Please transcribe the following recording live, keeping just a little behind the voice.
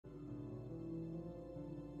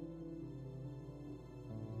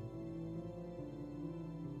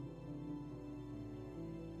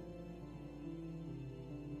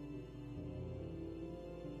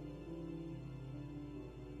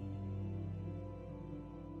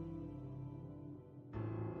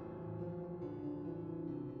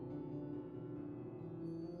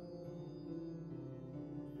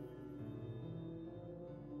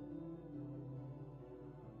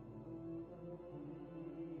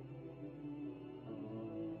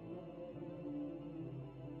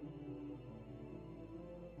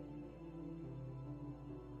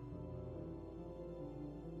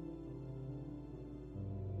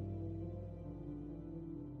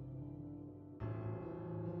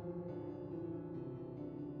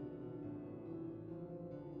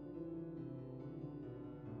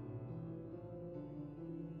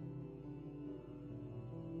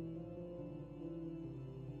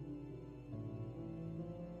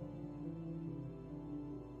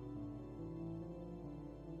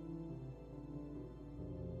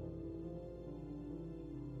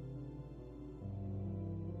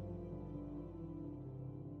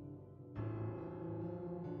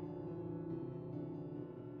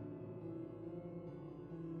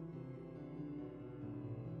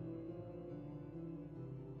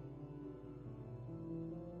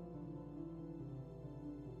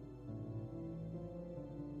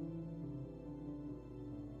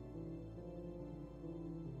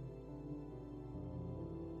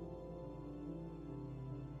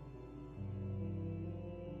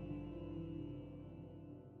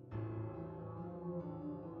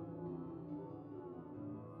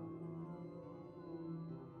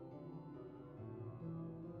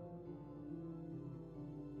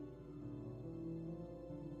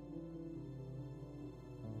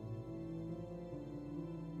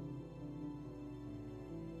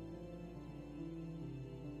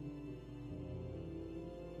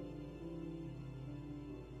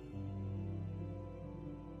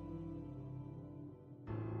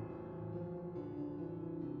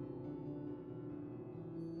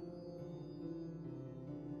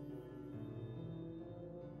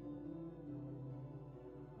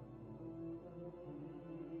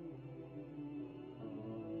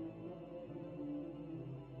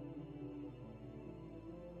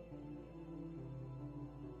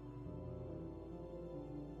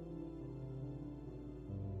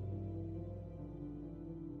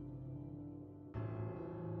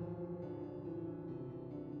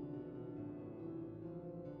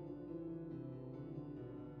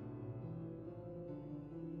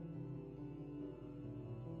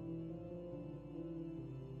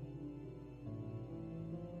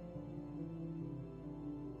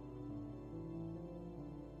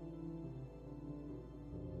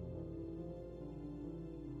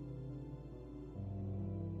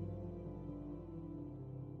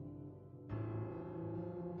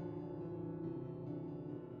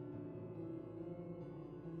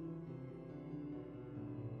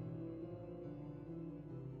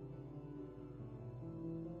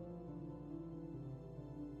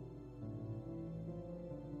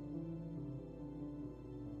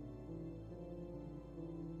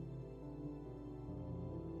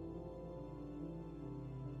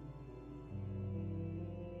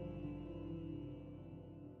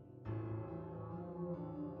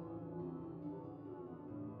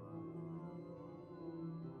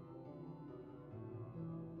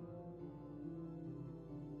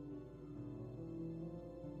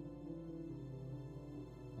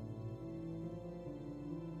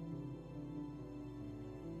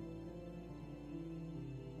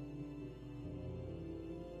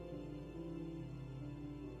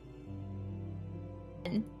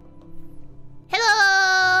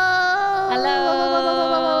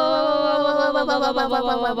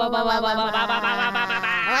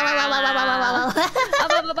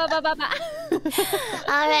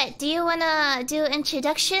Alright, do you wanna do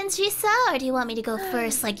introductions, Risa, or do you want me to go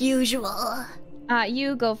first like usual?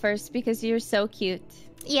 You go first because you're so cute.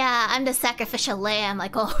 Yeah, I'm the sacrificial lamb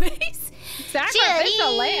like always.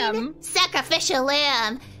 Sacrificial lamb? Sacrificial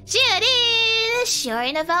lamb.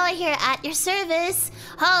 Shiori Novella here at your service.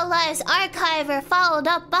 Hololive's archiver followed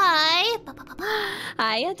up by...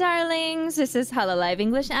 Hiya, darlings. This is Hololive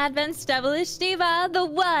English Advent's Devilish Diva, the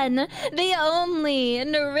one, the only,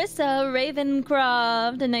 Narissa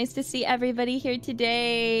Ravencroft. Nice to see everybody here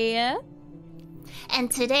today.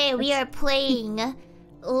 And today we are playing...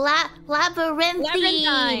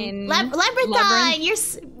 Labyrinthine. Labyrinthine. You're...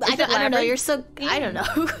 I don't know. You're so... I don't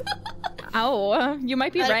know. Oh, you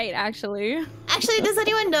might be right, actually. Actually, does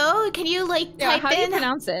anyone know? Can you, like, type how in... do you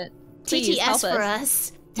pronounce it? Please, TTS for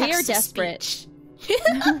us. We are desperate.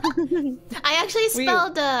 I actually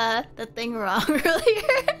spelled the thing wrong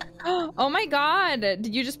earlier. Oh my god.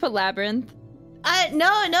 Did you just put labyrinth? No.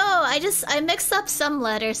 I mixed up some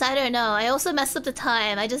letters. I don't know. I also messed up the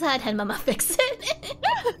time. I just had Henmama fix it.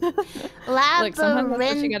 Look, sometimes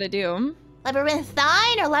that's what you gotta do.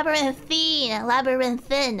 Labyrinthine or labyrinthine?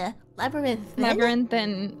 Labyrinthine.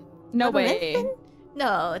 Labyrinthine. No way.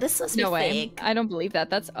 No, this must be fake. I don't believe that.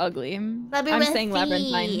 That's ugly. I'm saying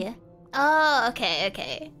labyrinthine. Oh,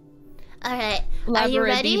 okay. Alright. Are you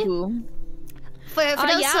ready? For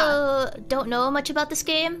those who don't know much about this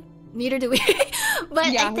game, neither do we. But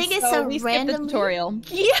I think it's a random tutorial.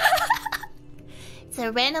 Yeah. It's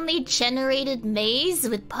a randomly generated maze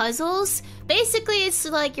with puzzles. Basically, it's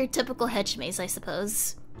like your typical Hedgemaze, I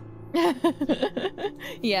suppose.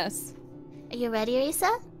 Yes. Are you ready,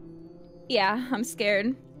 Risa? Yeah, I'm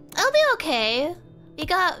scared. I'll be okay. We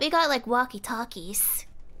got like walkie-talkies.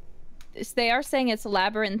 They are saying it's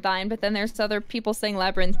labyrinthine, but then there's other people saying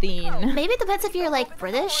labyrinthine. Maybe it depends if you're like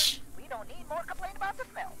British. We don't need more complaint about the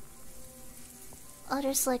smell. Oh,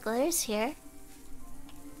 there's like letters here.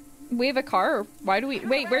 We have a car. Why do we...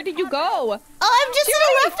 Wait, where did you go? Oh, I'm just to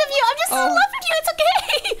the left of you. I'm just to the left of you. It's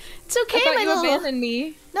okay. It's okay, I thought my you little... abandoned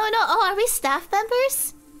me. No. Oh, are we staff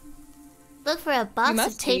members? Look for a box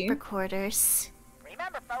of tape be. recorders.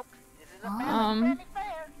 Remember, folks, this is a family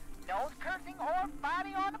fair. No cursing or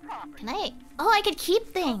fighting on the property. Can I... Oh, I could keep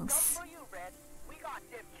things. For you, Red. We got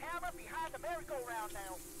this camera behind the merry-go-round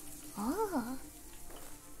now. Oh.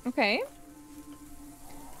 Okay.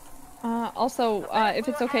 Also, if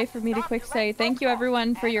it's okay for me to quick say, thank you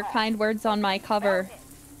everyone for your kind words on my cover.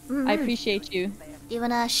 I appreciate you. Do you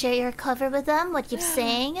wanna share your cover with them? What you're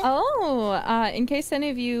saying? Oh, in case any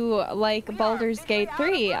of you like Baldur's Gate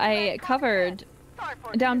 3, I covered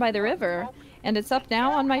Down by the River, and it's up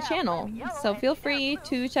now on my channel. So feel free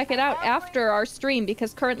to check it out after our stream,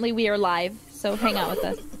 because currently we are live, so hang out with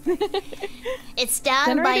us. It's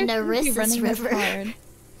down by Narissa's river.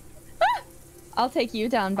 I'll take you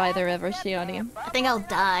down by the river, Shiori. I think I'll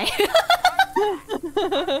die.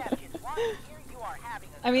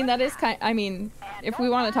 I mean, that is I mean, if we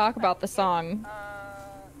want to talk about the song.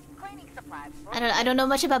 I don't know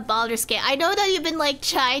much about Baldur's Gate. I know that you've been like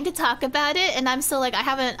trying to talk about it, and I'm still like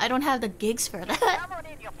I don't have the gigs for that.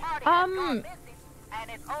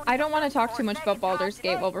 I don't want to talk too much about Baldur's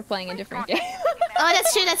Gate while we're playing a different game. Oh,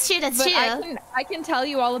 that's true. But I can tell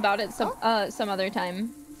you all about it some other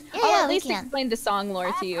time. Yeah, I'll at least explain the song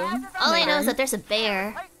lore to you. All I know is that there's a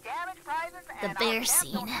bear. The bear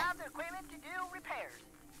scene.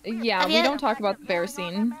 Yeah, we don't talk about the bear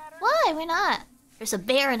scene. Why? Why not? There's a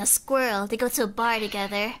bear and a squirrel. They go to a bar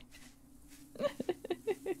together.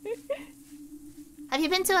 Have you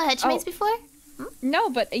been to a Hedgemaze before? No,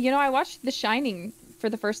 but you know, I watched The Shining for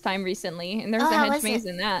the first time recently, and there was a Hedgemaze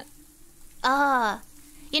in that.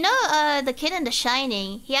 You know, the kid in The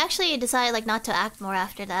Shining, he actually decided like not to act more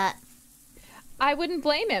after that. I wouldn't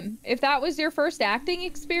blame him. If that was your first acting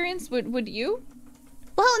experience, would you?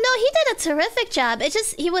 Well, no, he did a terrific job. It's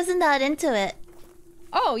just he wasn't that into it.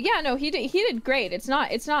 Oh yeah, no, he did great. It's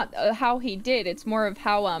not how he did. It's more of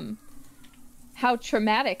how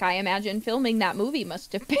traumatic I imagine filming that movie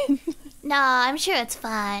must have been. Nah, I'm sure it's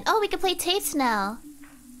fine. Oh, we can play tapes now.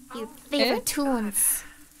 Your favorite tunes.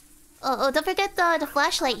 Oh, don't forget the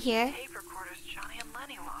flashlight here.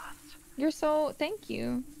 You're so... Thank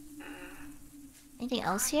you. Anything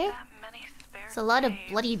else here? It's a lot of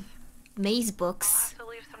bloody maze books.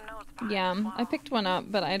 Yeah, I picked one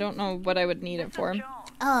up, but I don't know what I would need it for.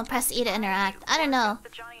 Oh, press E to interact. I don't know.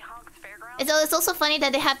 It's also funny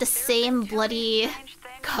that they have the same bloody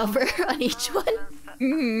cover on each one.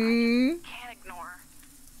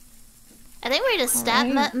 I think we're just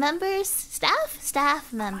staff members.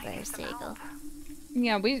 Staff members. There you go.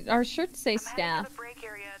 Yeah, our shirts say staff.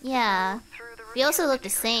 Yeah. We also look the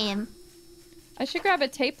same. I should grab a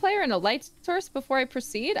tape player and a light source before I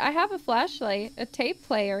proceed. I have a flashlight, a tape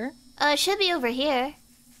player. It should be over here.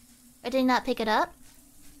 Or did you not pick it up?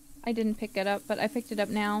 I didn't pick it up, but I picked it up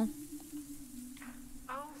now.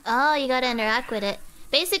 Oh, you gotta interact with it.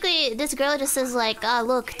 Basically, this girl just says like, oh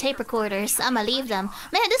look, tape recorders, I'ma leave them.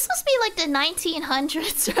 Man, this must be like the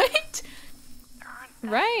 1900s, right?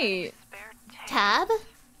 Right. Tab?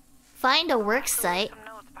 Find a work site.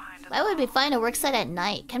 Why would we find a work site at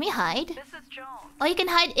night? Can we hide? Oh, you can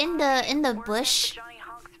hide in the bush.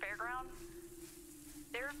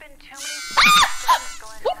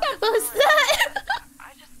 What the What was that?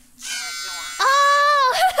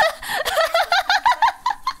 Oh!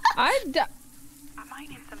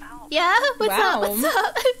 Yeah? What's up? What's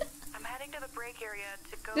up? I'm heading to the break area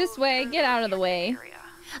to go this way, get out of the way.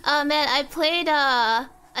 Oh man, I played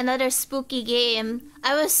another spooky game.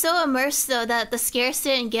 I was so immersed though that the scares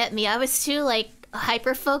didn't get me. I was too like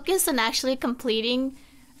hyper focused on actually completing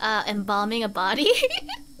embalming a body.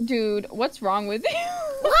 Dude, what's wrong with you?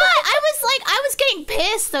 What? I was getting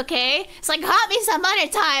pissed, okay? It's like, hot me some other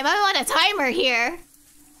time. I want a timer here.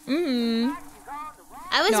 I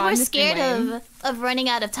was more scared of running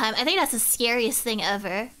out of time. I think that's the scariest thing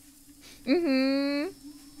ever.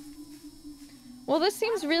 Well, this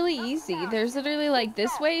seems really easy. There's literally like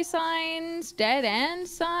this way signs, dead end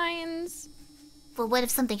signs. But what if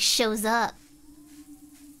something shows up?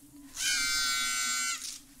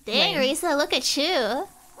 Dang, Risa, look at you.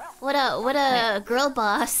 What a girl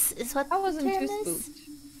boss is what I wasn't too is? spooked.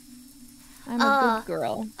 I'm a good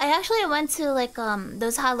girl. I actually went to like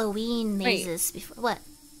those Halloween mazes before. What?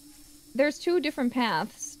 There's 2 different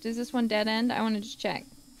paths. Does this one dead end? I want to just check.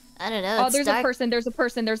 I don't know. Oh, there's a person. There's a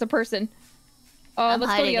person. There's a person. Oh,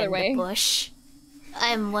 let's go the other way. The bush.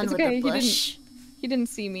 I'm one with the bush. He didn't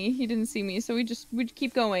see me. He didn't see me. So we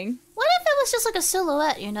keep going. What if it was just like a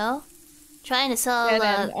silhouette? You know, trying to sell.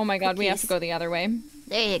 Oh my god, cookies. we have to go the other way.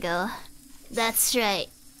 There you go. That's right.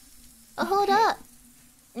 Oh, hold up.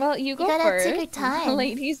 Well, you go first. Take your time.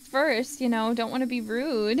 Ladies first, you know. Don't want to be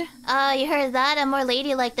rude. You heard that? I'm more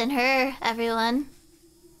ladylike than her, everyone.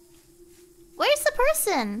 Where's the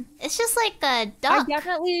person? It's just like a duck.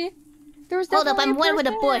 Hold up, I'm one with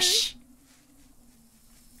a bush.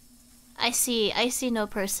 I see no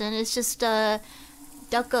person. It's just the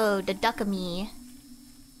duckamy.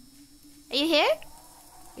 Are you here?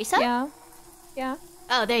 Risa? Yeah. Yeah.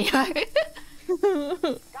 Oh, there you are.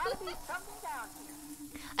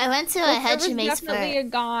 I went to a Hedgemaze definitely a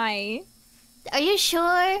guy. Are you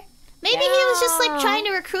sure? Maybe he was just like trying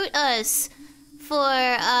to recruit us for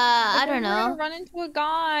I don't know. We're gonna run into a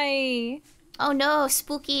guy. Oh no,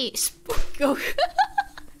 spooky. Go.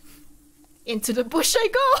 Into the bush I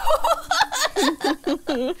go.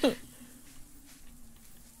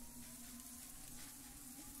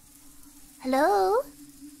 Hello?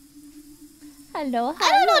 Hello. I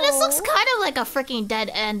don't know, this looks kind of like a freaking dead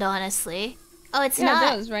end, honestly. Oh, it's not.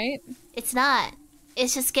 Yeah, it does, right? It's not.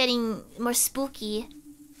 It's just getting more spooky.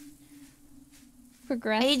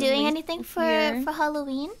 Progressively. Are you doing anything for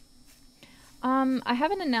Halloween? I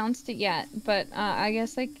haven't announced it yet, but I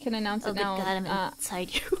guess I can announce it now. Oh, good God, I'm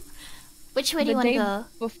inside you. Which way do you want to go?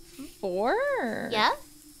 Before? Yeah?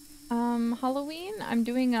 Halloween? I'm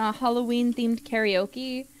doing a Halloween-themed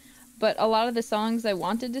karaoke, but a lot of the songs I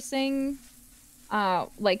wanted to sing,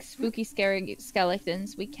 like spooky, scary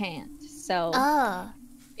skeletons, we can't. So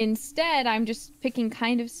instead, I'm just picking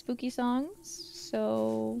kind of spooky songs,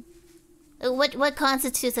 so... What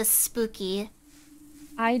constitutes as spooky?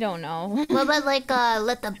 I don't know. What about like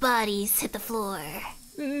let the bodies hit the floor?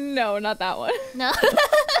 No, not that one. No.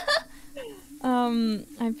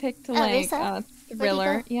 I picked like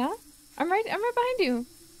thriller. Yeah, I'm right behind you.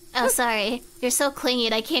 Oh, sorry. You're so clingy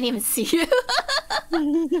and I can't even see you.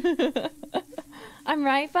 I'm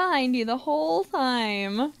right behind you the whole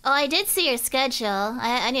time. Oh, I did see your schedule.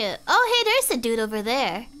 I knew. Oh, hey, there's a dude over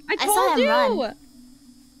there. I saw him run. you.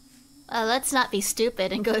 Let's not be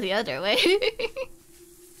stupid and go the other way.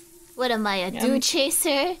 What am I, a dude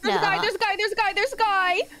chaser? There's a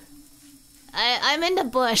guy! I'm in the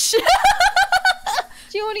bush.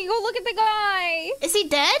 Shiori, go look at the guy! Is he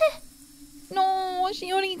dead? No,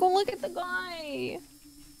 Shiori, go look at the guy.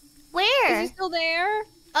 Where? Is he still there?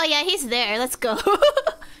 Oh yeah, he's there. Let's go. Wait,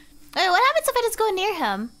 what happens if I just go near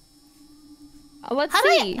him? Let's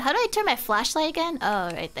see. How do I turn my flashlight again?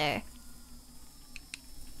 Oh, right there.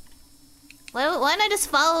 Why don't I just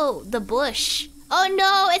follow the bush? Oh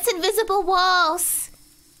no, it's invisible walls!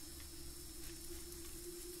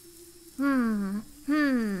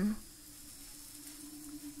 Hmm.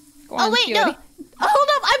 Go Oh on, wait, Shiori. no. Hold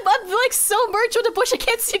up, I'm like so merged with the bush I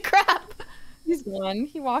can't see crap. He's gone.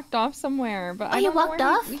 He walked off somewhere, but Oh, I he don't know walked where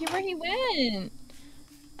off? where he went.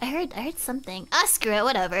 I heard something. Ah, screw it,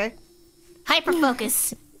 whatever. Hyper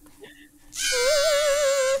focus.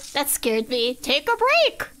 That scared me. Take a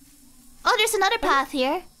break. Oh, there's another path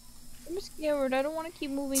here. I'm scared. I don't want to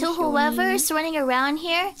keep moving. To Shiori. whoever's running around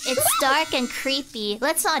here, it's dark and creepy.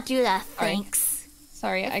 Let's not do that, thanks.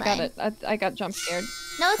 Sorry, You're I got fine. it. I got jump scared.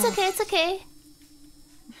 No, it's okay, it's okay.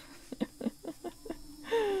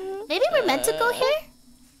 Maybe we're meant to go here?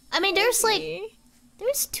 I mean, there's like...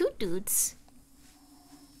 There's two dudes.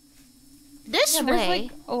 This Yeah, way. there's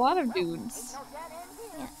like a lot of dudes.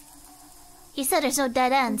 Yeah. He said there's no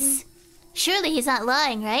dead ends. Surely he's not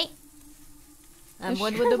lying, right? I'm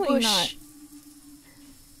one with the Surely bush. not.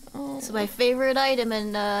 Oh. It's my favorite item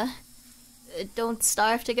in Don't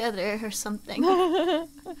Starve Together or something. I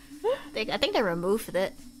think they removed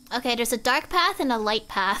it. Okay, there's a dark path and a light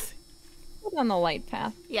path. Go down the light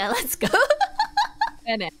path. Yeah, let's go.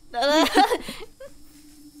 And it.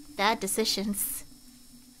 Bad decisions.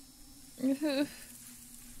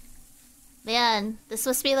 Man, this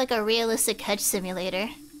must be like a realistic hedge simulator.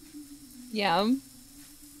 Yeah.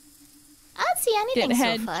 I don't see anything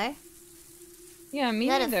so far. Yeah, me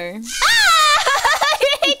Gotta- neither. Ah!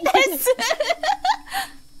 I hate this!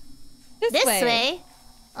 This way?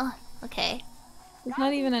 Oh, okay. There's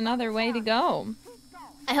not even another way to go.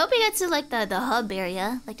 I hope we get to like the hub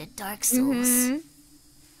area, like the Dark Souls. Mm-hmm.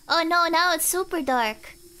 Oh no, now it's super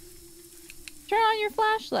dark. Turn on your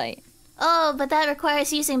flashlight. Oh, but that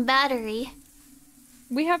requires using battery.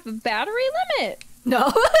 We have a battery limit.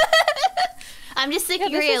 No. I'm just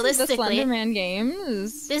thinking realistically. This is the Slenderman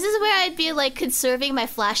games. This is where I'd be like conserving my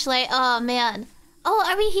flashlight. Oh man. Oh,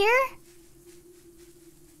 are we here?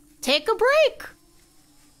 Take a break.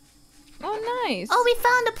 Oh, nice. Oh, we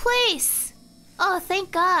found a place. Oh,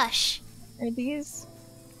 thank gosh. Are these?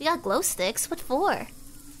 We got glow sticks. What for?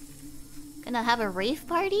 Gonna have a rave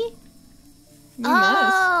party? We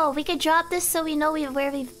must. We could drop this so we know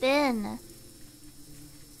where we've been.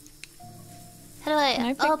 How do I? Can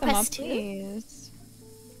I pick them press up, 2. please?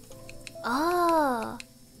 Oh.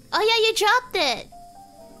 Oh yeah, you dropped it.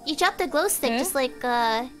 You dropped the glow stick, Eh? just like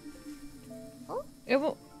It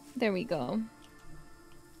will. There we go.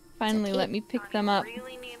 Finally, okay. let me pick them up.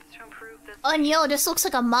 Really needs to improve this. Oh no, this looks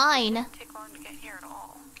like a mine. Didn't take long to get here at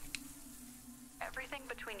all. Everything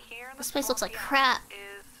between here and the This place looks like swampy crap.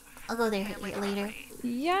 is I'll go there family later. property.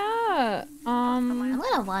 Yeah. I'm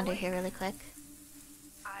gonna wander here really quick.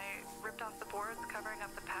 I ripped off the boards covering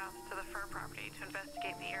up the path to the fur property to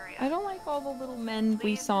investigate the area. I don't like all the little men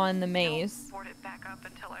we saw in the maze. Don't board it back up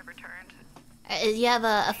until I've returned. You have a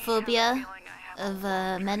I have phobia feeling I have of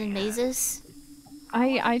a men in mazes?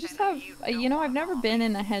 I just have, you know, I've never been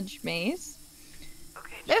in a hedge maze.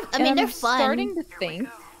 Okay, And They're I'm fun. starting to here we think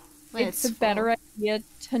go. when it's a full. better idea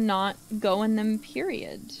to not go in them,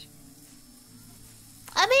 period.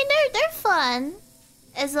 I mean, they're fun.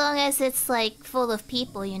 As long as it's, like, full of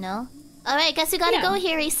people, you know? Alright, guess we gotta Yeah. go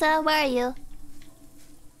here, Issa. Where are you?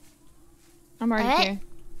 I'm already Alright. here.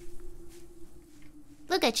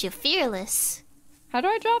 Look at you, fearless. How do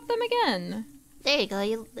I drop them again? There you go,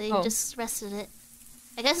 you Oh. just rested it.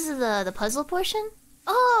 I guess this is the puzzle portion?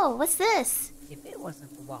 Oh, what's this? If it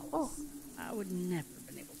wasn't for Wallace, Oh. I would never have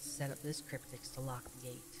been able to set up this cryptix to lock the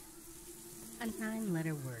gate. A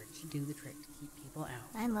 9-letter word should do the trick to keep people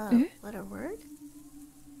out. 9-letter word?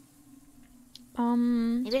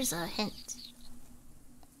 Maybe there's a hint.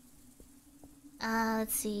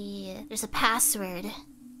 Let's see. There's a password.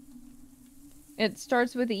 It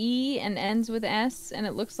starts with E and ends with S, and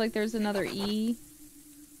it looks like there's another E.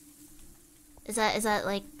 Is that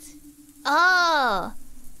like... Oh!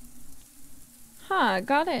 Huh,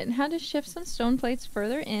 got it. Had to shift some stone plates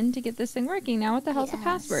further in to get this thing working. Now what the hell's the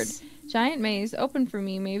password? Yes. Giant maze, open for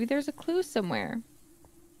me. Maybe there's a clue somewhere.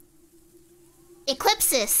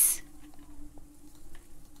 Eclipsis!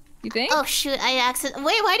 You think? Oh shoot, I accidentally...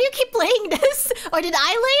 Wait, why do you keep playing this? Or did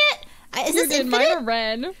I lay it? Is You this did. infinite? Mine are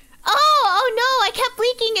red. Oh no, I kept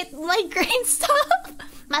leaking it like green stuff.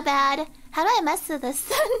 My bad. How do I mess with this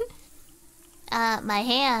then? My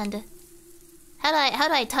hand. How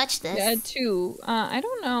do I touch this? Yeah, 2. I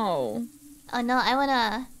don't know. Oh no, I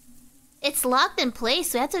wanna... It's locked in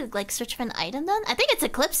place, so we have to like search for an item then? I think it's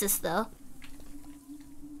Eclipsis though.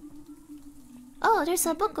 Oh, there's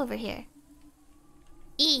a book over here.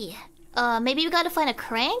 E. Maybe we gotta find a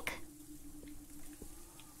crank?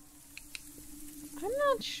 I'm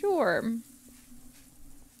not sure.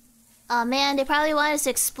 Oh man, they probably want us to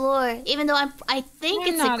explore, even though I think We're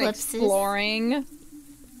it's not eclipses. exploring.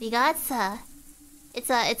 Vigazza. It's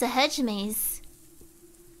a hedge maze.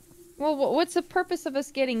 Well, what's the purpose of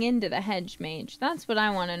us getting into the Hedgemaze? That's what I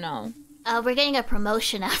want to know. We're getting a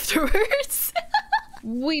promotion afterwards.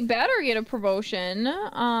 We better get a promotion.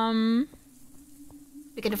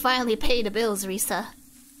 We can finally pay the bills, Risa.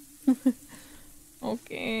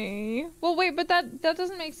 Okay. Well, wait, but that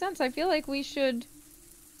doesn't make sense. I feel like we should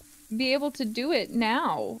be able to do it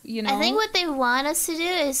now, you know? I think what they want us to do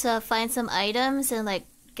is find some items and like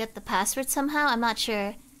get the password somehow. I'm not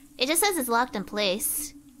sure. It just says it's locked in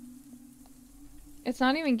place. It's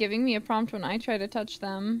not even giving me a prompt when I try to touch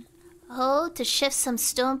them. Hold to shift some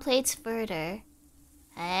stone plates further.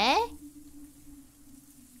 Eh?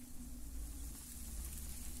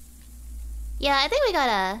 Yeah, I think we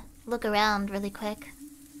gotta look around really quick.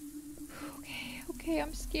 Okay,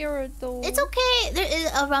 I'm scared though. It's okay. There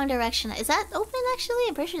is a wrong direction. Is that open actually?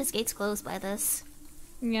 I'm pretty sure this gate's closed by this.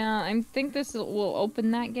 Yeah, I think this will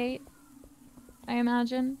open that gate. I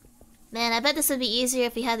imagine. Man, I bet this would be easier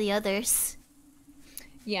if we had the others.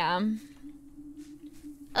 Yeah.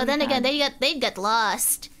 Oh, then again, they'd get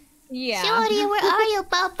lost. Yeah. Shiori, where are you,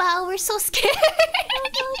 Bao Bao? We're so scared.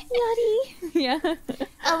 Yeah.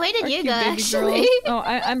 Oh, where did Our you cute go, baby actually? girls. Oh,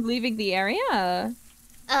 I'm leaving the area.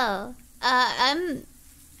 Oh,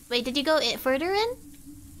 Wait, did you go further in?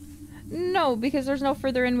 No, because there's no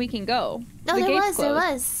further in we can go. No, The there gate's was, closed.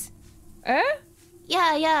 there was. Eh?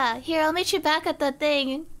 Yeah. Here, I'll meet you back at the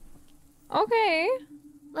thing. Okay.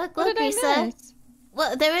 Look, What did I Risa. miss?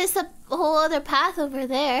 Well, there is a whole other path over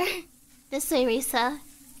there. This way, Risa.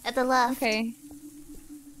 At the left. Okay.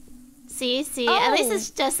 See? Oh. At least it's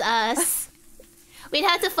just us. We'd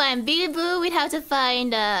have to find Bibu, we'd have to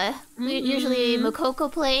find, usually Mokoko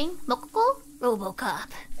playing. Mokoko? Robocop.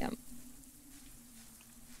 Yep.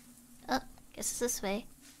 Oh, guess it's this way.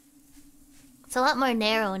 It's a lot more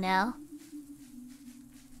narrow now.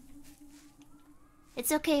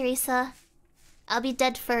 It's okay, Risa. I'll be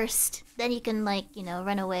dead first. Then you can, like, you know,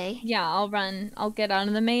 run away. Yeah, I'll run. I'll get out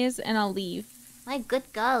of the maze and I'll leave. My good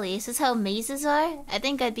golly, is this how mazes are? I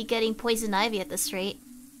think I'd be getting poison ivy at this rate.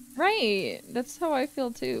 Right. That's how I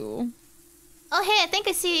feel too. Oh, hey, I think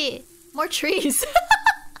I see more trees.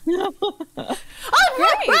 Oh,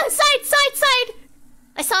 Oh, run! Side!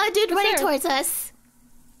 I saw a dude running there? towards us.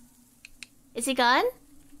 Is he gone?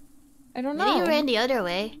 I don't Maybe know. he ran the other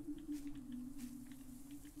way.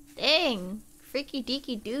 Dang. Freaky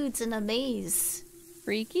deaky dudes in a maze.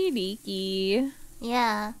 Freaky deaky.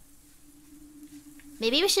 Yeah.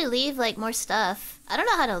 Maybe we should leave, like, more stuff. I don't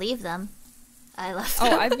know how to leave them. I left Oh,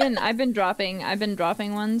 them. I've been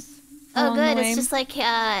dropping ones. Oh, along the good. way. It's just like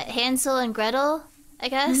Hansel and Gretel, I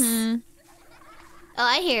guess. Mm-hmm. Oh,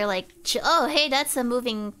 I hear like. Oh, hey, that's a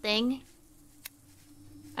moving thing.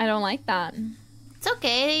 I don't like that. It's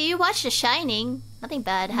okay. You watched The Shining. Nothing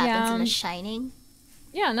bad happens in Yeah. The Shining.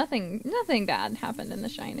 Yeah, nothing bad happened in The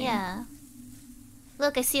Shining. Yeah.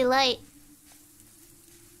 Look, I see light.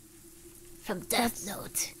 From Death That's-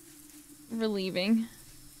 Note. Relieving.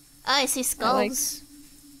 Oh, I see skulls.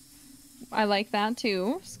 I like that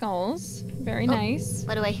too. Skulls. Very Oh. nice.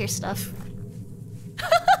 Why do I hear stuff?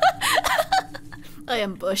 I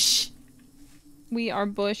am Bush. We are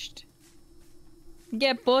bushed.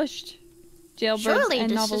 Get bushed. Jailbirds Surely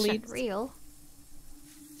and this isn't novelites. real.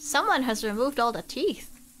 Someone has removed all the teeth.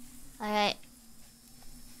 Alright.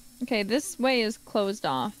 Okay, this way is closed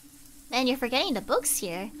off. Man, you're forgetting the books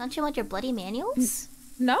here. Don't you want your bloody manuals?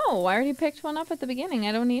 No, I already picked one up at the beginning.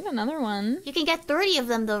 I don't need another one. You can get 30 of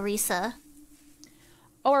them though, Risa.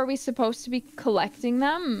 Oh, are we supposed to be collecting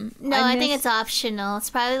them? No, I think missed- it's optional.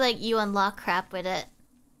 It's probably like you unlock crap with it.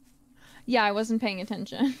 Yeah, I wasn't paying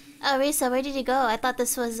attention. Oh, Risa, where did you go? I thought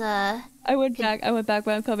this was, I went back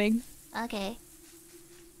when I'm coming. Okay.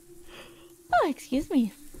 Oh, excuse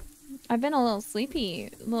me. I've been a little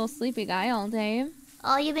sleepy guy all day.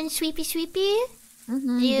 Oh, you've been sweepy?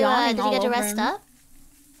 Mm-hmm. Did you get to rest up?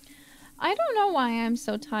 I don't know why I'm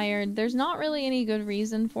so tired. There's not really any good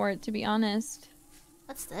reason for it, to be honest.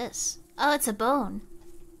 What's this? Oh, it's a bone.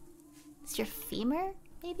 It's your femur,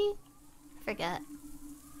 maybe? I forget.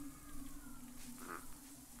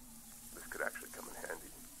 This could actually come in handy.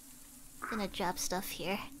 Gonna drop stuff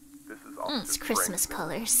here. This is It's Officer Christmas Frank.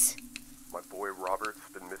 colors. My boy Robert's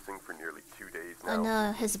been missing for nearly 2 days now. Oh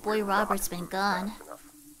no, his boy We're Robert's not been moving gone. fast enough.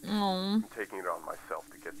 Oh. I'm taking it on myself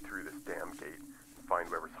to get through this damn gate and find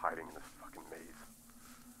whoever's hiding in this fucking maze.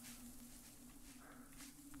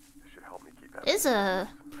 This should help me keep out. It is a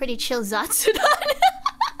pretty chill Zatsudan.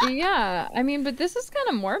 Yeah, I mean, but this is kind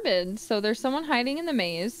of morbid. So there's someone hiding in the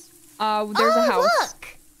maze. There's a house.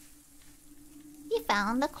 Look!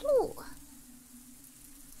 found the clue.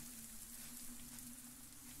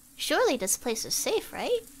 Surely this place is safe,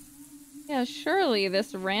 right? Yeah, surely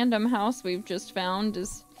this random house we've just found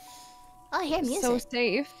is Oh, I hear music. so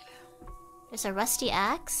safe. There's a rusty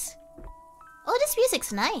axe. Oh, this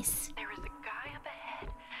music's nice. There is a guy up ahead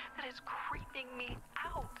that is creeping me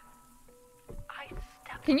out. I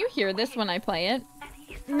stepped Can you hear this when I play it? and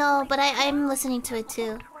he No, but I'm listening to it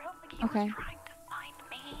too. around like he Okay. was trying to find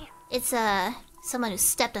me. It's someone who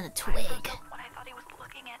stepped on a twig. When I thought he was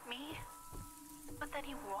looking at me, but then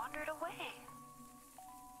he wandered away.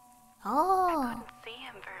 Oh, Couldn't see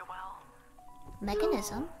him very well.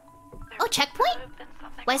 mechanism. There Oh, checkpoint? could have been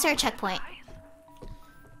something Why is there a wrong with his checkpoint? eyes.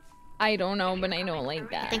 I don't know, but I don't like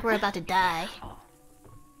that. I think we're about to die.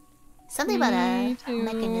 Something about Me a too.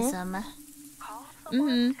 mechanism. Call someone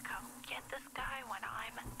Mm-hmm. to come get this guy when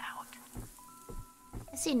I'm out.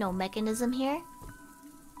 I see no mechanism here.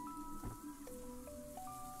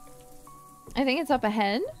 I think it's up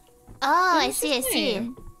ahead. Oh, I see, I see.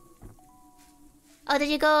 Interesting. Oh, did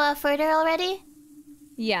you go further already?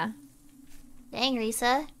 Yeah. Dang,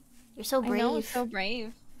 Risa. You're so I brave. know, it's so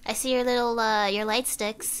brave. I see your little, your light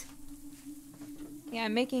sticks. Yeah,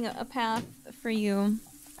 I'm making a path for you.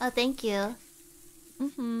 Oh, thank you.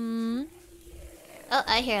 Mm-hmm. Oh,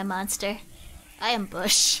 I hear a monster. I am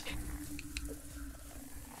Bush.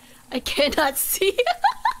 I cannot see.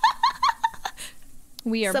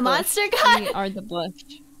 We are It's a bush. monster guy? We are the bush.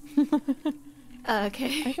 Oh,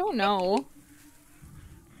 okay. I don't know.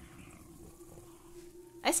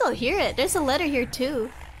 I still hear it. There's a letter here too.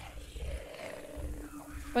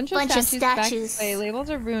 Bunch Bunch of of statues back statues. this way. Labels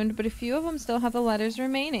are ruined, but a few of them still have the letters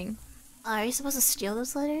remaining. Are you supposed to steal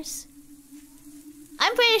those letters?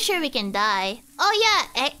 I'm pretty sure we can die. Oh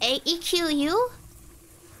yeah, EQU?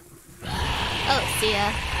 Oh, see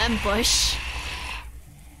ya. I'm Bush.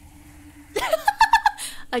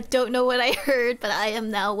 I don't know what I heard, but I am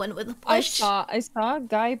now one with Bush. I saw a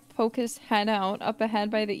guy poke his head out up ahead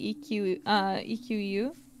by the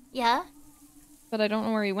EQU, Yeah? but I don't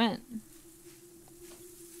know where he went.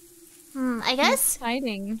 I guess? He's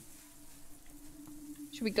hiding.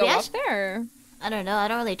 Should we go Yeah, up there? I don't know. I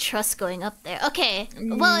don't really trust going up there. Okay.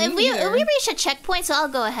 Me Well, if we neither. reach a checkpoint, so I'll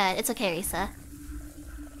go ahead. It's okay, Risa.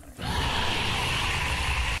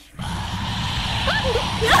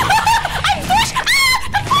 I'm Bush! Ah!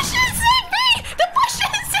 The bush is seeing me! The bush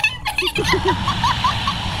is seeing me!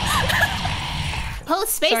 Hold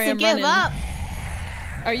space Sorry, to I'm give running. up.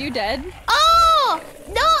 Are you dead? Oh!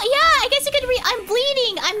 No, yeah, I guess you could I'm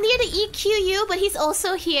bleeding. I'm near the EQU, but he's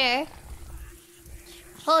also here.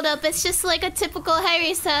 Hold up, it's just like a typical hi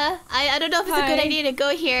Risa. I don't know if it's a good Hi. idea to go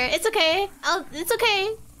here. It's okay. It's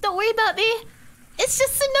okay. Don't worry about me. It's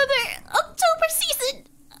just another October season.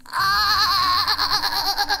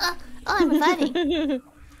 Ah! Oh, I'm reviving.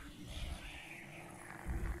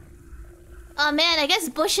 Oh man, I guess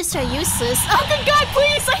bushes are useless. Oh good god,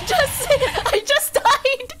 please! I just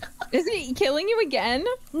died. Is he killing you again?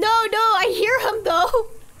 No, I hear him though.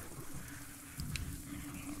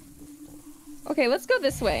 Okay, let's go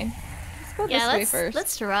this way. Let's go this way first.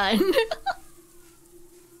 Let's run.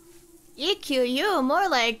 EQU, more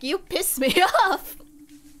like you piss me off.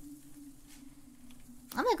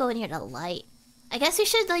 I'm gonna go near the light. I guess we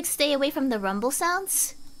should like stay away from the rumble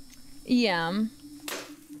sounds. Yeah.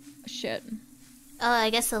 Shit. Oh, I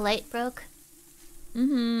guess the light broke.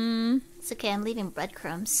 Mm-hmm. It's okay, I'm leaving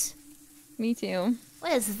breadcrumbs. Me too.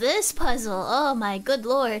 What is this puzzle? Oh my good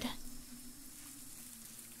lord.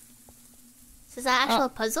 Is that actual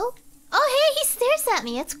puzzle? Oh hey, he stares at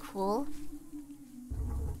me. That's cool.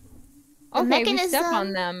 The Okay, we step mechanism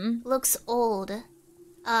on them. looks old.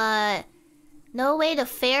 No way the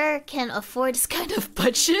fair can afford this kind of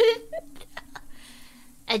budget.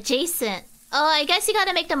 Adjacent. Oh, I guess you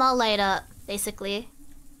gotta make them all light up, basically.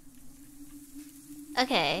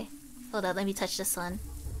 Okay. Hold up, let me touch this one.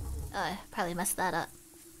 Oh, I probably messed that up.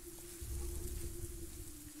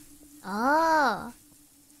 Oh.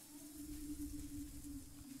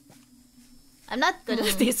 I'm not good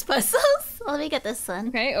with these puzzles. Well, let me get this one.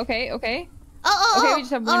 Okay. Oh, Okay, we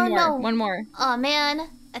just have one more. no. One more. Oh man,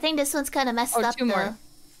 I think this one's kind of messed up. Two though. more.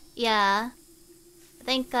 Yeah, I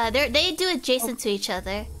think they do adjacent to each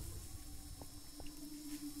other.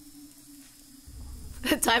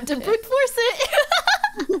 Time to brute force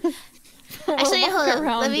it. Actually, We'll hold walk on.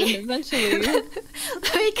 around Let me and eventually.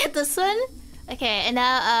 let me get this one. Okay, and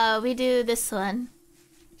now we do this one.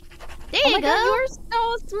 There Oh you my go. god, you're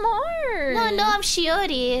so smart. No, I'm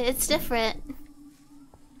Shiori. It's different.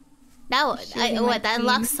 Now, Shiori, what? That my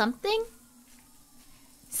unlocks queen. something?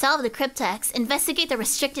 Solve the cryptex. Investigate the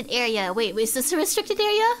restricted area. Wait, is this a restricted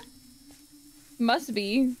area? Must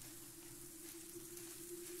be.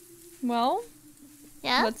 Well,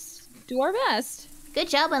 Yeah? let's do our best. Good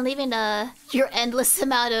job on leaving your endless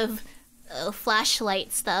amount of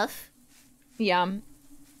flashlight stuff. Yeah.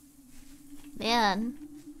 Man,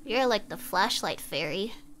 you're like the flashlight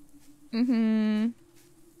fairy. Mm-hmm.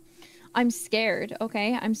 I'm scared,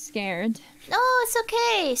 okay? I'm scared. No, it's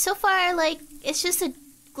okay. So far, like, it's just a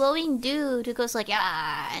glowing dude who goes like,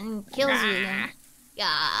 yeah, and kills you.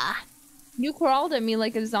 Yeah. You crawled at me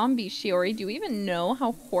like a zombie, Shiori. Do you even know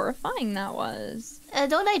how horrifying that was?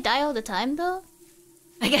 Don't I die all the time, though?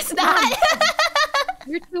 I guess not.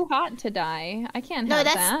 You're too hot to die. I can't No, have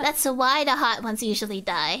that's that. that's why the hot ones usually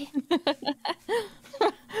die.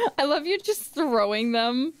 I love you just throwing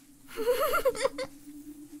them.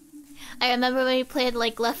 I remember when we played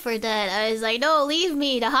like Left 4 Dead, I was like, no, leave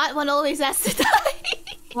me. The hot one always has to die.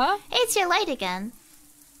 Huh? Hey, it's your light again.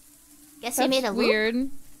 Guess we made a loop. Weird.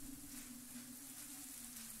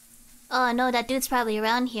 Oh no, that dude's probably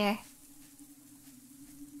around here.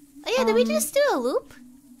 Oh yeah, did we just do a loop?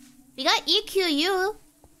 We got EQU.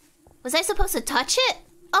 Was I supposed to touch it?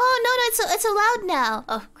 Oh no, it's allowed now.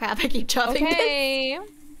 Oh crap, I keep dropping this. Okay.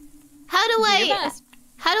 How do Do your I best.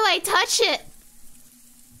 touch it?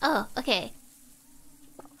 Oh, okay.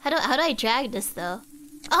 How do I drag this though?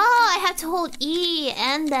 Oh, I have to hold E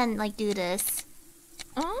and then like do this.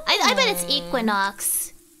 Oh. I bet it's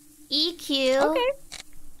Equinox. EQ. Okay.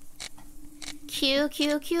 Q.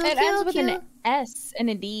 It ends with an S and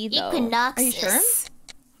a D though. Equinoxes. Are you sure?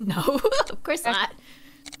 No, of course not.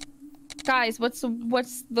 Guys, what's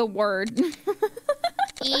the word?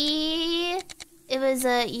 E. It was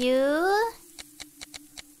a U.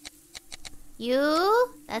 U.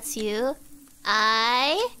 That's you.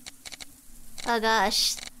 I. Oh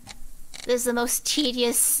gosh. This is the most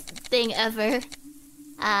tedious thing ever.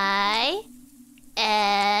 I.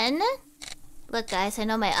 N. Look guys, I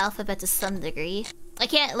know my alphabet to some degree. I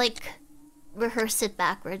can't like rehearse it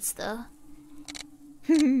backwards though.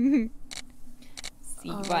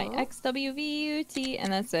 CYXWVUT,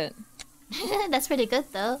 and that's it. That's pretty good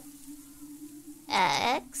though.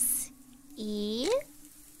 X. E.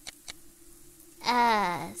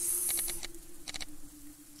 S.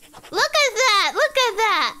 Look at that! Look at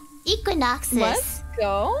that! Equinoxes. Let's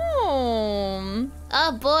go.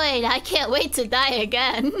 Oh boy, I can't wait to die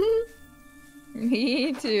again.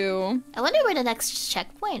 Me too. I wonder where the next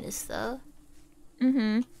checkpoint is though.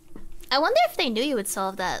 Mm-hmm. I wonder if they knew you would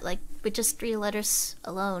solve that, like, with just 3 letters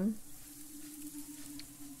alone.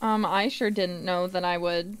 I sure didn't know that I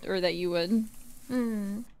would, or that you would.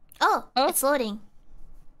 Oh, Oh. it's loading.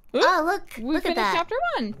 Oop, Oh, look we at finished that. chapter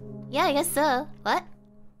 1. Yeah, I guess so. What?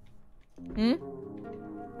 Hmm?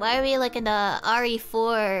 Why are we, like, in the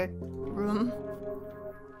RE4 room?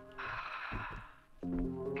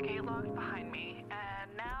 The gate locked behind me,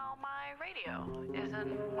 and now my radio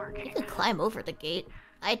isn't working. You can climb over the gate.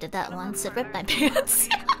 I did that once. It ripped my pants.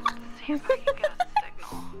 See if I can get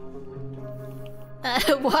a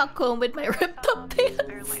signal. Walk home with my ripped up There are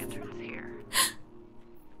pants. lanterns here.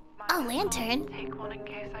 Oh, Might as well lantern. Take one in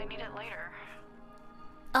case I need it later.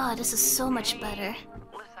 Oh, this is so much better.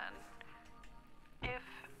 Listen, if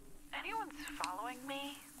anyone's following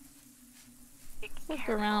me, be Look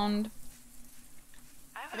careful. around.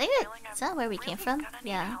 have I a think feeling is that where we came really from? gonna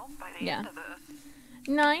need Yeah. help by the Yeah. end of this.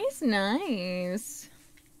 Nice, nice.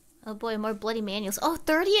 Oh boy, more bloody manuals. Oh,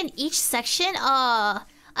 30 in each section? Oh,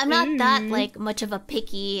 I'm not that, like, much of a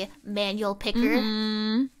picky manual picker.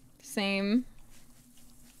 Same.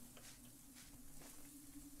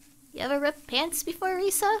 You ever ripped pants before,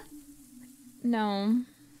 Risa? No.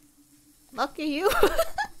 Lucky you.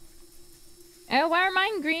 Oh, why are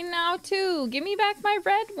mine green now too? Give me back my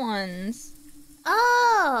red ones.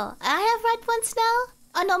 Oh, I have red ones now?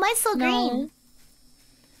 Oh no, mine's still No. green.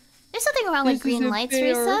 There's nothing wrong with This green isn't lights,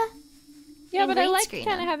 fair. Risa. Yeah, Green but I green like screen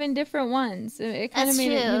kind of them. having different ones. It kind of That's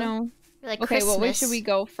made it, true. you know. You're like Okay, well, where Christmas. should we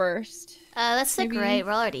go first? Let's look Maybe- right.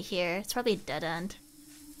 We're already here. It's probably dead end.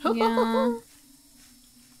 Yeah.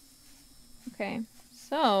 Okay.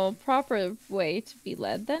 So, proper way to be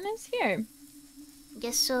led then is here.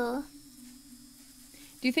 Guess so.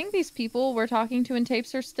 Do you think these people we're talking to in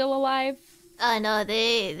tapes are still alive? No,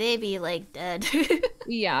 they be like dead.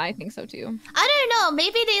 Yeah, I think so too. I don't know.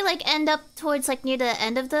 Maybe they like end up towards like near the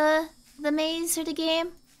end of the maze or the game,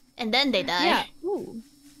 and then they die. Yeah. Ooh.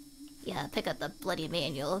 Yeah, pick up the bloody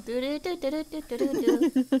manual.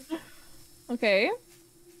 Do-do-do-do-do-do-do-do. Okay.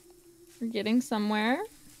 We're getting somewhere.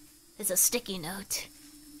 There's a sticky note.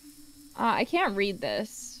 I can't read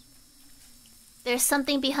this. There's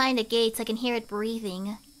something behind the gates. I can hear it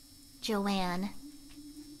breathing. Joanne.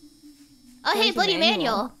 Oh, hey, There's a bloody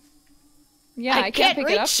manual. manual. Yeah, I can't pick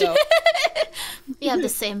it up though. We have the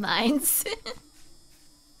same minds.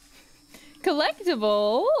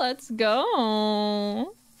 Collectible, let's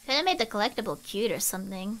go. Could have made the collectible cute or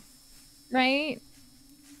something. Right?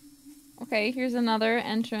 Okay, here's another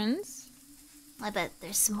entrance. I bet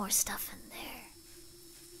there's some more stuff in there.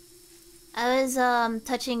 I was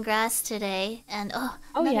touching grass today, and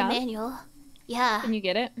another yeah? manual. Yeah. Can you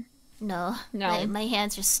get it? No. No. My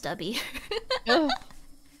hands are stubby. Ugh.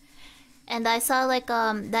 And I saw like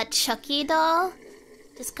that Chucky doll,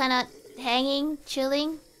 just kind of hanging,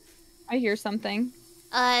 chilling. I hear something.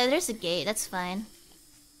 There's a gate. That's fine.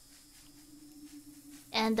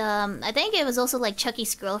 And I think it was also like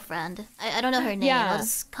Chucky's girlfriend. I don't know her name. Yeah. I'll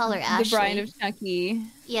just call her Ashley. The bride of Chucky.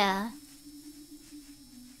 Yeah.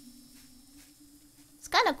 It's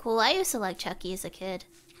kind of cool. I used to like Chucky as a kid.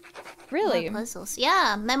 Really? More puzzles.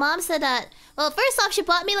 Yeah, my mom said that. Well, first off, she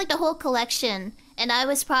bought me like the whole collection, and I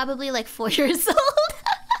was probably like 4 years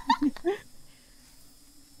old.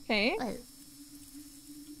 Okay. What?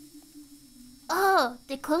 Oh,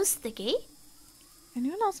 they closed the gate? If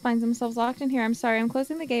anyone else finds themselves locked in here, I'm sorry. I'm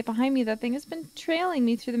closing the gate behind me. That thing has been trailing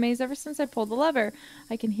me through the maze ever since I pulled the lever.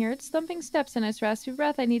 I can hear its thumping steps and its raspy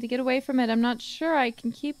breath. I need to get away from it. I'm not sure I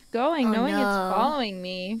can keep going, knowing it's following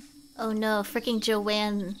me. Oh no, freaking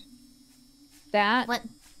Joanne. That. What?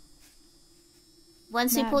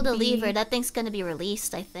 Once we pull the lever, that thing's gonna be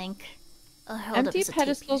released, I think. Oh, hold up, Empty there's a tape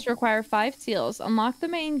pedestals require 5 seals. Unlock the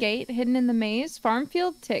main gate, hidden in the maze. Farm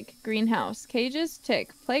field, tick. Greenhouse. Cages,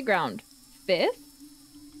 tick. Playground. 5th?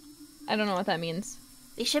 I don't know what that means.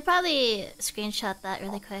 We should probably screenshot that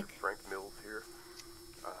really quick. Frank Mills here.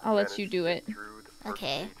 I'll let you do it.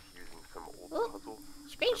 Okay. Using some old Oh, puzzles.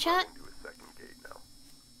 screenshot. I'm running to a second gate now.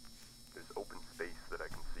 There's open space that I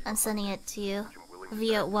can see. I'm sending it to you which I'm willing to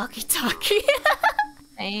via bet walkie-talkie.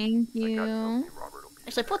 Thank I got you. Robert will be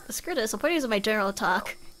Actually, fuck the screw this. I'm putting this in my general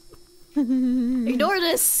talk. Ignore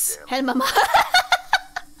this, head mama.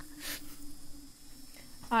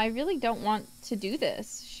 I really don't want to do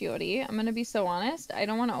this, Shiori. I'm gonna be so honest. I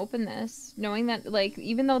don't want to open this, knowing that, like,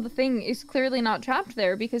 even though the thing is clearly not trapped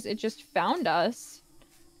there because it just found us.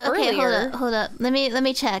 Okay, earlier. hold up. Let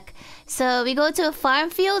me check. So we go to a farm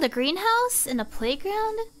field, a greenhouse, and a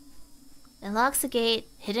playground. Unlocks the gate,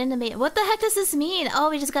 hidden in the maze. What the heck does this mean? Oh,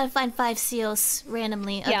 we just gotta find 5 seals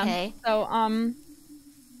randomly. Okay. Yeah. So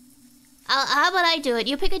How about I do it?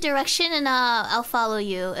 You pick a direction, and I'll follow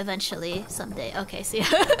you eventually someday. Okay, see.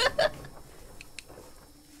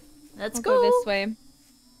 Let's I'll go. go this way.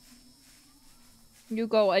 You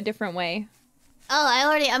go a different way. Oh,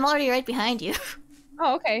 I'm already right behind you.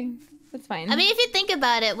 Oh, okay. That's fine. I mean, if you think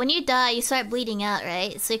about it, when you die, you start bleeding out,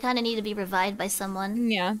 right? So you kind of need to be revived by someone.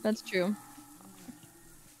 Yeah, that's true.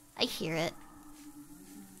 I hear it.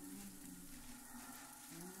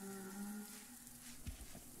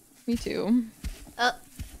 Me too. Oh,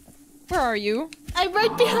 Where are you? I'm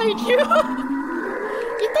right behind you.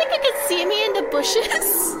 You think it can see me in the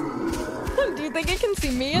bushes? Do you think it can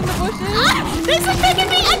see me in the bushes? Ah! There's a thing in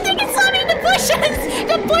me! I think it saw me in the bushes!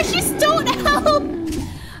 The bushes don't help!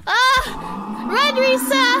 Ah! Run,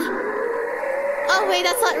 Risa! Oh wait,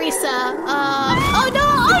 that's not Risa. Oh no,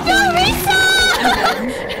 Risa!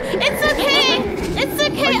 It's okay! It's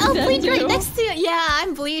okay, I'll bleed right next to you. Yeah,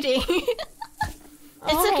 I'm bleeding.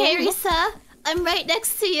 It's okay, Risa. I'm right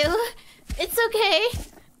next to you. It's okay.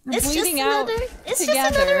 We're bleeding out It's just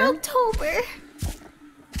together. another October.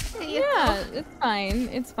 There you Yeah, go. it's fine.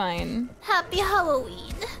 It's fine. Happy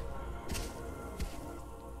Halloween.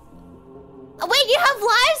 Oh, wait, you have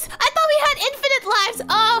lives? I thought we had infinite lives.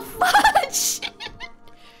 Oh, fudge.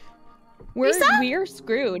 We're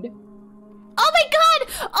screwed. Oh my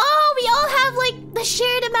god. Oh, we all have like the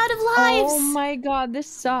shared amount of lives. Oh my god, this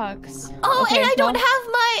sucks. Oh, Okay, and I don't well-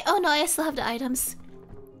 have my... Oh no, I still have the items.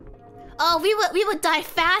 Oh, we would die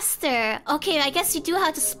faster. Okay, I guess you do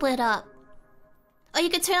have to split up. Oh, you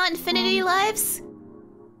can turn on infinity lives?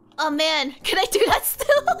 Oh man, can I do that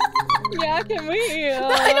still? Yeah, can we? No,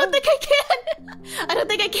 I don't think I can. I don't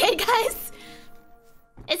think I can, guys.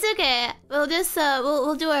 It's okay. We'll just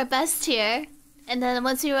we'll do our best here, and then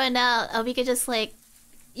once we run out, we can just like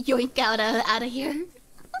yoink out of here.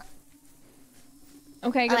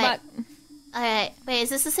 Okay, good luck. All right. Wait, is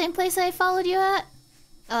this the same place I followed you at?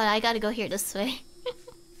 Oh, I gotta go here this way.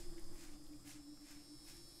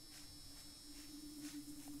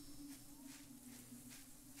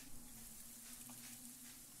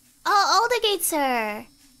 Oh, all the gates are.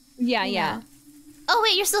 Yeah. Oh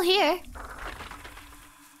wait, you're still here.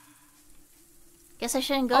 Guess I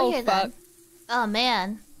shouldn't go Oh, here fuck. then. Oh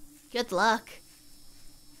man, good luck.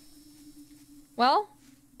 Well,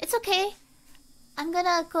 It's okay. I'm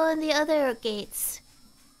gonna go in the other gates.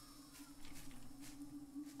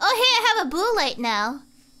 Oh, hey, I have a blue light now.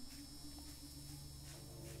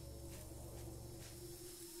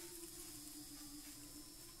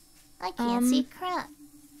 I can't see crap.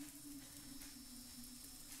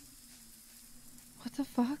 What the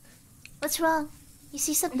fuck? What's wrong? You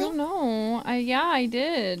see I something? don't know. Yeah, I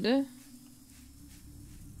did.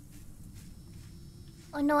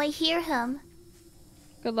 Oh no, I hear him.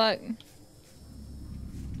 Good luck.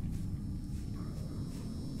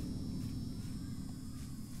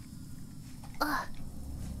 Ugh.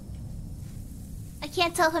 I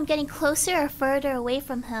can't tell if I'm getting closer or further away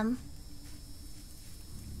from him.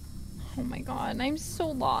 Oh my god, I'm so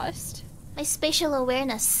lost. My spatial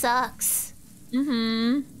awareness sucks.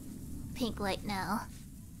 Mm-hmm. Pink light now.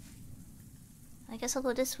 I guess I'll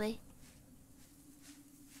go this way.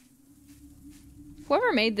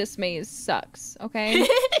 Whoever made this maze sucks, okay?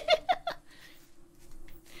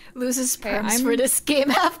 Loses Okay, perms for this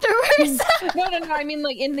game afterwards. No, I mean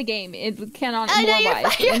like in the game. It cannot I know, you're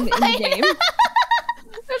moralize fine, in the game.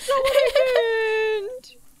 That's not what I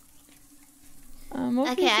did.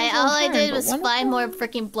 Okay, all I did was find more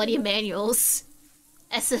freaking bloody manuals.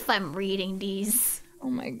 As if I'm reading these. Oh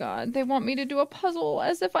my god, they want me to do a puzzle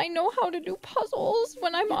as if I know how to do puzzles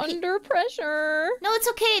when I'm under pressure. No, it's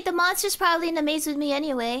okay. The monster's probably in the maze with me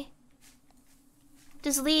anyway.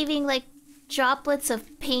 Just leaving like droplets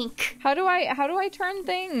of pink. How do I turn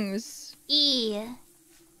things? E.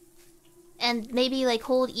 And maybe like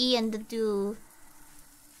hold E and do.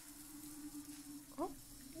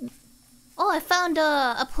 Oh, I found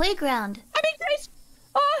a playground. I mean, guys.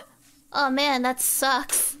 Ah! Oh man, that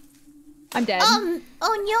sucks. I'm dead. Oh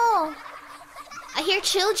no! I hear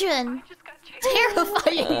children.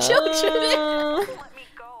 Terrifying children. Let me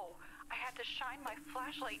go. I had to shine my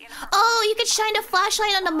flashlight in her Oh, you could shine a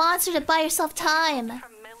flashlight on the monster to buy yourself time.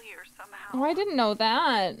 familiar somehow. Oh, I didn't know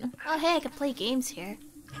that. Oh hey, I can play games here.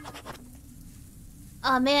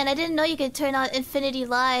 Oh man, I didn't know you could turn on infinity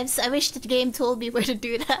lives. I wish the game told me where to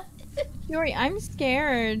do that. Shiori, I'm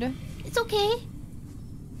scared. It's okay.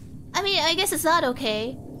 I mean, I guess it's not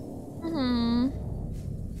okay.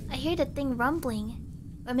 I hear the thing rumbling.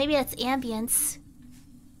 Or maybe that's ambience.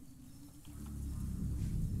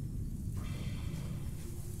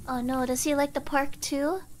 Oh no, does he like the park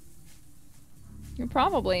too?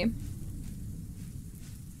 Probably.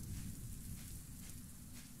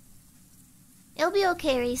 It'll be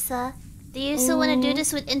okay, Risa. Do you still want to do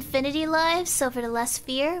this with infinity lives, so for the less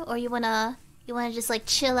fear? Or you wanna just like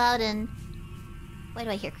chill out and... Why do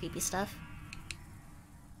I hear creepy stuff?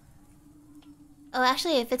 Oh,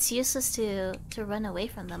 actually, if it's useless to run away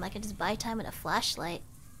from them, I can just buy time with a flashlight.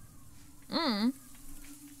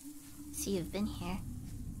 See, you've been here.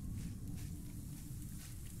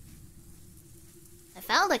 I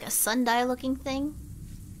found like a sundial looking thing.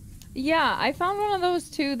 Yeah, I found one of those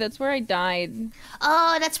too. That's where I died.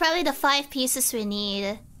 Oh, that's probably the 5 pieces we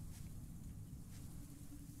need.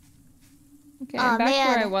 Okay, I'm back man.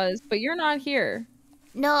 where I was, but you're not here.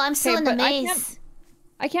 No, I'm still in the but maze.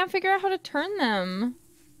 I can't figure out how to turn them.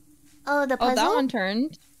 Oh, the puzzle? Oh, that one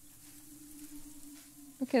turned.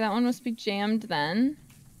 Okay, that one must be jammed then.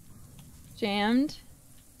 Jammed.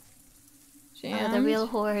 Jammed. Oh, the real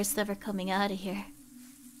horror is never coming out of here.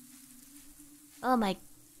 Oh my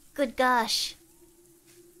good gosh.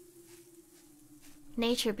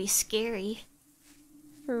 Nature be scary.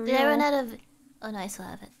 For Did I run real. out of... Oh no, I still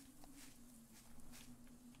have it.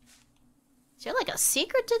 Is there like a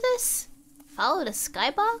secret to this? Follow the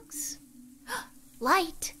skybox?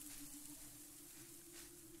 Light!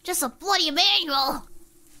 Just a bloody manual!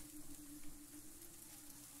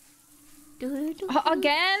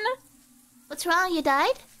 Again? What's wrong? You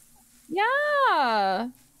died? Yeah.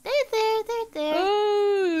 They're there.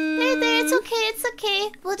 Ooh. They're there. It's okay. It's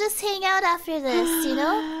okay. We'll just hang out after this, you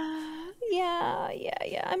know? Yeah.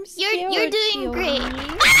 I'm scared. You're doing great.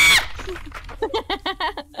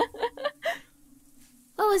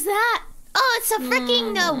 What was that? Oh, it's a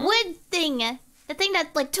freaking wood thing. The thing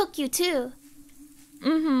that like took you too.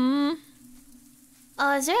 Oh,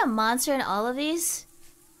 is there a monster in all of these?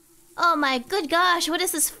 Oh my good gosh, what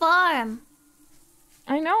is this farm?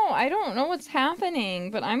 I know. I don't know what's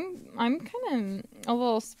happening, but I'm kind of a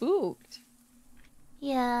little spooked.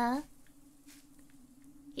 Yeah.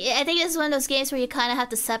 Yeah, I think this is one of those games where you kind of have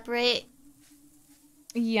to separate.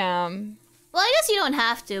 Yeah. Well, I guess you don't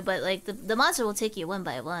have to, but like the monster will take you one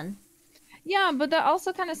by one. Yeah, but that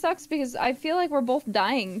also kind of sucks because I feel like we're both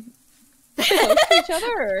dying close to each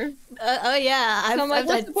other. Oh yeah, So I'm like,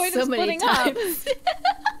 what's the point of splitting up?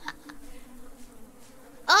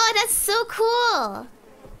 Oh, that's so cool.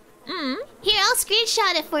 Here, I'll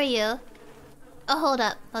screenshot it for you. Oh, hold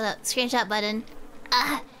up. Screenshot button.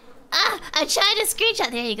 I'm trying to screenshot.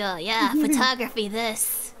 There you go. Yeah, photography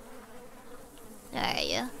this. Where are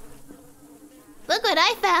you? Look what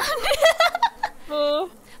I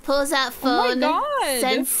found. Pulls out phone. Oh my god.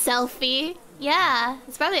 Sends selfie. Yeah,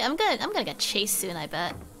 it's probably. I'm gonna get chased soon. I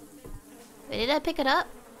bet. Wait, did I pick it up?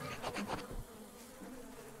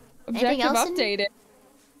 Objective updated.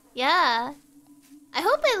 Yeah. I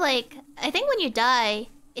hope it like. I think when you die,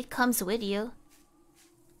 it comes with you.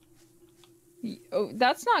 Oh,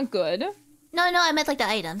 that's not good. No, I meant like the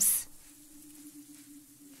items.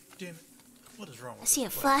 Damn it. What is wrong with I see a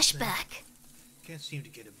this place? flashback. Can't seem to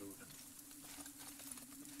get it moving.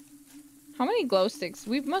 How many glow sticks?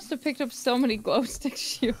 We must have picked up so many glow sticks,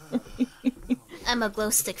 Shiori. I'm a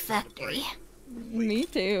glow stick factory. Me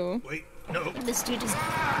too. Wait, no. This dude just...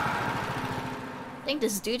 I think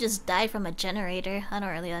this dude just died from a generator. I don't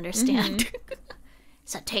really understand.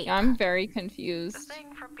 It's a tape. I'm very confused. The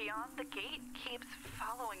thing from beyond the gate keeps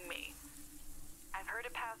following me. I've heard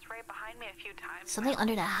it pass right behind me a few times. Something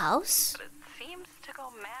under the house? But it seems to go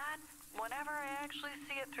mad whenever I actually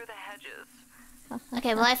see it through the hedges.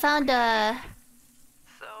 Okay, well I found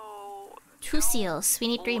So 2 seals. We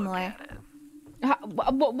need 3 look more. at it.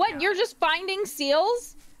 What? You're just finding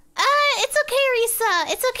seals? It's okay,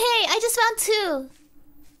 Risa. It's okay. I just found 2.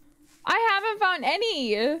 I haven't found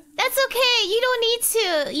any. That's okay. You don't need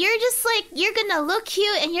to. You're just like, you're gonna look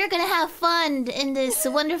cute and you're gonna have fun in this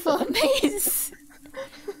wonderful maze.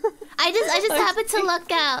 I just happened to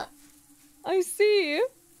luck out. I see.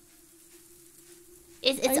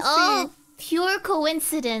 It's all pure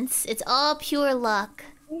coincidence. It's all pure luck.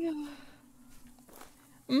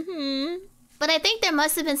 But I think there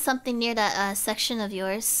must have been something near that section of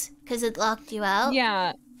yours, because it locked you out.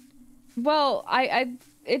 Yeah. Well,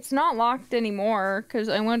 it's not locked anymore, because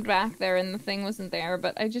I went back there and the thing wasn't there,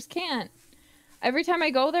 but I just can't. Every time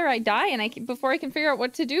I go there, I die, and before I can figure out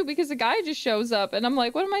what to do, because the guy just shows up, and I'm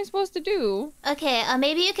like, what am I supposed to do? Okay,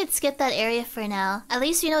 maybe you could skip that area for now. At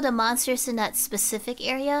least you know the monsters in that specific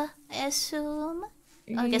area, I assume.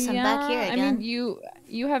 Oh, I guess I'm back here again. I mean,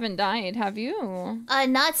 you haven't died, have you?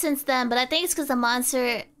 Not since then, but I think it's because the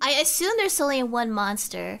monster... I assume there's only 1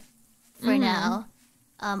 monster for now.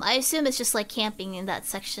 I assume it's just like camping in that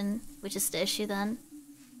section, which is the issue then.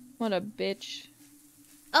 What a bitch.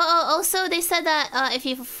 Also they said that if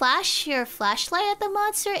you flash your flashlight at the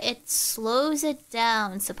monster, it slows it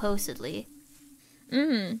down, supposedly.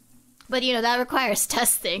 But you know, that requires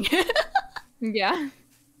testing. Yeah.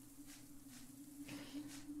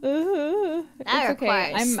 That it's okay.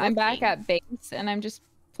 requires I'm back looking. at base, and I'm just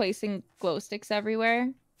placing glow sticks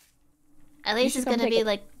everywhere. At least it's gonna be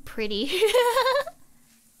like pretty.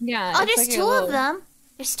 Yeah. Oh, it's there's like 2 a little... of them.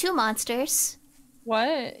 There's 2 monsters.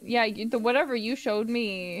 What? Yeah, whatever you showed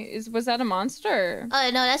me was that a monster? Oh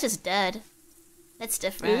no, that's just dead. That's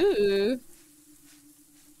different. Ooh.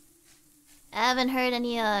 I haven't heard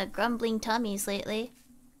any grumbling tummies lately.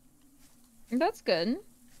 That's good.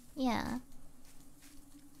 Yeah.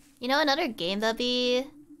 You know another game that'd be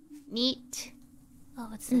neat? Oh,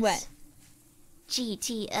 what's this? What?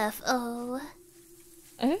 GTFO.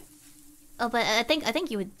 Uh? Oh, but I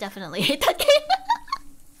think you would definitely hate that game.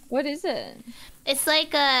 What is it? It's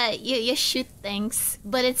like you shoot things,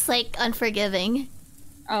 but it's like unforgiving.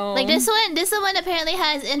 Oh. Like this one apparently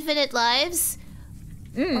has infinite lives.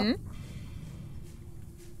 That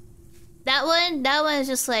one is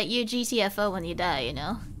just like you GTFO when you die, you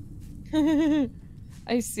know.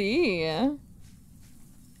 I see.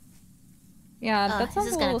 Yeah, that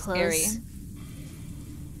sounds a little scary.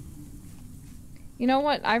 You know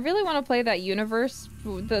what? I really want to play that universe,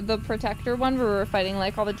 the protector one where we're fighting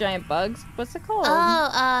like all the giant bugs. What's it called?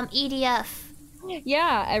 Oh, EDF.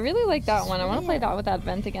 Yeah, I really like that one. I want to play that with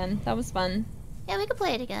Advent again. That was fun. Yeah, we could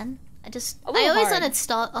play it again. I A little always hard.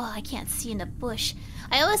 uninstall. Oh, I can't see in the bush.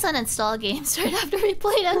 I always uninstall games right after we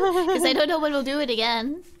play them because I don't know when we'll do it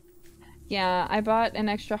again. Yeah, I bought an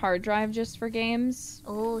extra hard drive just for games.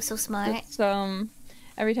 Oh, so smart. So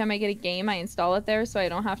every time I get a game, I install it there, so I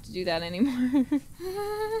don't have to do that anymore.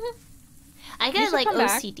 I You got should like come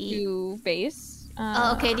back OCD. to base.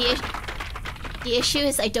 Oh, okay. The issue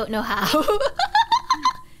is I don't know how.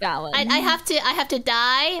 Valid. I have to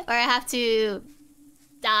die or I have to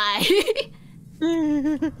die.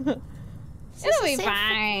 It'll be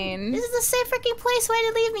fine. This is the same freaking place. Why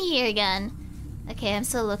did it leave me here again? Okay, I'm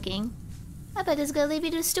still looking. I bet it's gonna leave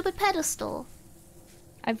me to a stupid pedestal.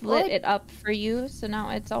 I've lit it up for you, so now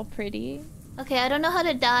it's all pretty. Okay, I don't know how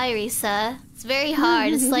to die, Risa. It's very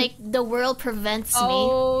hard. It's like the world prevents me.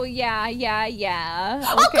 Oh, yeah. Okay.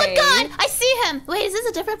 Oh, good God! I see him! Wait, is this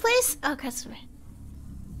a different place? Oh, customer.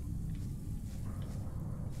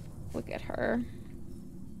 Look at her.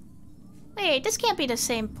 Wait, this can't be the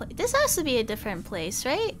same place. This has to be a different place,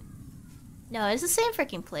 right? No, it's the same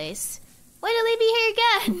freaking place. Why did they be here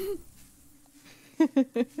again?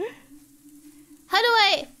 How do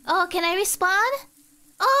I... Oh, can I respawn?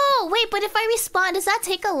 Oh, wait, but if I respawn, does that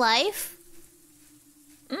take a life?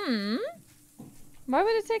 Why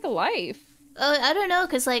would it take a life? Oh, I don't know,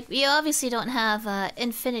 because, like, we obviously don't have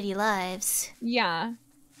infinity lives. Yeah.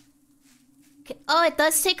 Oh, it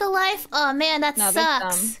does take a life? Oh, man, that No, that's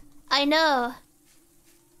sucks. dumb. I know.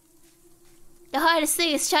 The hardest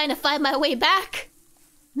thing is trying to find my way back.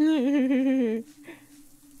 I'm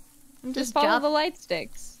Just follow the light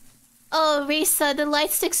sticks. Oh, Risa, the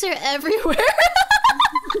light sticks are everywhere.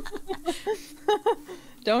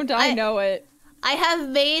 Don't I know it? I have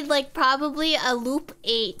made, like, probably a loop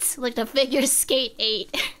 8. Like, the figure skate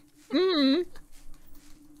 8.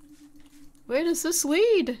 Where does this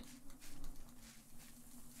lead?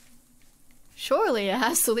 Surely it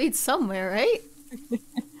has to lead somewhere, right?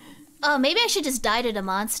 Oh, maybe I should just die to the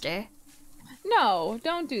monster. No,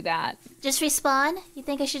 don't do that. Just respawn? You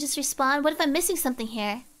think I should just respawn? What if I'm missing something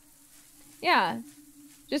here? Yeah.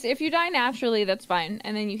 Just if you die naturally, that's fine.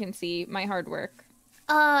 And then you can see my hard work.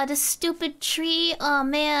 Ah, the stupid tree. Oh,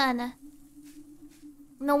 man.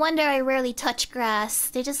 No wonder I rarely touch grass.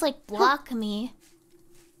 They just, like, block me.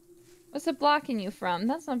 What's it blocking you from?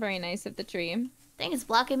 That's not very nice of the tree. I think it's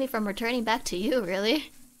blocking me from returning back to you,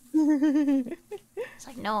 really. It's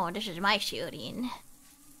like, no, this is my shooting.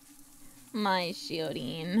 My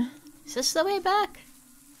shielding. Is this the way back?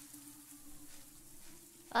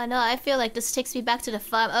 Oh no, I feel like this takes me back to the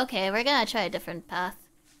farm. Okay, we're gonna try a different path.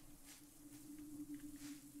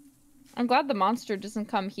 I'm glad the monster doesn't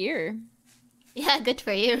come here. Yeah, good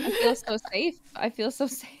for you. I feel so safe. I feel so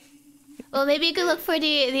safe. Well, maybe you could look for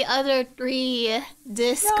the other 3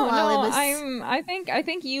 discs while it was... I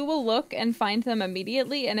think you will look and find them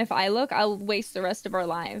immediately, and if I look, I'll waste the rest of our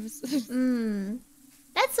lives.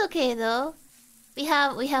 That's okay though. We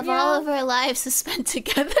have all of our lives to spend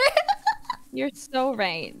together. You're so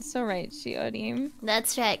right, Shiori.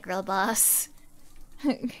 That's right, girl boss.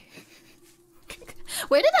 Where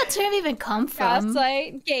did that term even come from?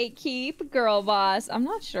 Gaslight, gatekeep, girl boss. I'm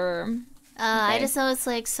not sure. I just know it's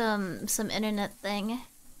like some internet thing.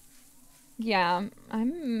 Yeah,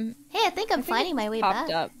 I'm... Hey, I think I'm finding my way back.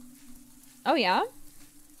 Up. Oh, yeah?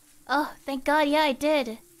 Oh, thank God, yeah, I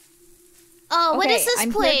did. Oh, what is this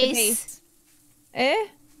place? Eh?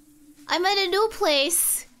 I'm at a new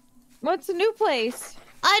place. What's a new place?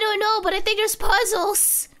 I don't know, but I think there's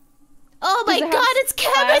puzzles. Oh my God, it's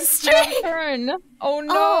chemistry! Oh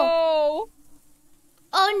no!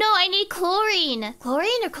 Oh no, I need chlorine.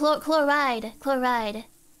 Chlorine or chloride? Chloride.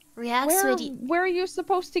 Reacts with... Where are you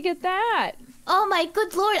supposed to get that? Oh my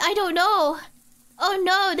good lord, I don't know. Oh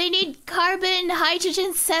no, they need carbon,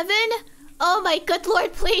 hydrogen 7? Oh my good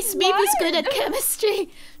lord, please, Mibu's good at chemistry.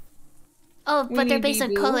 Oh, but they're based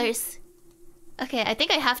on colors. Okay, I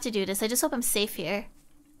think I have to do this. I just hope I'm safe here.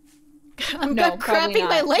 I'm crapping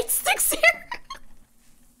my light sticks here.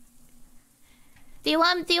 Do you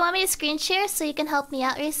want me to screen share so you can help me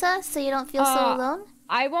out, Risa, so you don't feel so alone?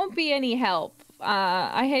 I won't be any help.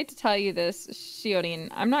 I hate to tell you this, Shiori.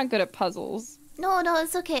 I'm not good at puzzles. No,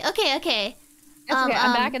 it's okay. Okay. It's okay.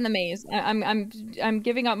 I'm back in the maze. I'm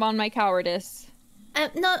giving up on my cowardice.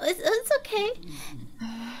 No, it's okay.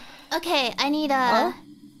 Okay, I need I'm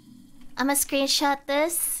gonna screenshot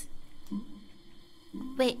this.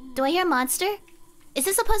 Wait, do I hear a monster? Is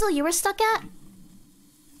this a puzzle you were stuck at?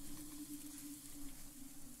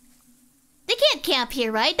 They can't camp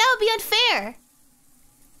here, right? That would be unfair.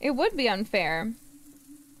 It would be unfair.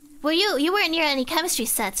 Were you weren't near any chemistry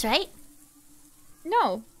sets, right?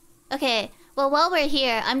 No. Okay. Well, while we're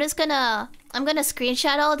here, I'm gonna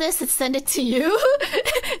screenshot all this and send it to you,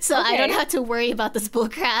 so I don't have to worry about this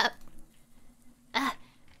bullcrap.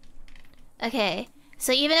 Okay.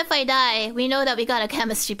 So even if I die, we know that we got a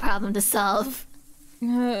chemistry problem to solve.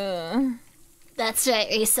 That's right,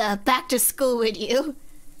 Risa. Back to school with you.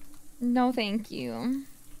 No, thank you.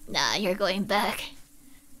 Nah, you're going back.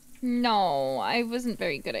 No, I wasn't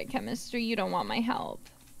very good at chemistry. You don't want my help.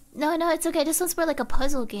 No, it's okay. This one's more like a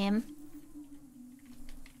puzzle game.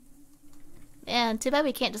 Man, too bad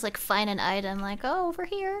we can't just like find an item like, oh, over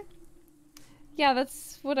here. Yeah,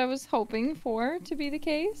 that's what I was hoping for to be the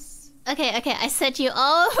case. Okay, I sent you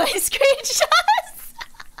all of my screenshots.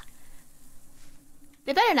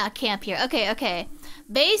 They better not camp here. Okay.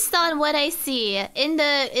 based on what I see in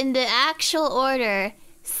the actual order,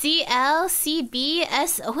 CL, CB,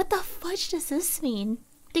 S. What the fudge does this mean?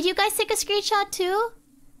 Did you guys take a screenshot too?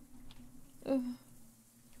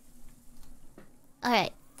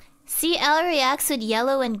 Alright. CL reacts with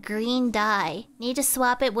yellow and green dye. Need to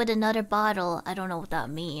swap it with another bottle. I don't know what that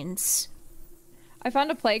means. I found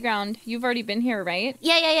a playground. You've already been here, right?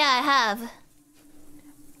 Yeah, I have.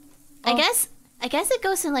 Oh. I guess it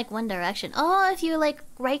goes in like one direction. Oh, if you like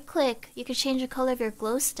right click, you could change the color of your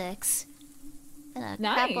glow sticks. Gonna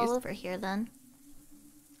crap all over here then.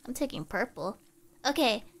 I'm taking purple.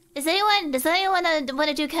 Okay. Does anyone want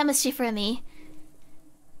to do chemistry for me?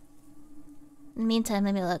 In the meantime,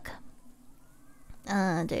 let me look.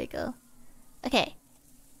 There you go. Okay.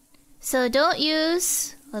 So don't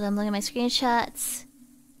use... Hold on, I'm looking at my screenshots.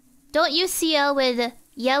 Don't use CL with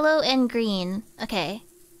yellow and green. Okay.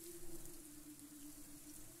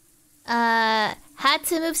 Had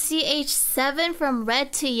to move CH7 from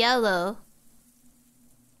red to yellow.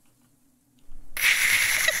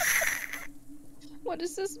 What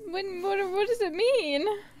does this... What does it mean?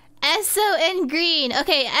 SO and green.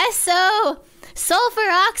 Okay, SO... Sulfur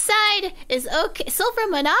oxide is okay. Sulfur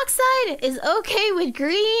monoxide is okay with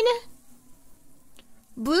green.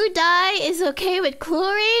 Blue dye is okay with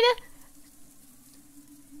chlorine.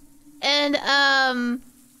 And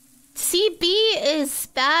CB is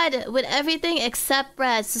bad with everything except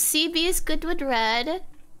red. So CB is good with red.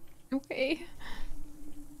 Okay.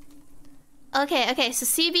 Okay, so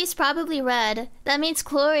CB is probably red. That means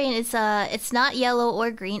chlorine is it's not yellow or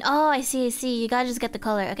green. Oh, I see. You gotta just get the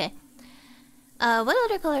color. Okay. What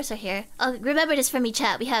other colors are here? Oh, remember this from me,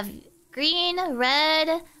 chat. We have green,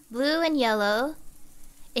 red, blue, and yellow.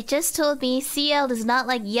 It just told me CL does not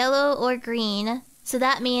like yellow or green. So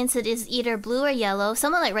that means it is either blue or yellow.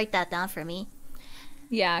 Someone like write that down for me.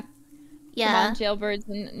 Yeah. Yeah. Come on, jailbirds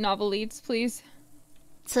and novelites, please.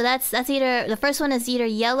 So that's either... The first one is either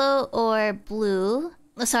yellow or blue.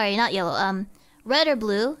 Oh, sorry, not yellow. Red or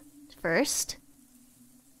blue first.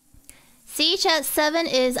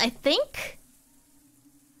 CH7 is, I think...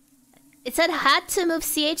 It said had to move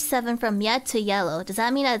CH7 from red to yellow. Does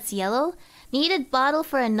that mean that it's yellow? Needed bottle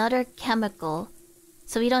for another chemical.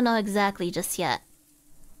 So we don't know exactly just yet.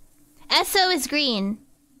 SO is green.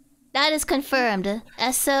 That is confirmed.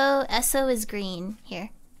 SO is green.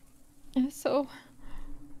 Here. So...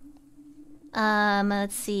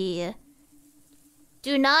 let's see.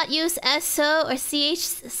 Do not use SO or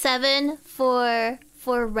CH7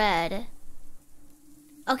 for red.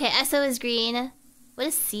 Okay, SO is green. What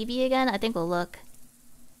is CB again? I think we'll look.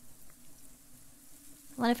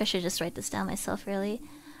 I wonder if I should just write this down myself, really.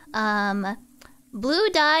 Blue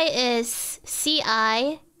dye is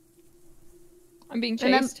CI. I'm being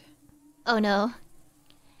chased. Oh no.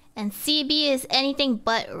 And CB is anything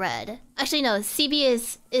but red. Actually, no.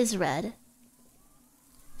 CB is red.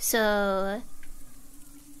 So...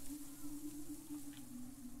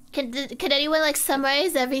 Can anyone like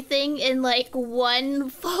summarize everything in like one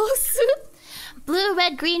full swoop? Blue,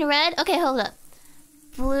 red, green, red. Okay, hold up.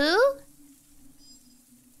 Blue,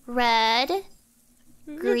 red,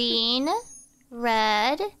 green,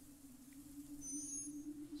 red,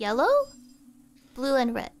 yellow, blue,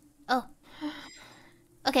 and red. Oh.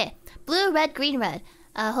 Okay. Blue, red, green, red.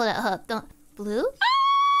 Hold up. Don't. Blue,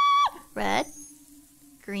 red,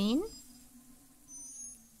 green,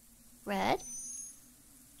 red,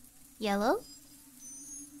 yellow.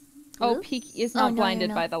 Blue? Oh, Peak is not blinded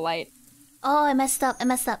by the light. Oh, I messed up.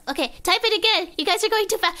 Okay, type it again. You guys are going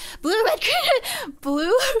too fast. Blue, red, green.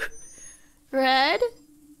 Blue, red,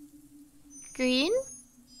 green,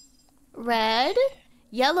 red,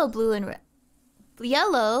 yellow, blue, and red.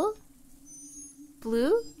 Yellow,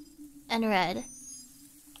 blue, and red.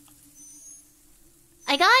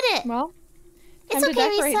 I got it. Well, it's okay,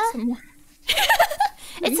 Risa.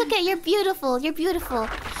 It's okay. You're beautiful.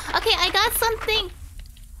 Okay, I got something.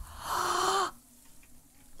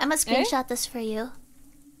 I'm gonna screenshot this for you.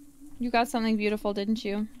 You got something beautiful, didn't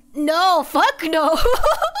you? No, fuck no.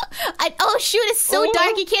 Oh shoot, it's so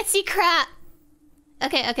dark you can't see crap.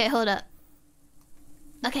 Okay, hold up.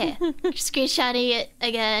 Okay, screenshotting it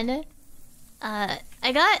again. I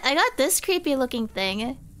got this creepy looking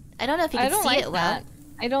thing. I don't know if you can see it well.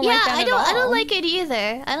 I don't like that at all. I don't like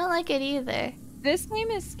it either. This game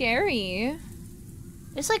is scary.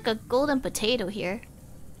 There's like a golden potato here.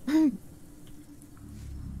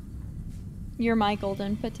 You're my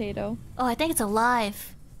golden potato. Oh, I think it's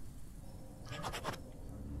alive.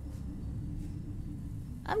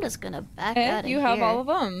 I'm just gonna back out of here. You have all of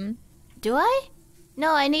them. Do I?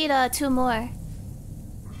 No, I need 2 more.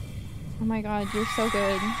 Oh my god, you're so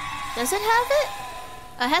good. Does it have it?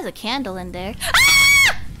 Oh, it has a candle in there.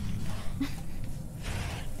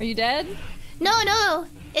 Are you dead? No,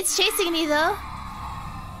 it's chasing me though.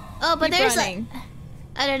 Oh, but Keep there's running.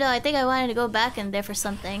 I don't know. I think I wanted to go back in there for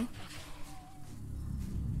something.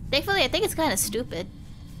 Thankfully, I think it's kind of stupid.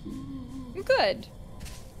 Good.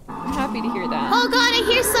 I'm happy to hear that. Oh god, I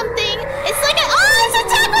hear something! It's like a- Oh, it's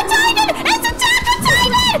Attack on Titan! It's Attack on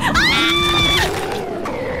Titan! Ah!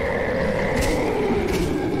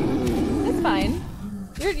 That's fine.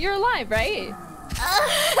 You're alive, right?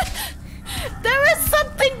 There was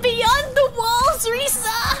something beyond the walls,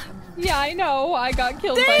 Risa! Yeah, I know. I got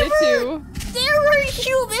killed by it too. There were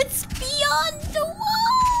humans beyond the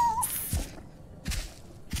walls!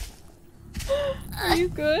 Are you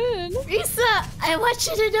good? Risa, I want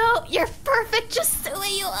you to know you're perfect just the way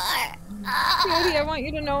you are. Shiori, I want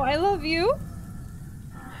you to know I love you.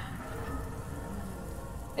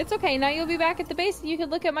 It's okay. Now you'll be back at the base and you can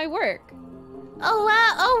look at my work. Oh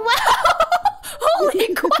wow! Oh wow!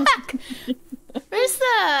 Holy quack! Where's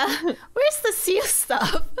the seal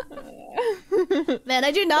stuff? Man,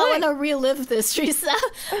 I do not want to relive this, Risa.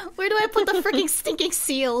 Where do I put the freaking stinking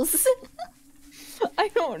seals? I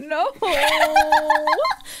don't know.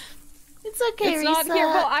 It's okay, It's Risa. not here.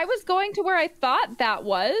 Well, I was going to where I thought that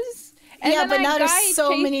was. And yeah, then but a now guy there's so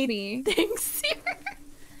chased many me. things here.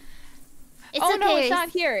 It's Oh okay, no, it's Risa. not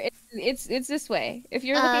here. It's this way. If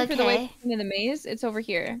you're looking for the way Okay. in the maze, it's over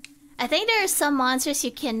here. I think there are some monsters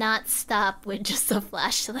you cannot stop with just a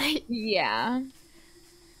flashlight. Yeah.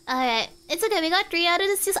 Alright, it's okay. We got 3 out of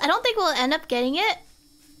the 6. I don't think we'll end up getting it.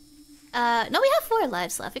 No, we have 4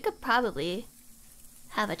 lives left. We could probably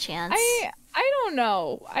have a chance. I don't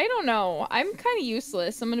know. I'm kind of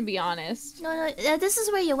useless. I'm gonna be honest. No, this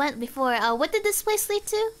is where you went before. What did this place lead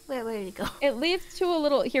to? Where did it go? It leads to a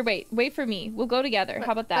little. Here, wait for me. We'll go together.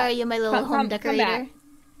 How about that? Where are you, my little home Come decorator? back.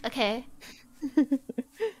 Okay.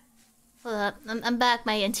 Hold up. I'm back,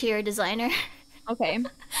 my interior designer. Okay.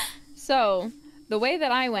 So the way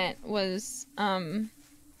that I went was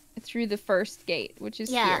through the first gate, which is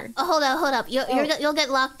here. Oh, hold up. You'll get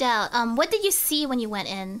locked out. What did you see when you went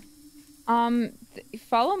in?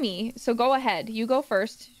 Follow me. So go ahead. You go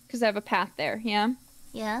first, because I have a path there. Yeah.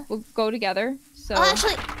 Yeah. We'll go together. So. Oh,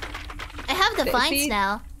 actually, I have the vines See?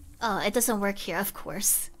 now. Oh, it doesn't work here, of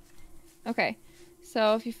course. Okay.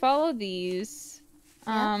 So if you follow these,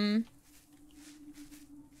 I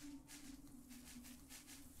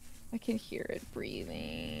can hear it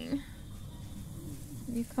breathing.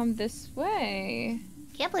 You come this way.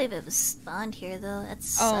 Can't believe it was spawned here though. That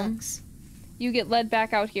sucks. You get led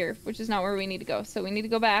back out here, which is not where we need to go. So we need to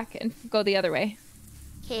go back and go the other way.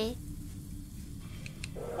 Okay.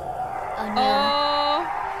 Oh no. Oh!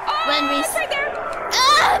 When we it's right there!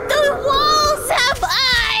 Ah! The walls have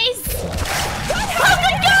eyes! Oh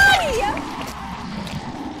my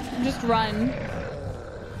god! Just run.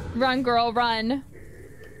 Run, girl, run.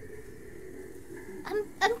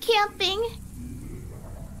 I'm camping.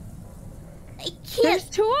 I can't. There's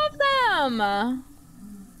 2 of them! Are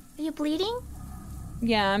you bleeding?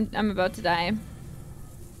 Yeah, I'm about to die.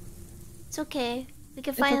 It's okay. We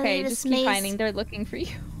can It's finally okay, leave just this keep maze. finding. They're looking for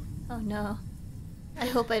you. Oh no. I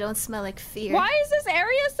hope I don't smell like fear. Why is this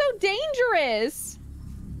area so dangerous?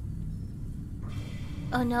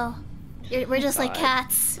 Oh no. We're just like God.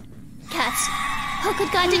 cats. Cats. Oh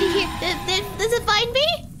good god, did he hear? Does it find me?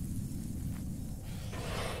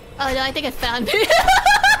 Oh no, I think it found me.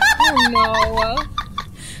 Oh no.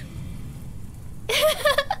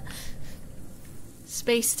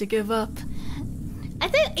 Space to give up. I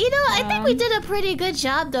think, I think we did a pretty good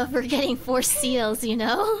job though for getting 4 seals, you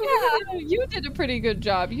know? Yeah, you did a pretty good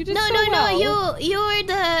job. You did No, so no, well. no,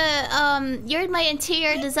 you're my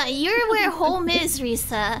interior design. You're where home is,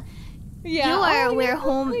 Risa. Yeah, You are oh, where you're so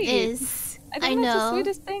home sweet. is. I think that's the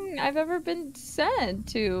sweetest thing I've ever been said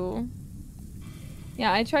to.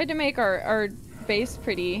 Yeah, I tried to make our base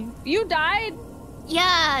pretty. You died?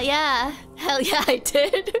 Yeah. Hell yeah, I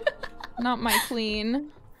did. Not my queen.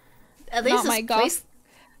 At least Not this my place...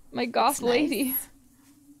 my goth That's nice. lady.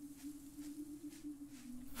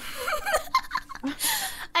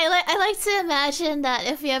 I like to imagine that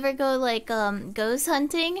if you ever go like ghost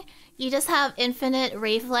hunting, you just have infinite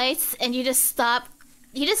rave lights and you just start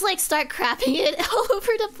crapping it all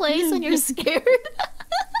over the place when you're scared.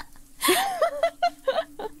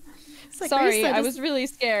 It's like, Sorry, Risa, I was really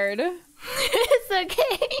scared. It's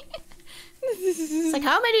okay. It's like,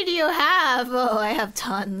 how many do you have? Oh, I have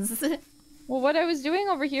tons. Well, what I was doing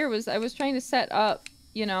over here was I was trying to set up,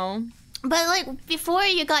 you know. But like before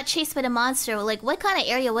you got chased by the monster, like what kind of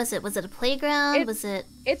area was it? Was it a playground? Was it?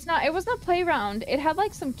 It wasn't a playground. It had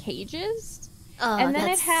like some cages. Oh, And then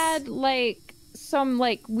that's... it had like some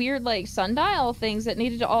like weird like sundial things that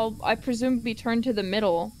needed to all, I presume, be turned to the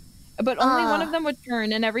middle. But only one of them would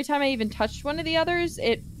turn, and every time I even touched one of the others,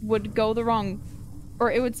 it would go the wrong,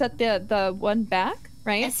 or it would set the one back,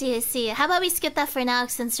 right? I see, I see. How about we skip that for now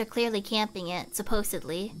since they're clearly camping it,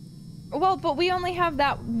 supposedly. Well, but we only have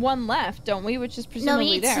that one left, don't we? Which is No, presumably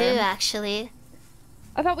me there. too, actually.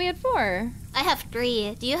 I thought we had 4. I have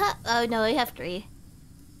 3. Do you have? Oh no, you have 3.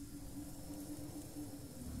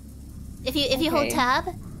 If you hold Okay. tab,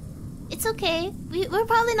 it's okay. We're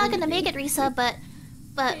probably not gonna make it, Risa, but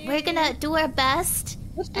we're gonna do our best.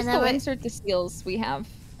 Let's just and then go we're- insert the seals we have.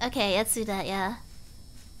 Okay, let's do that. Yeah.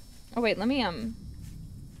 Oh wait, let me turn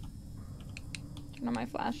on my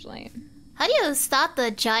flashlight. How do you stop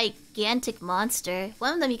the gigantic monster?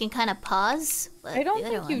 One of them you can kind of pause. But I don't the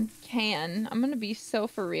other think you one- can. I'm gonna be so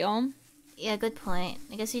for real. Yeah, good point.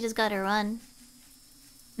 I guess you just gotta run.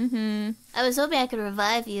 Mm-hmm. I was hoping I could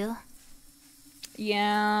revive you.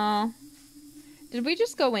 Yeah. Did we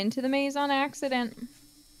just go into the maze on accident?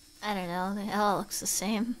 I don't know. It all looks the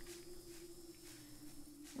same.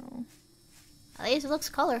 Oh. At least it looks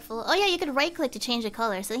colorful. Oh yeah, you could right click to change the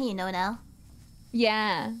color, so you know now.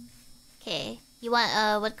 Yeah. Okay. You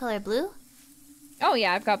want what color? Blue? Oh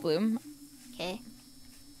yeah, I've got blue. Okay.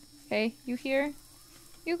 Okay, you here?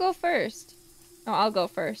 You go first. Oh, I'll go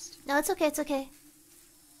first. No, it's okay. It's okay.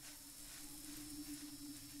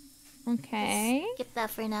 Okay. Skip that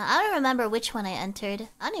for now. I don't remember which one I entered.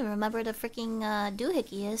 I don't even remember the freaking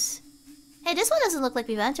doohickey is. Hey, this one doesn't look like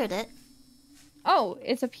we've entered it. Oh,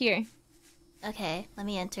 it's up here. Okay, let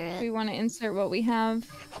me enter it. We want to insert what we have.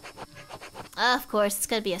 Of course, it's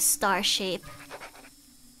gonna be a star shape.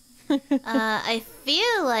 I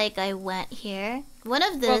feel like I went here. One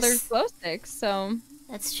of this. Well, there's glow sticks, so...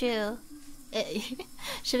 That's true.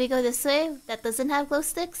 Should we go this way? That doesn't have glow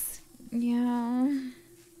sticks? Yeah.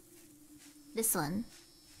 This one.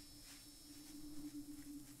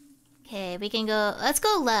 Okay, we can go. Let's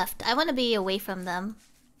go left. I want to be away from them.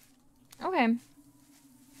 Okay.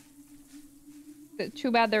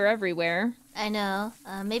 Too bad they're everywhere. I know.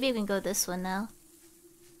 Maybe we can go this one now.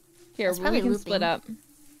 Here, That's we probably can split looping. up.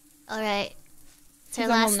 Alright. It's our 'Cause then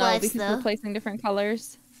last we'll know lives, because though. we're placing different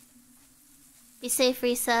colors. Be safe,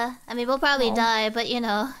 Risa. I mean, we'll probably Oh. die, but you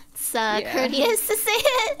know, it's Yeah. courteous to say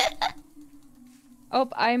it. Oh,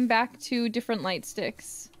 I'm back to different light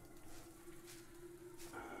sticks.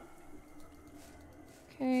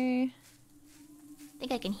 Okay. I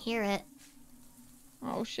think I can hear it.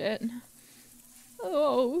 Oh, shit.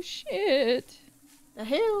 Oh, shit. The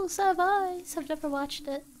Hills Have Eyes. I've never watched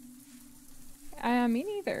it. Me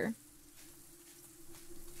neither.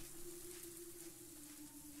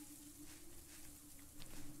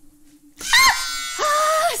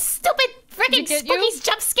 Stupid freaking Did it get you? spooky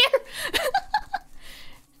jump scare!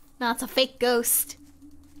 No, it's a fake ghost.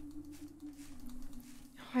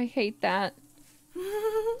 I hate that.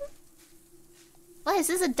 What, is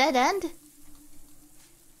this a dead end?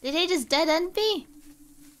 Did they just dead end me?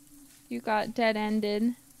 You got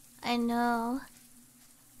dead-ended. I know.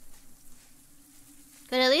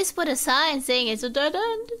 Could at least put a sign saying it's a dead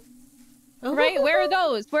end. Right? Where are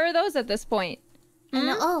those? Where are those at this point? I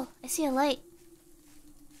know. Oh, I see a light.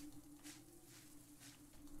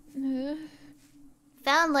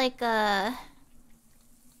 Found like a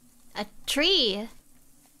tree.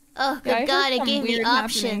 Oh, Yeah, I good heard God, it some gave me weird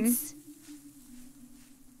options.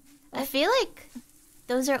 I feel like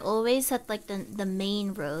those are always at like the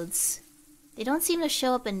main roads. They don't seem to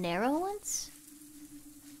show up in narrow ones.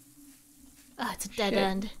 Oh, it's a dead Shit.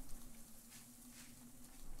 end.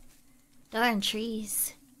 Darn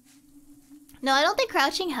trees. No, I don't think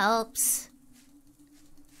crouching helps.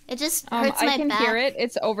 It just hurts my I can back. hear it.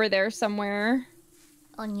 It's over there somewhere.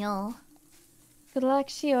 Oh no. Good luck,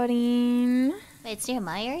 Shiori. Wait, it's near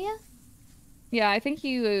my area? Yeah, I think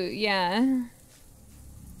you... yeah.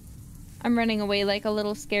 I'm running away like a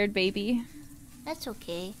little scared baby. That's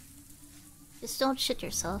okay. Just don't shit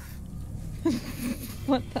yourself.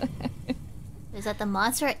 What the heck? Is that the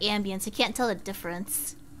monster or ambience? I can't tell the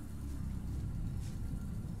difference.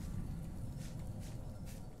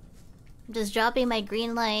 I'm just dropping my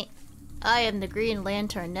green light. I am the Green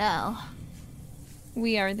Lantern now.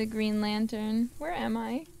 We are the Green Lantern. Where am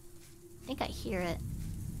I? I think I hear it.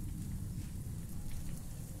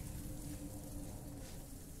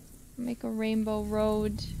 Make a rainbow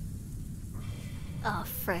road. Oh,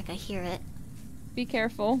 frick, I hear it. Be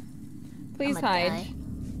careful. Please I'ma hide. die.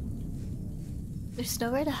 There's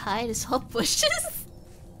nowhere to hide, it's all bushes.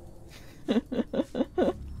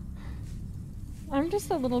 I'm just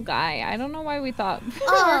a little guy. I don't know why we thought we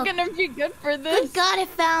Oh. were gonna be good for Good this. God, I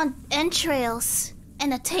found entrails.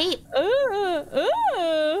 And a tape.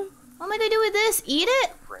 What What am I gonna do with this? Eat it?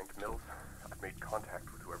 Frank Mills. I've made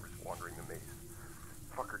contact with whoever's wandering the maze.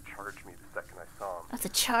 Fucker charged me the second I saw him. That's a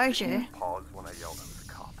charger. Paused when I yelled I was a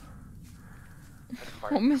cop.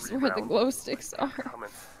 Oh, miss where the glow sticks are.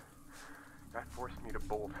 That forced me to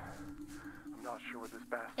bolt. I'm not sure what this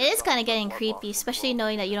bastard. It is kind of getting creepy, especially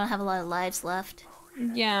knowing that you don't have a lot of lives left.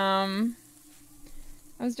 Yeah.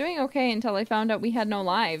 I was doing okay until I found out we had no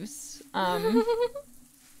lives.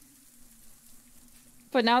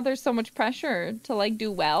 But now there's so much pressure to, like,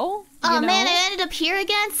 do well. Oh you know? man, I ended up here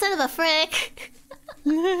again? Son of a frick.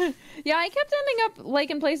 Yeah, I kept ending up, like,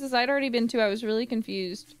 in places I'd already been to. I was really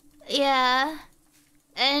confused. Yeah.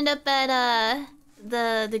 I ended up at,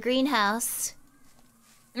 the greenhouse.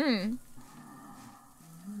 The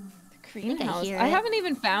greenhouse? hear I it. haven't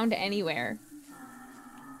even found anywhere.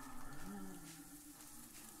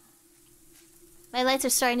 My lights are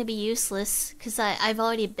starting to be useless, because I've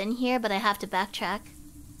already been here, but I have to backtrack.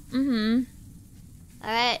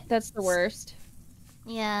 Alright. That's the worst.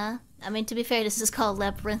 Yeah. I mean, to be fair, this is called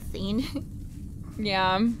Labyrinthine.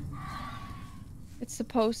 Yeah. It's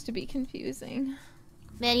supposed to be confusing.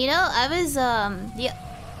 Man, you know, I was, Oh,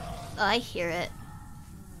 I hear it.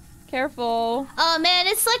 Careful. Oh man,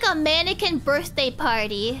 it's like a mannequin birthday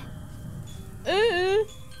party. How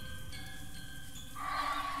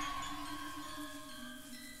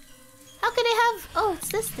could they have... Oh, it's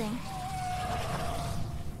this thing.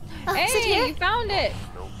 Oh, is it Hey, here? you found it.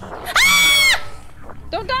 Ah!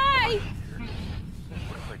 Don't die.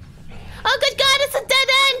 Oh, good God, it's a dead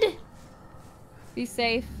end! Be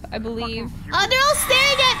safe, I believe. Oh, they're all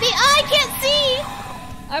staring at me! Oh, I can't see!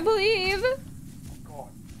 I believe.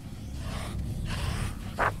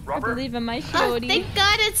 I believe in my Oh, Shiori. thank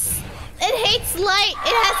God it hates light.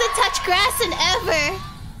 It hasn't touched grass in ever.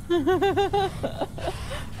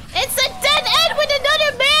 It's a dead end with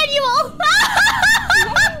another manual!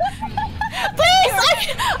 Please!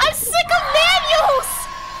 I'm sick of manuals!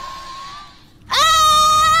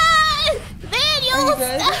 Ah! Manuals! Are you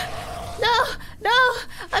good? No!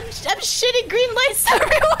 I'm shitting green lights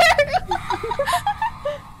everywhere!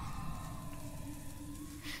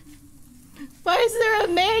 Why is there a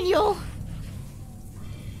manual?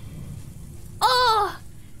 Oh!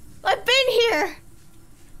 I've been here!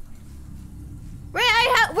 Where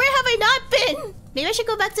have I not been? Maybe I should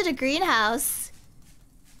go back to the greenhouse.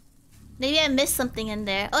 Maybe I missed something in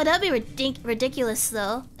there. Oh, that'd be ridiculous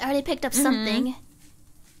though. I already picked up something.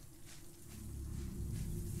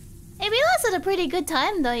 Hey, we lost at a pretty good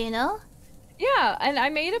time though, you know? Yeah, and I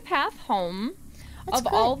made a path home of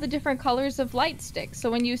good. all the different colors of light sticks.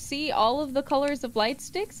 So when you see all of the colors of light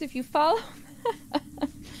sticks, if you follow...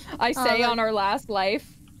 I say look. on our last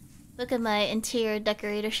life. Look at my interior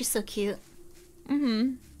decorator. She's so cute.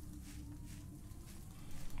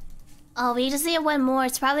 Oh, we just need one more.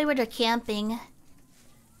 It's probably where they're camping.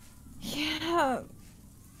 Yeah.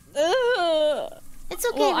 Ugh. It's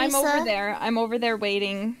okay, Well, I'm Risa. over there. I'm over there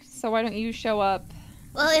waiting. So why don't you show up?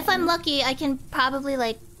 Well, if I'm lucky, I can probably,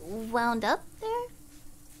 like, wound up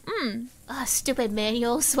there? Ah, stupid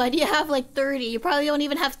manuals. Why do you have, like, 30? You probably don't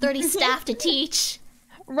even have 30 staff to teach.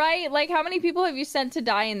 Right? Like, how many people have you sent to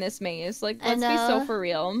die in this maze? Like, let's be so for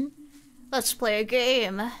real. Let's play a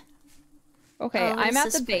game. Okay, Oh, I'm what at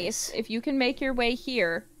is the this base. place? If you can make your way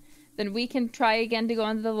here, then we can try again to go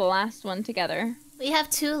into the last one together. We have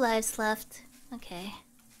 2 lives left. Okay.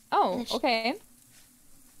 Oh, okay.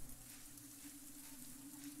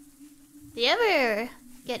 Do you ever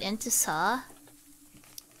get into Saw?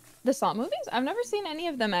 The Saw movies? I've never seen any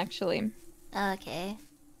of them, actually. Okay.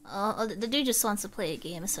 Oh, the dude just wants to play a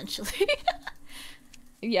game, essentially.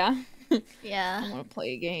 Yeah. Yeah. I want to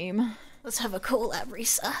play a game. Let's have a collab,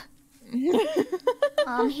 Risa.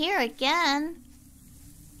 I'm here again.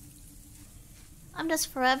 I'm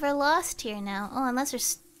just forever lost here now. Oh, unless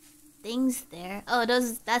there's things there. Oh,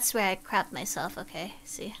 that's where I crapped myself. Okay,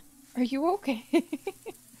 see. Are you okay?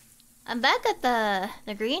 I'm back at the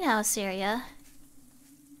greenhouse area.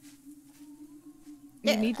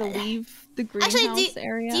 You need to leave the greenhouse Actually,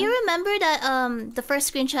 area. do you remember that the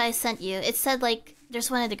first screenshot I sent you? It said like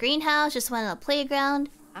there's one at the greenhouse, just one at the playground.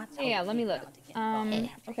 Yeah, let me look.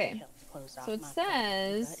 Okay. So it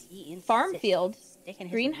says farm field,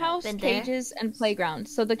 greenhouse, Been there. cages, and playground.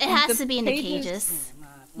 So the It has to be in the cages.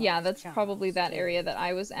 Yeah, that's probably that area that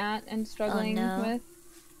I was at and struggling no. with.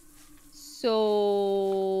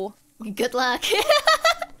 So Good luck.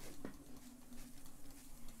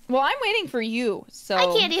 well, I'm waiting for you. So I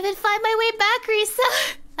can't even find my way back,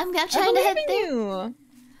 Risa. I'm trying to believe head in there. you.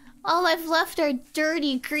 All I've left are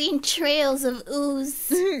dirty green trails of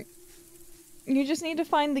ooze. You just need to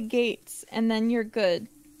find the gates, and then you're good.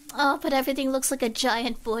 Oh, but everything looks like a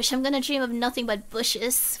giant bush. I'm gonna dream of nothing but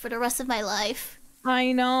bushes for the rest of my life.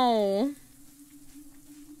 I know.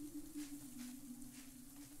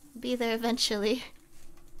 Be there eventually.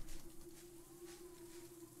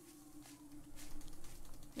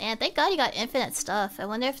 Man, thank God you got infinite stuff. I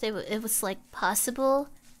wonder if it was like possible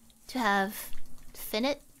to have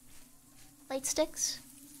finite light sticks.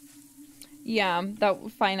 Yeah,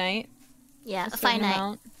 that finite. Yeah, a certain finite.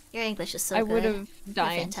 amount. Your English is so I good. would have You're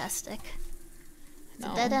died. fantastic. It's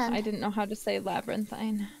No, a dead end. I didn't know how to say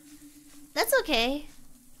labyrinthine. That's okay.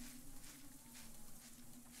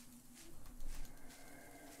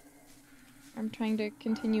 I'm trying to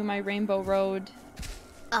continue my rainbow road.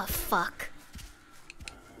 Oh, fuck.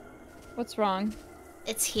 What's wrong?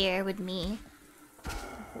 It's here with me.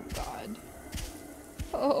 Oh god.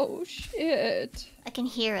 Oh shit. I can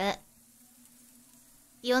hear it.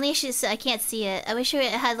 The only issue is I can't see it. I wish it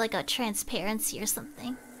had like a transparency or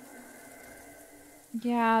something.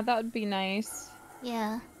 Yeah, that would be nice.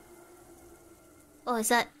 Yeah. Oh, is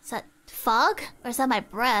that fog? Or is that my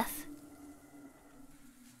breath?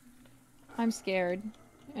 I'm scared.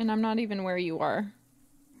 And I'm not even where you are.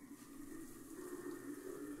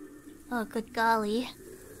 Oh, good golly.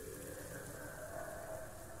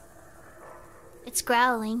 It's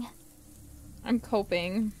growling. I'm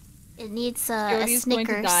coping. It needs a Shiori's going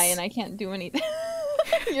Snickers. to die and I can't do anything.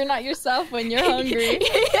 You're not yourself when you're hungry.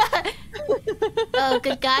 Yeah. Oh,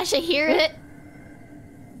 good gosh, I hear it.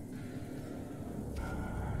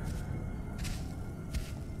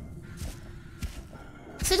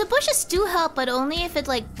 So the bushes do help, but only if it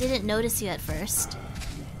like didn't notice you at first.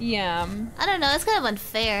 Yeah. I don't know, it's kind of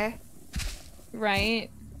unfair. Right?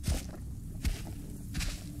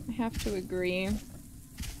 I have to agree.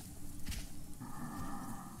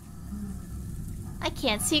 I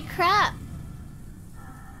can't see crap.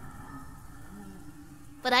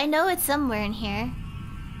 But I know it's somewhere in here.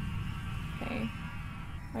 Okay.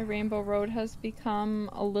 My rainbow road has become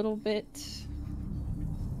a little bit...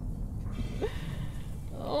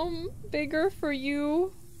 bigger for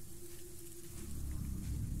you.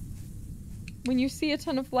 When you see a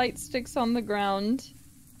ton of light sticks on the ground.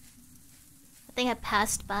 I think I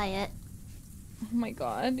passed by it. Oh my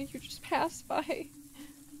god, you just passed by.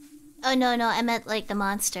 Oh no, I meant like the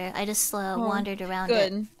monster. I just wandered around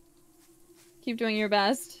good. it. Keep doing your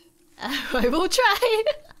best. I will try.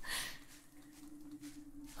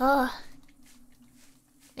 Oh.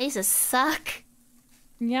 These suck.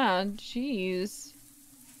 Yeah, jeez.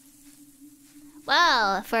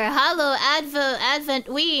 Well, for Hollow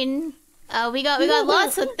Advent-ween, we got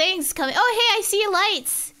lots of things coming. Oh, hey, I see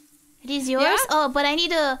lights. Are these yours? Yeah? Oh, but I need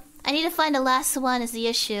to find the last one is the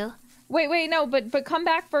issue. Wait, no, but come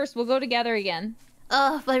back first. We'll go together again.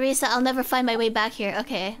 Oh, but Risa, I'll never find my way back here.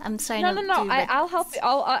 Okay, I'm sorry. No. I'll help you.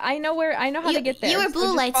 I know how to get there. You were blue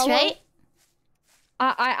so lights, follow. right?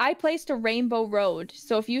 I placed a rainbow road.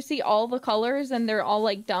 So if you see all the colors and they're all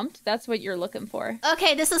like dumped, that's what you're looking for.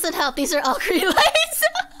 Okay, this doesn't help. These are all green lights.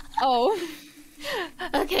 Oh.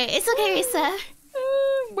 Okay, it's okay, Risa.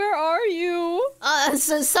 Where are you?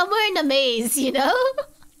 So somewhere in the maze, you know?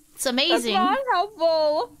 It's amazing. That's not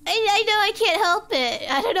helpful. I know, I can't help it.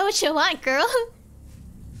 I don't know what you want, girl.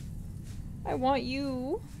 I want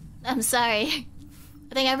you. I'm sorry.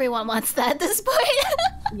 I think everyone wants that at this point.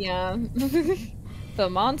 Yeah. The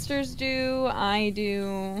monsters do. I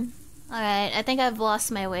do. Alright, I think I've lost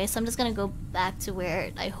my way, so I'm just gonna go back to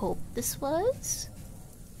where I hope this was.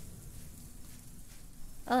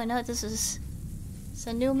 Oh no, it's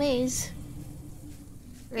a new maze.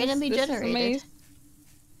 Randomly This is a generated. maze.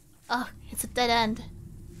 Oh, it's a dead end.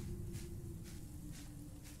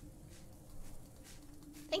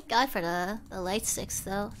 Thank God for the light sticks,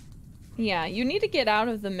 though. Yeah, you need to get out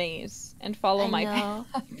of the maze and follow my path.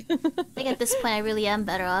 I think at this point I really am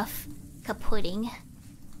better off kaputting.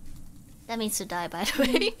 That means to die, by the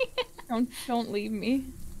way. Don't leave me.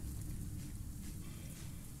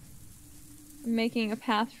 I'm making a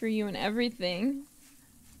path for you and everything.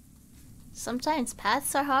 Sometimes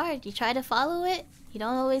paths are hard. You try to follow it, you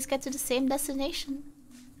don't always get to the same destination.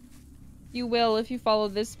 You will if you follow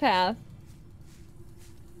this path.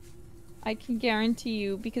 I can guarantee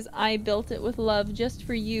you, because I built it with love just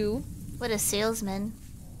for you. What a salesman.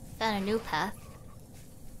 Found a new path.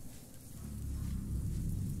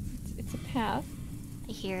 It's a path.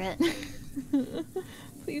 I hear it.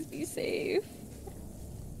 Please be safe.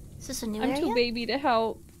 Is this a new I'm area? too baby to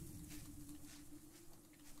help.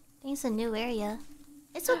 I think it's a new area.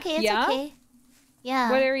 It's okay, it's Yeah? okay.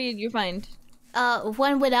 Yeah. What area did you find?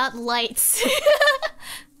 One without lights.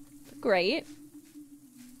 Great.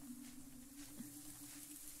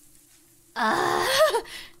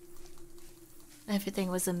 Everything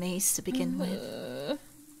was a maze to begin with.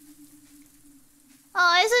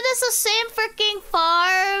 Oh, isn't this the same freaking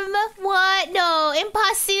farm? What? No,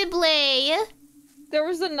 impossible. There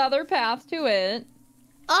was another path to it.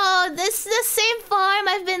 Oh, this is the same farm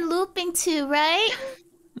I've been looping to, right?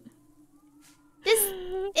 This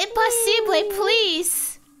impossible,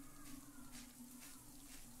 please.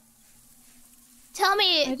 Tell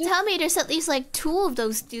me there's at least like 2 of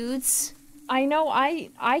those dudes. I know,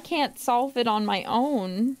 I can't solve it on my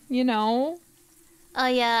own, you know? Oh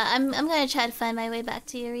yeah, I'm gonna try to find my way back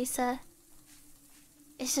to you, Risa.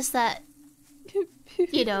 It's just that,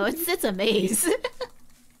 you know, it's a maze.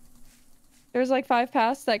 There's like 5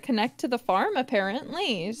 paths that connect to the farm,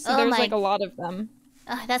 apparently. So Oh there's my- like a lot of them.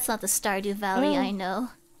 That's not the Stardew Valley, I know.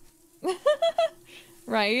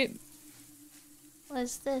 Right? What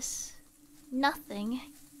is this? Nothing.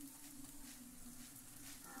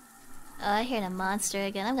 Oh, I hear the monster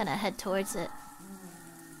again. I'm gonna head towards it.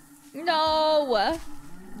 No!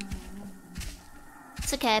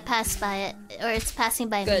 It's okay, I passed by it. Or it's passing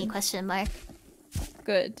by me, question mark.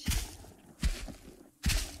 Good.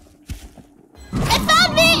 It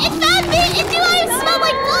found me! It found me! Do I smell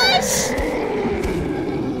like bush?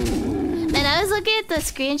 Man, I was looking at the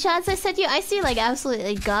screenshots I sent you. I see like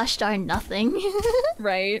absolutely gosh darn nothing.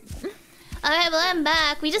 Right. Alright, well I'm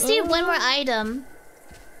back. We just need one more item.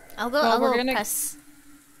 I'll go press.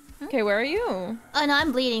 Okay, where are you? Oh no,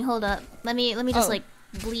 I'm bleeding. Hold up. Let me just like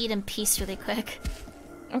bleed in peace really quick.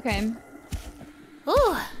 Okay.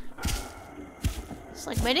 Ooh. It's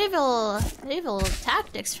like medieval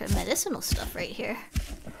tactics for medicinal stuff right here.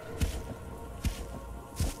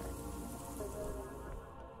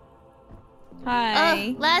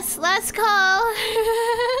 Hi. Oh, last call.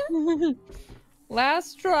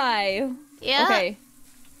 Last try. Yeah. Okay.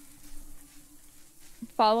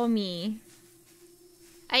 Follow me.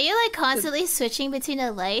 Are you like constantly switching between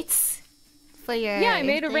the lights for your? Yeah, I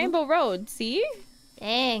made a thing? rainbow road. See?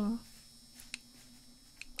 Dang.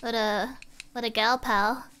 What a gal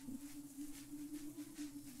pal.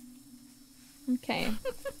 Okay.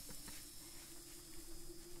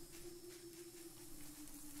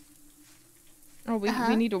 Oh,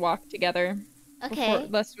 we need to walk together. Okay.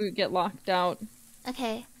 Lest we get locked out.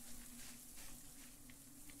 Okay.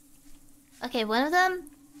 Okay, one of them.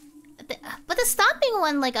 But the stomping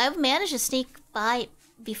one, like I've managed to sneak by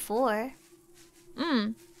before.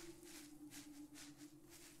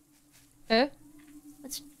 Eh?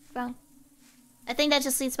 What's wrong? I think that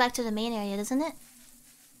just leads back to the main area, doesn't it?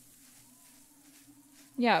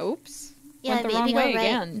 Yeah. Oops. Yeah, Went the if wrong you go way right.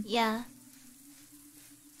 again. Yeah.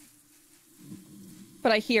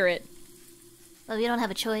 But I hear it. But we don't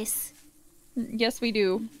have a choice. Yes, we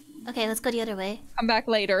do. Okay, let's go the other way. Come back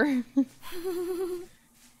later.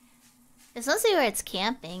 It's mostly where it's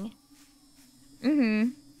camping.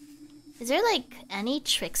 Is there like any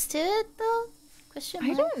tricks to it though? Question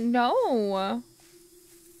mark. I don't know.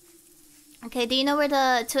 Okay, do you know where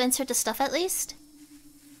to insert the stuff at least?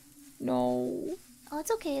 No. Oh,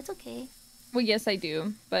 it's okay, it's okay. Well, yes, I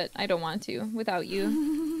do, but I don't want to without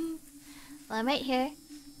you. Well, I'm right here.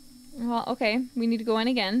 Well, okay. We need to go in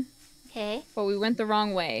again. Okay. But we went the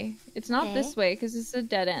wrong way. It's not this way because it's a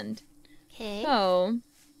dead end. Okay. So.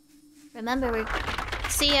 Remember, we're.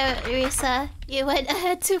 See ya, Risa. You went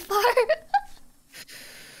ahead too far.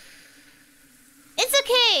 It's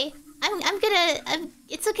okay.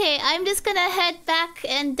 It's okay. I'm just gonna head back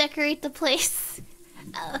and decorate the place.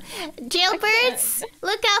 Jailbirds,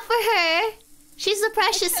 look out for her. She's the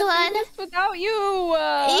precious one. Without you.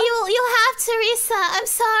 You have to, Risa. I'm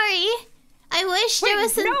sorry. I wish there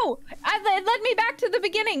was No! It led me back to the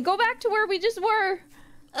beginning. Go back to where we just were.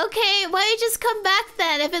 Okay, why don't you just come back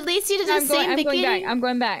then if it leads you to the same beginning? I'm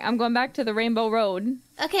going back. I'm going back to the Rainbow Road.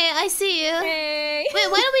 Okay, I see you. Hey. Wait,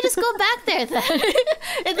 why don't we just go back there then?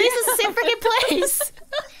 At least it's the same freaking place.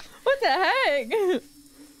 What the heck?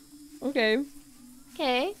 Okay.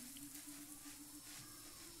 Okay.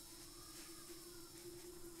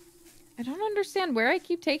 I don't understand where I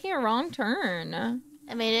keep taking a wrong turn.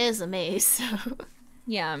 I mean, it is a maze, so...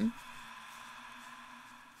 Yeah.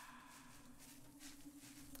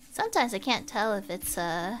 Sometimes I can't tell if it's,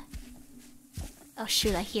 Oh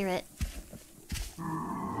shoot, I hear it.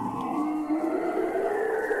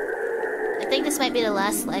 I think this might be the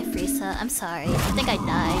last life, Risa. I'm sorry. I think I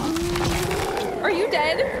died. Are you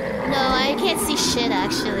dead? No, I can't see shit,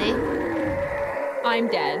 actually. I'm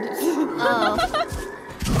dead. Oh.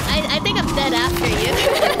 I think I'm dead after you.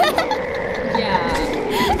 Yeah.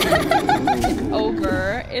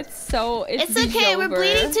 Over. It's okay, we're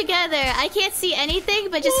bleeding together. I can't see anything,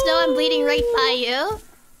 but just know I'm bleeding right by you.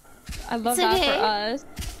 I love It's that okay. for us.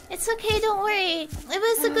 It's okay, don't worry. It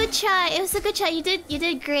was a good try. It was a good try. You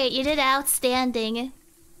did great. You did outstanding.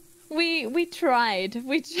 We tried.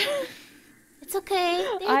 It's okay.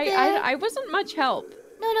 I wasn't much help.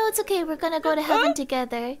 No, it's okay. We're gonna go to heaven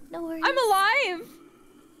together. No worries. I'm alive.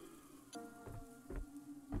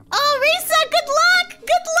 Oh, Risa, good luck!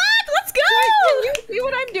 Good luck! Let's go! Can you see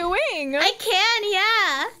what I'm doing? I can,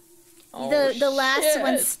 yeah. Oh, the last shit.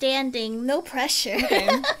 one standing. No pressure. Okay.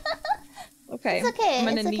 Okay. It's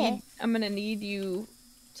okay. I'm gonna need you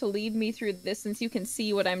to lead me through this since you can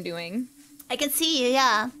see what I'm doing. I can see you,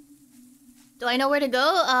 yeah. Do I know where to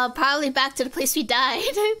go? Probably back to the place we died.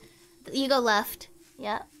 You go left.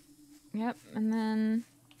 Yeah. Yep, and then...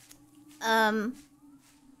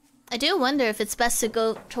 I do wonder if it's best to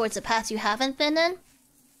go towards the path you haven't been in.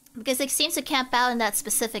 Because it seems to camp out in that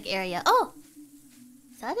specific area. Oh!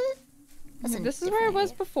 Is that it? This is where I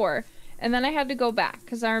was before. And then I had to go back,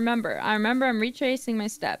 because I remember I'm retracing my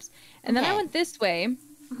steps. And then I went this way.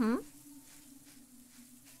 Mm-hmm.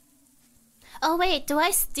 Oh wait, do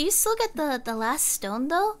you still get the last stone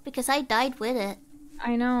though? Because I died with it.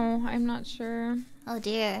 I know, I'm not sure. Oh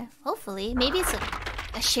dear. Hopefully. Maybe it's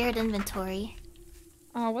a shared inventory.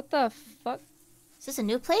 Oh, what the fuck? Is this a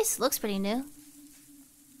new place? Looks pretty new.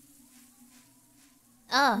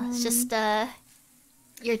 Oh, it's just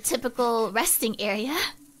your typical resting area.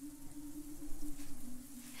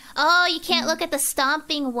 Oh, you can't look at the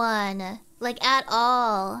stomping one. Like, at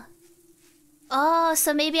all. Oh,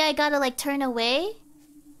 so maybe I gotta, like, turn away?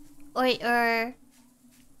 Or...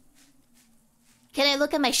 Can I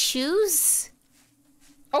look at my shoes?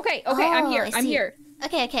 Okay, I'm here. I'm here.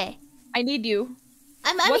 Okay. I need you.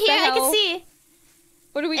 I'm here, I can see.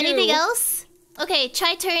 What do we do? Anything else? Okay,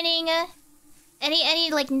 try turning...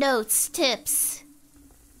 Any, like, notes, tips?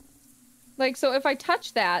 Like, so if I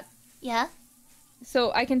touch that... Yeah?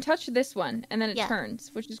 So I can touch this one, and then it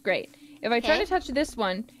turns, which is great. If I try to touch this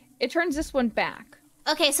one, it turns this one back.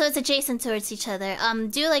 Okay, so it's adjacent towards each other.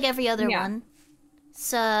 Do like every other one.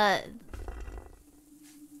 So...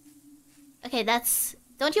 Okay, that's...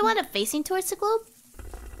 Don't you want it facing towards the globe?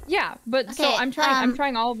 Yeah, but so I'm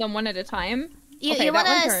trying all of them one at a time. You want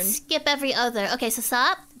to skip every other. Okay, so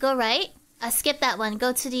stop. Go right. Skip that one.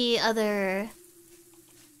 Go to the other...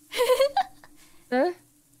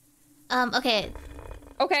 Okay.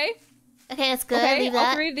 Okay. Okay, that's good. Okay, Leave that.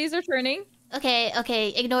 all three of these are turning.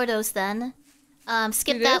 Okay. Ignore those then.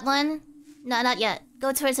 Skip that one. No, not yet.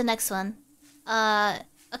 Go towards the next one.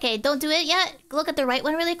 Okay, don't do it yet. Look at the right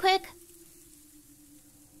one really quick.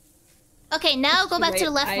 Okay, now go back to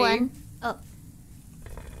the left one. Oh.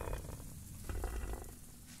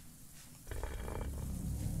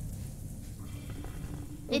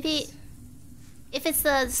 Maybe... If it's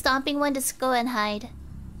the stomping one, just go and hide.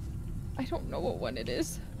 I don't know what one it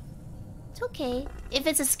is. It's okay. If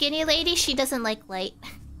it's a skinny lady, she doesn't like light.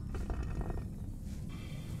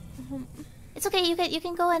 It's okay, you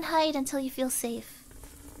can go and hide until you feel safe.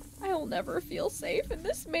 I'll never feel safe in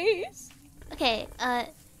this maze. Okay,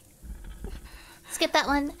 skip that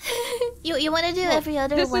one. You want to do every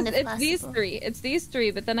other one if possible. It's these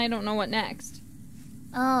three, but then I don't know what next.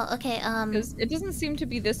 Oh, okay, Because it doesn't seem to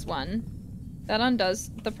be this one. That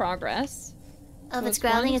undoes the progress. Oh, if it's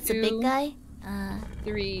growling, it's the big guy?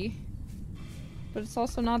 3. But it's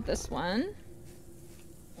also not this one.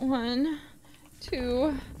 1,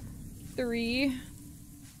 2, 3.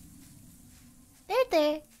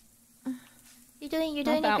 There. You're doing a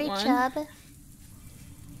great one. job.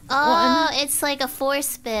 Oh, it's like a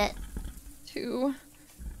force bit. 2,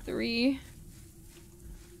 3.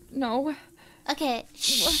 No. Okay,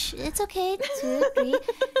 shh, it's okay. 2, 3.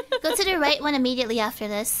 Go to the right one immediately after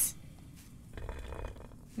this.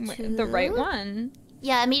 Wait, the right one?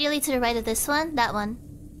 Yeah, immediately to the right of this one. That one.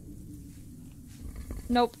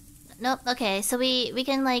 Nope. Okay, so we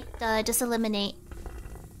can like just eliminate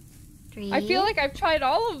 3. I feel like I've tried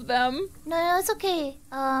all of them. No, it's okay.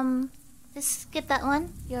 Just skip that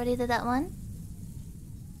one. You already did that one.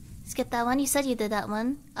 Skip that one. You said you did that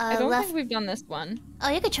one. I don't think we've done this one. Oh,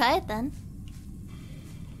 you could try it then.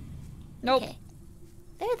 Nope. Okay.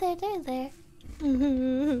 There.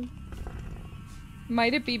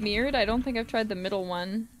 Might it be mirrored? I don't think I've tried the middle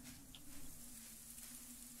one.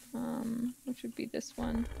 Which would be this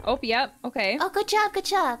one. Oh, yep. Okay. Oh, good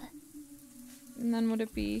job. And then would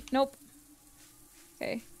it be... Nope.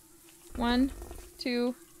 Okay. 1,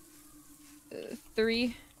 2,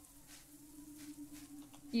 3.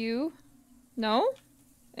 You? No?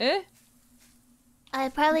 I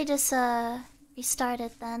probably just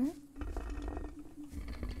restarted then.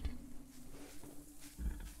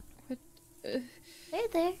 What?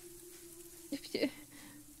 There.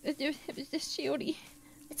 this, Shiori.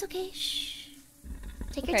 It's okay. Shh.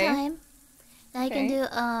 Take Okay. your time. Now you can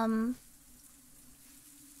do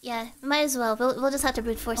yeah, might as well. We'll just have to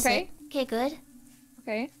brute force Okay. it. Okay, good.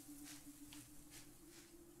 Okay.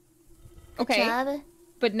 Good Okay. job.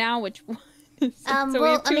 But now which one? So we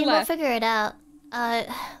well, have two we'll left. figure it out.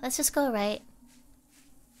 Let's just go right.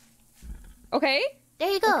 Okay. There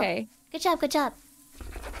you go. Okay. Good job, good job.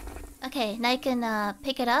 Okay, now you can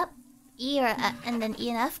pick it up. E or and then E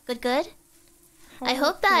and F. Good, good. I How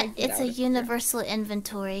hope do I that get it's out a of here? universal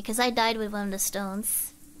inventory, because I died with one of the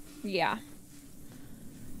stones. Yeah.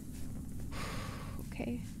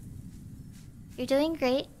 Okay. You're doing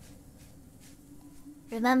great.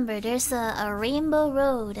 Remember, there's a rainbow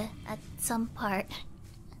road at some part.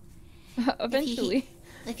 Eventually.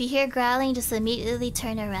 If you hear growling, just immediately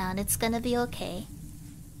turn around. It's gonna be okay.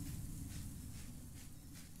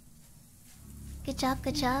 Good job,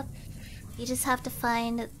 good job. You just have to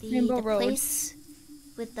find Rainbow the Road. place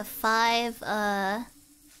with the 5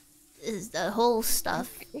 is the whole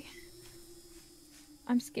stuff. Okay.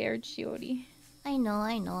 I'm scared, Shiori. I know.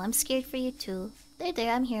 I'm scared for you too. There,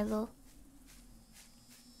 I'm here though.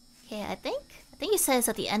 Okay, I think you said it's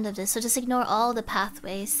at the end of this, so just ignore all the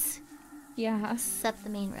pathways Yeah. except the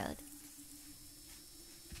main road.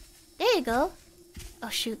 There you go. Oh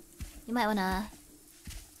shoot. You might wanna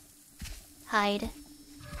hide.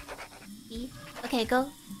 E. Okay, go.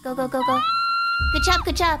 Go.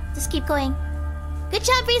 Good job. Just keep going. Good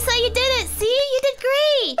job, Risa, you did it! See? You did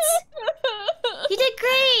great! You did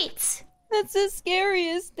great! That's the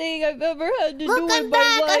scariest thing I've ever had to do Look, I'm in my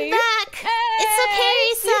back! life. I'm back! It's okay,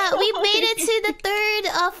 Risa! We made it to the 3rd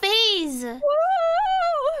phase! Woo!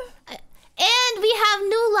 And we have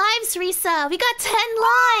new lives, Risa! We got 10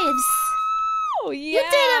 lives! Oh, yeah. You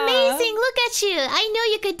did amazing! Look at you! I knew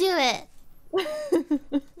you could do it!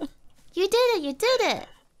 You did it!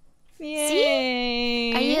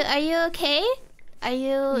 Yay. Are you okay? Do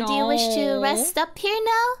you wish to No. rest up here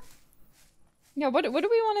now? Yeah, what do we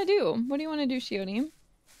want to do? What do you want to do, Shiori?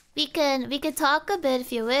 We could talk a bit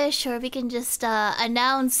if you wish, or we can just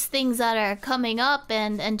announce things that are coming up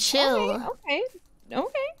and chill. Okay.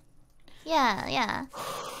 Yeah.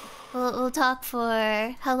 We'll talk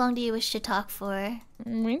for how long do you wish to talk for?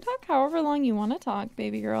 We can talk however long you want to talk,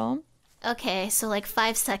 baby girl. Okay, so like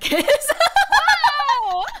 5 seconds.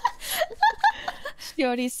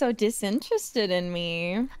 Shiori's so disinterested in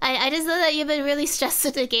me. I just know that you've been really stressed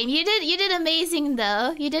with the game. You did amazing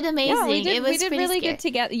though. You did amazing. Yeah, we did, It was we did pretty really scary. good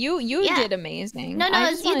together. You Yeah. did amazing. No,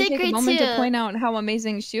 I just you want to did take great a moment too. to point out how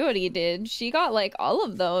amazing Shiori did. She got like all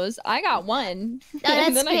of those. I got one. Oh,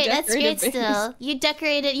 And that's then I great. That's decorated great. base. Still, you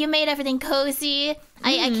decorated. You made everything cozy.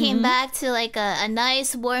 I came back to like a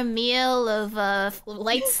nice warm meal of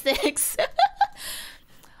light sticks.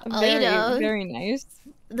 Very nice.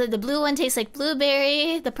 The blue one tastes like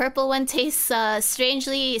blueberry. The purple one tastes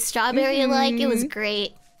strangely strawberry-like. It was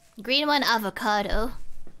great. Green one, avocado.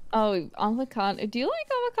 Oh, avocado. Do you like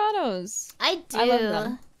avocados? I do. I love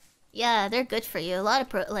them. Yeah, they're good for you. A lot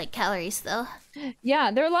of calories though.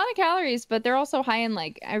 Yeah, they're a lot of calories, but they're also high in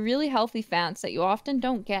like a really healthy fats that you often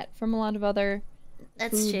don't get from a lot of other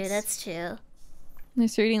That's true. foods. That's true.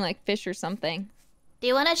 Unless you're eating like fish or something. Do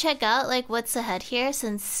you want to check out like what's ahead here?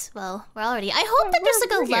 Since well, we're already. I hope that there's like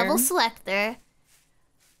we're a level here. selector.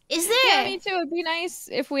 Is there? Yeah, me too. It'd be nice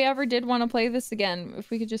if we ever did want to play this again, if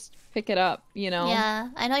we could just pick it up, you know? Yeah,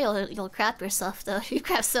 I know you'll crap yourself though. You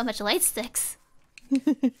crap so much light sticks.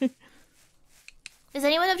 Does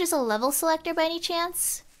anyone have just a level selector by any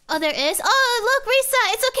chance? Oh, there is. Oh, look,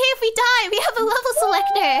 Risa, it's okay if we die. We have a level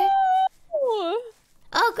selector. Ooh.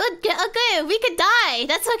 Oh, good. Good. We could die.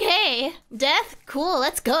 That's okay. Death? Cool.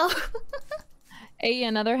 Let's go. Hey,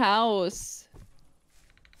 another house.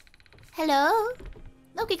 Hello?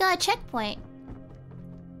 Look, we got a checkpoint.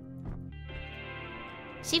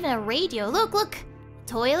 There's even a radio. Look.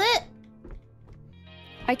 Toilet?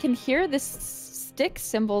 I can hear this stick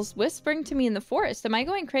symbols whispering to me in the forest. Am I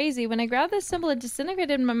going crazy? When I grabbed this symbol, it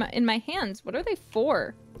disintegrated in my hands. What are they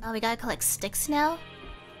for? Oh, we gotta collect sticks now?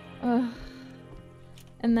 Ugh.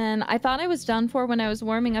 And then I thought I was done for when I was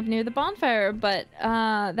warming up near the bonfire, but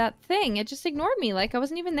that thing, it just ignored me like I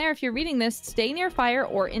wasn't even there. If you're reading this, stay near fire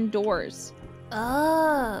or indoors.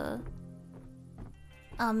 Oh.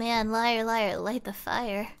 Oh man, liar, light the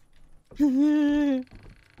fire.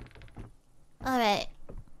 Alright.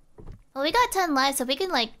 Well, we got 10 lives, so we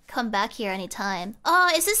can, like, come back here anytime.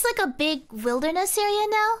 Oh, is this, like, a big wilderness area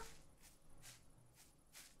now?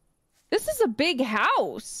 This is a big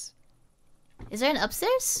house. Is there an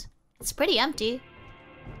upstairs? It's pretty empty.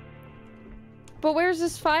 But where's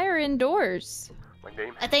this fire indoors? My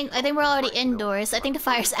name I think we're already indoors. I think the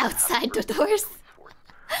fire's outside the doors.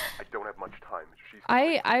 I don't have much time.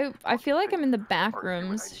 I feel like I'm in the back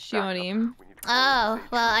rooms, Shiori. Oh,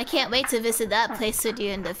 well, I can't wait to visit that place with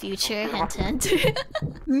you in the future. Hint, hint.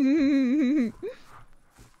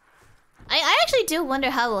 I actually do wonder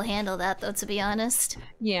how we'll handle that, though, to be honest.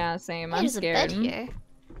 Yeah, same. I'm There's scared. a bed here.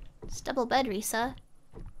 It's double bed, Risa.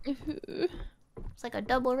 It's like a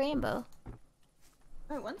double rainbow.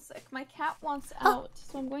 Alright, 1 sec. My cat wants out,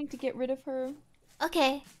 so I'm going to get rid of her.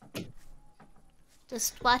 Okay.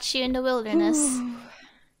 Just watch you in the wilderness.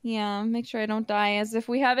 Yeah, make sure I don't die. As if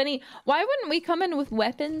we have any. Why wouldn't we come in with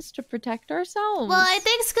weapons to protect ourselves? Well, I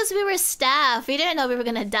think it's because we were staff. We didn't know we were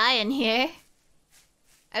gonna die in here.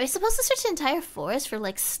 Are we supposed to search the entire forest for,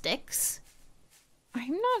 like, sticks?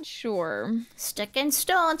 I'm not sure. Stick and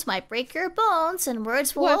stones might break your bones, and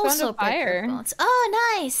words will Ooh, I found also a break your fire. bones.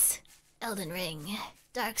 Oh, nice! Elden Ring.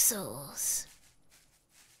 Dark Souls.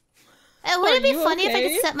 Would it be funny if I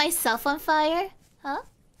could set myself on fire? Huh?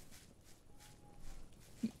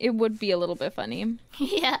 It would be a little bit funny.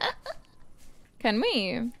 Yeah. Can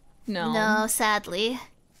we? No. No, sadly.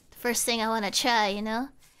 The first thing I want to try, you know?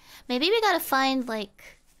 Maybe we gotta find,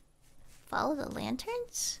 like... Follow the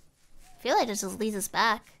lanterns? I feel like it just leads us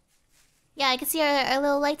back. Yeah, I can see our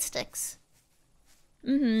little light sticks.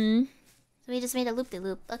 Mm-hmm. So we just made a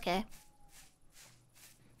loop-de-loop. Okay.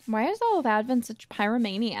 Why is all of Advent such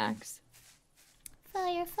pyromaniacs?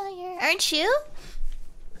 Fire, fire. Aren't you?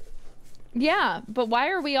 Yeah, but why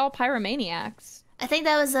are we all pyromaniacs? I think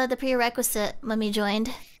that was the prerequisite when we joined.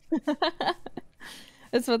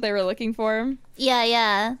 That's what they were looking for. Yeah,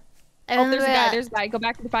 yeah. Oh, there's a guy. There's a guy. Go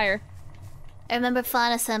back to the fire. I remember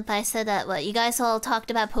Fauna Senpai said that, what, you guys all talked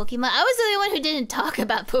about Pokemon? I was the only one who didn't talk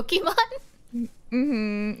about Pokemon.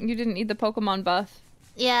 Mm-hmm. You didn't need the Pokemon buff.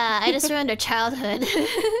 Yeah, I just ruined their childhood.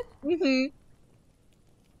 Mm-hmm.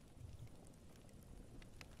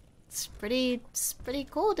 It's pretty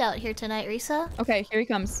cold out here tonight, Risa. Okay, here he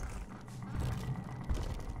comes.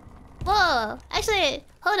 Whoa! Actually,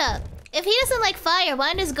 hold up. If he doesn't like fire, why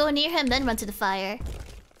don't you just go near him, then run to the fire?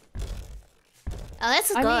 Oh, let's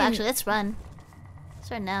just go, actually. Let's run.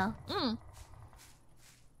 Let's run now.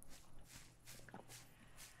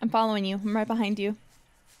 I'm following you. I'm right behind you.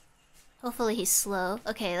 Hopefully he's slow.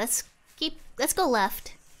 Okay, let's go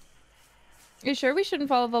left. You sure we shouldn't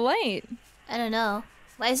follow the light? I don't know.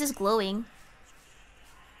 Why is this glowing?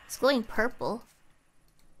 It's glowing purple.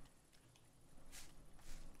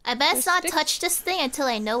 I best not touch this thing until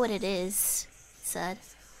I know what it is, he said.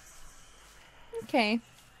 Okay.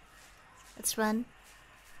 Let's run.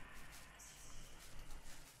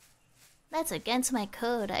 That's against my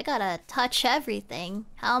code. I gotta touch everything.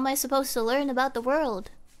 How am I supposed to learn about the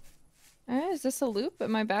world? Is this a loop?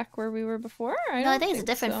 Am I back where we were before? No, I think it's a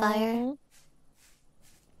different fire.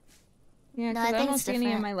 Yeah, no, because I think don't it's see different.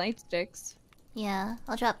 any of my light sticks. Yeah,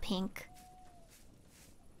 I'll drop pink.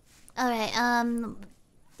 Alright,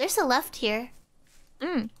 there's a left here.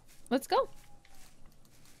 Let's go.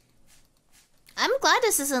 I'm glad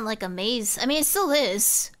this isn't like a maze. I mean, it still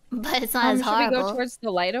is, but it's not as Should horrible. we go towards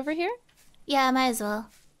the light over here? Yeah, I might as well.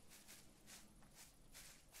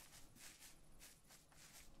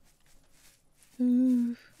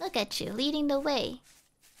 Look at you, leading the way.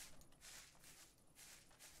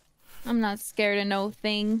 I'm not scared of no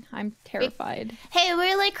thing. I'm terrified. Hey,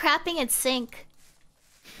 we're like crapping at sync.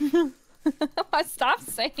 Stop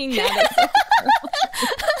saying that.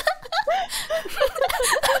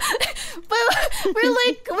 But we're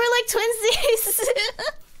like twinsies.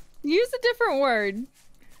 Use a different word.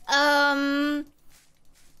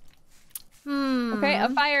 Okay, a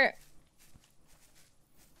fire.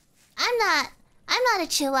 I'm not a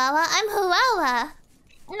chihuahua, I'm Huahua.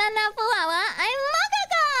 I'm not Chihuahua, I'm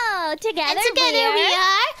Mokoko! Together, And together we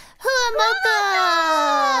are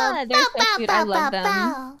Huamoko! They're so cute, I love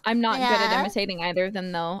them. I'm not good at Yeah. imitating either of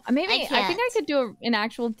them though. Maybe I think I could do an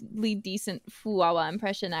actually decent Fuwawa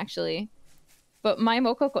impression actually. But my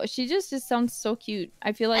Mokoko, she just sounds so cute.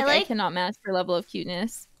 I feel like I cannot match her level of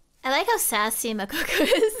cuteness. I like how sassy Mokoko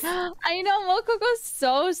is. I know, Mokoko's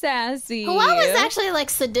so sassy. Huahua's actually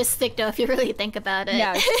like sadistic though, if you really think about it.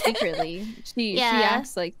 Yeah, secretly. She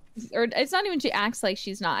acts like, or it's not even she acts like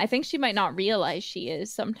she's not. I think she might not realize she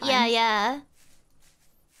is sometimes. Yeah.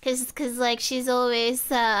 Cause like she's always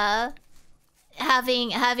having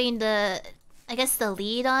the, I guess, the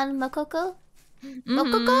lead on Mokoko.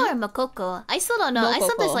 Mokoko or Mokoko? I still don't know. Mokoko. I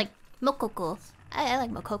sometimes like Mokoko. I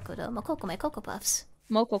like Mokoko though. Mokoko, my Cocoa Puffs.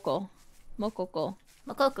 Mokoko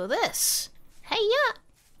this. Hey, yeah.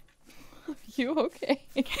 You okay?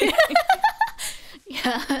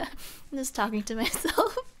 Yeah. I'm just talking to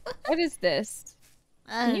myself. What is this?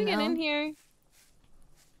 I Can don't you get know. in here?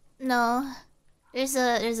 No. There's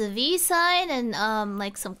a V sign and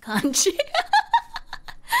like some kanji.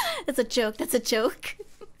 That's a joke. That's a joke.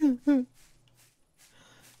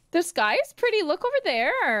 The sky is pretty. Look over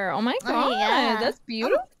there. Oh my god, yeah. that's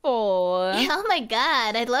beautiful. Yeah, oh my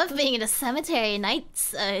god, I love being in a cemetery nights.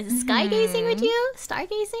 Sky gazing with you?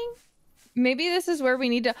 Stargazing? Maybe this is where we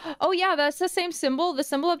need to. Oh yeah, that's the same symbol. The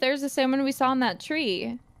symbol up there is the same one we saw on that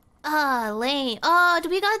tree. Ah, lame. Oh, do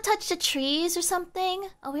we gotta touch the trees or something?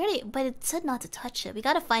 Oh, we already. But it said not to touch it. We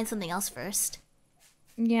gotta find something else first.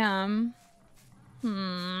 Yeah.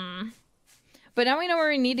 But now we know where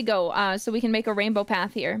we need to go, so we can make a rainbow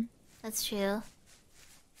path here. That's true.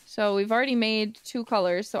 So we've already made 2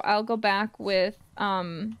 colors, so I'll go back with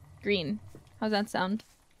green. How's that sound?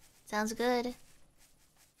 Sounds good.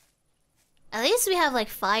 At least we have like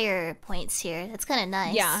fire points here. That's kind of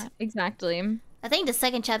nice. Yeah, exactly. I think the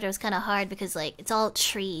second chapter was kind of hard because like it's all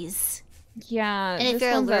trees. Yeah. And if this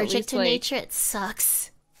you're one's at allergic least, to like... nature, it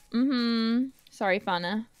sucks. Sorry,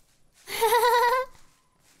 Fauna.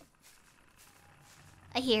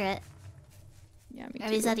 I hear it. Yeah, me Or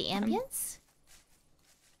too. is that the ambience?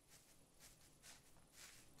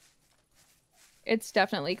 It's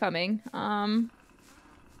definitely coming.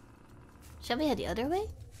 Should we head the other way?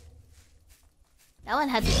 That one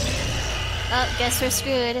had to... Oh, guess we're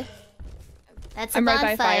screwed. That's a I'm right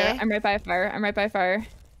bonfire. by fire. I'm right by fire. I'm right by fire.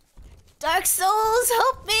 Dark Souls,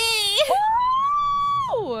 help me!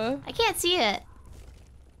 Oh! I can't see it.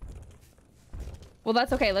 Well,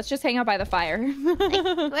 that's okay. Let's just hang out by the fire.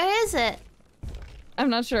 Where is it?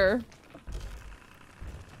 I'm not sure.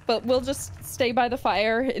 But we'll just stay by the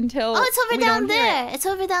fire until Oh, it's over we down don't hear there. it. It's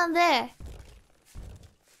over down there.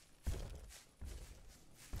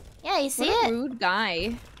 Yeah, you see What a it? rude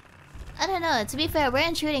guy. I don't know. To be fair, we're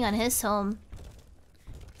intruding on his home.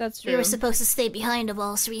 That's true. We were supposed to stay behind the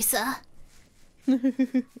walls, Risa.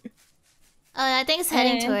 I think it's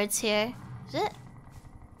heading towards here. Is it?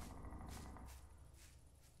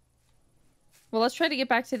 Well, let's try to get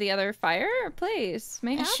back to the other place.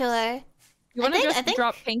 Mayhaps? Sure. You want to just think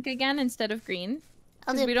drop pink again instead of green?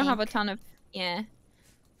 I'll Because do we don't have a pink. ton of... Yeah.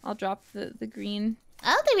 I'll drop the green.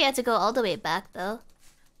 I don't think we have to go all the way back though.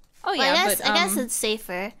 Oh Well, yeah, I guess it's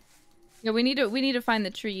safer. Yeah, we need to find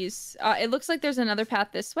the trees. It looks like there's another path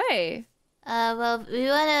this way. Well, we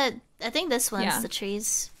wanna. I think this one's Yeah. the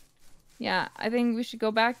trees. Yeah, I think we should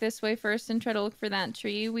go back this way first and try to look for that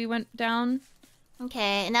tree we went down.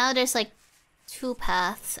 Okay, and now there's like 2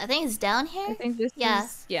 paths. I think it's down here. I think this Yeah.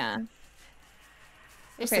 is... Yeah.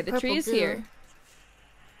 There's Okay, the purple tree is goo. here.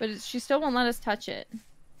 But she still won't let us touch it.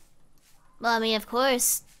 Well, I mean, of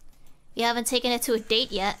course, we haven't taken it to a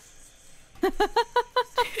date yet.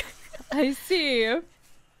 I see.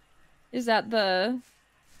 Is that the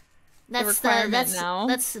requirement now?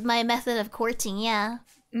 That's my method of courting. Yeah.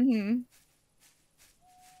 Mm-hmm.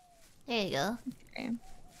 There you go. Okay.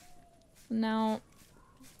 Now,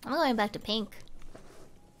 I'm going back to pink.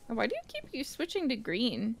 why do you keep switching to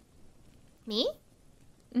green? Me?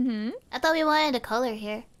 Mm-hmm. I thought we wanted a color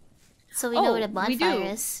here, so we know where the bonfire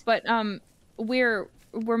is. But we're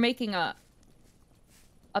making a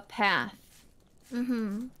path.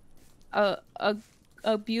 Mm-hmm.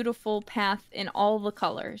 A beautiful path in all the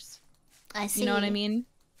colors. I see. You know what I mean?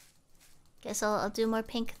 Guess I'll do more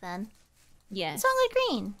pink then. Yes. What's wrong with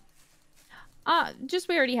green? Just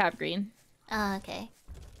we already have green. Oh, okay.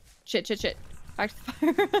 Shit. Back to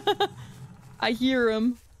the fire. I hear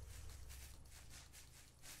him.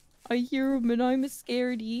 And I'm a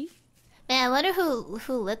scaredy. Man, I wonder who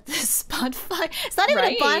lit this bonfire. It's not even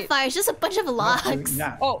Right. a bonfire. It's just a bunch of logs.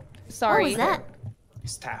 Nah, Oh, sorry. What was that?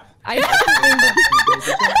 staff. I didn't mean to-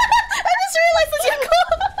 I just realized it's Yaku.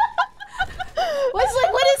 What's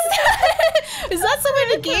like? What is that? Is that someone in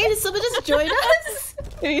the game? Did someone just join us?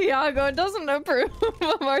 Iago doesn't approve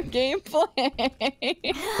of our gameplay.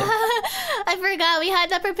 I forgot we had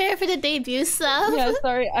that prepared for the debut stuff. Yeah,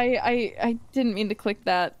 sorry. I didn't mean to click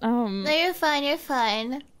that. No, you're fine. You're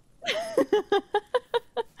fine.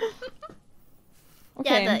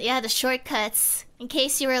 Okay. Yeah, the shortcuts. In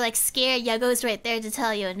case you were like scared, Yago's right there to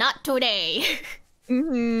tell you, not today.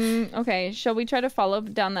 Okay, shall we try to follow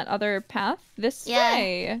down that other path this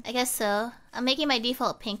way? I guess so. I'm making my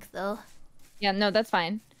default pink though. Yeah, no, that's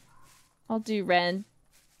fine. I'll do red.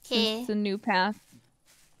 Since Okay. it's a new path.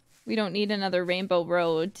 We don't need another rainbow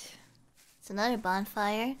road. It's another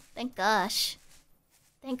bonfire. Thank gosh.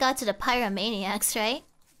 Thank God to the pyromaniacs, right?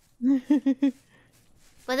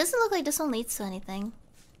 But it doesn't look like this one leads to anything.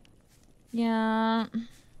 Yeah.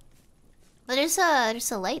 But there's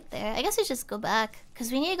a light there. I guess we should just go back.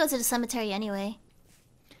 Because we need to go to the cemetery anyway.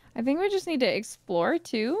 I think we just need to explore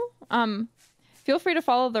too. Feel free to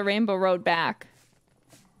follow the Rainbow Road back.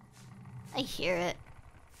 I hear it.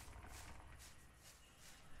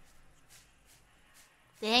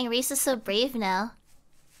 Dang, Reese is so brave now.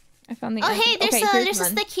 I found the. Oh, hey, there's a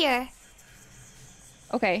stick here.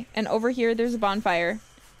 Okay, and over here there's a bonfire.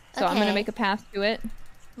 So I'm gonna Okay. make a path to it.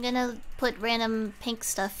 I'm gonna put random pink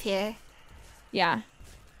stuff here. Yeah.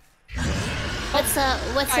 What's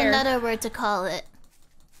fire. another word to call it?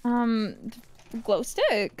 Glow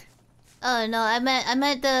stick. Oh no, I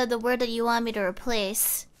meant the word that you want me to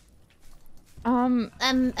replace. I'm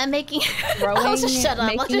making. I'll just shut up.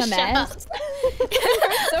 I'll making just a shut up. mess.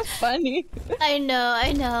 That's so funny. I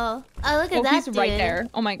know. Oh, look at that he's dude. right there.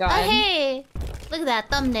 Oh my god. Oh, hey! Look at that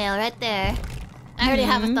thumbnail right there. I already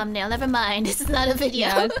have a thumbnail. Never mind. This is not a video.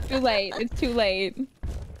 Yeah, it's too late. It's too late.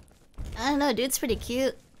 I don't know. Dude's pretty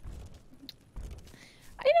cute.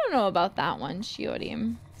 I don't know about that one,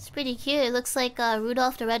 Shiori. It's pretty cute. It looks like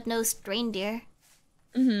Rudolph the Red-Nosed Reindeer.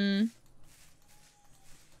 Mm-hmm.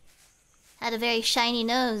 Had a very shiny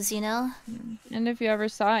nose, you know? And if you ever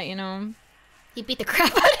saw it, you know... He beat the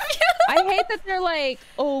crap out of you! I hate that they're like,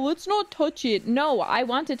 oh, let's not touch it. No, I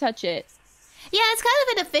want to touch it. Yeah, it's kind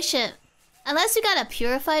of inefficient. Unless you gotta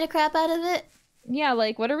purify the crap out of it. Yeah,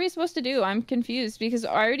 like, what are we supposed to do? I'm confused because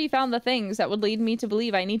I already found the things that would lead me to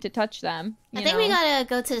believe I need to touch them. I think we gotta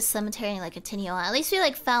go to the cemetery and like continue on. At least we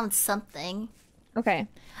like found something. Okay,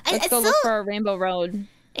 let's go look for our Rainbow Road.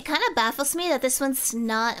 It kind of baffles me that this one's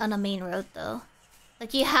not on a main road though.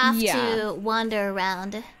 Like you have to wander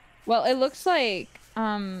around. Well, it looks like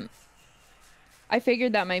I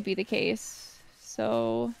figured that might be the case.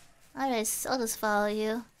 So I'll just follow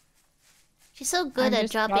you. She's so good at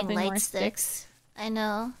dropping light sticks. I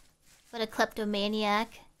know. What a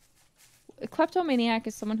kleptomaniac. A kleptomaniac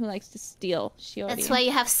is someone who likes to steal. Shiori. That's why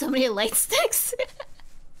you have so many light sticks.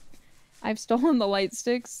 I've stolen the light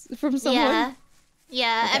sticks from someone.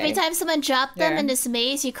 Yeah, Okay. Every time someone dropped them There. in this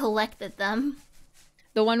maze, you collected them.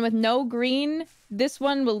 The one with no green, this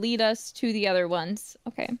one will lead us to the other ones.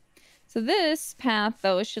 Okay. So this path,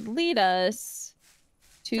 though, should lead us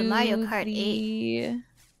to The Mario Kart 8.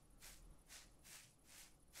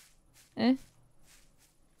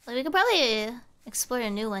 Well, we could probably explore a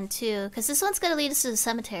new one, too. Because this one's gonna lead us to the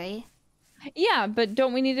cemetery. Yeah, but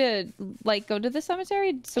don't we need to, like, go to the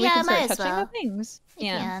cemetery so we Yeah, can start might as touching well. the things? You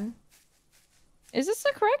can. Is this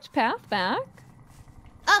the correct path back?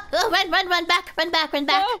 Oh, run back, run back.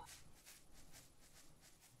 Oh.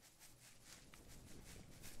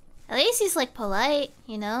 At least he's, like, polite,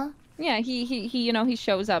 you know? Yeah, he you know, he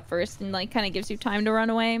shows up first and, like, kind of gives you time to run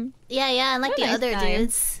away. Yeah, unlike What a the nice other guy.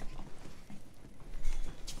 dudes.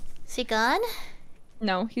 Is he gone?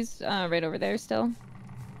 No, he's right over there still.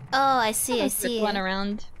 Oh, I see. Circling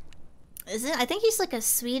around. Is it? I think he's like a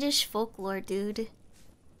Swedish folklore dude.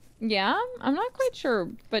 Yeah, I'm not quite sure,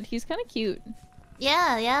 but he's kind of cute.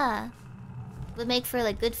 Yeah. Would make for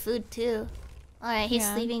like good food too. Alright, he's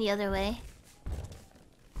Yeah. leaving the other way.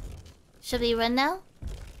 Should we run now?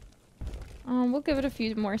 We'll give it a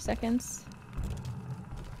few more seconds.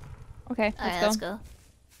 Okay, Alright, let's go.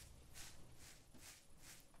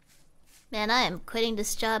 Man, I am quitting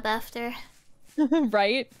this job after.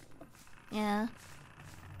 Right? Yeah,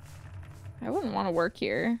 I wouldn't want to work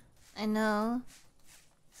here. I know.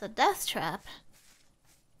 It's a death trap.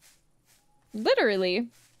 Literally.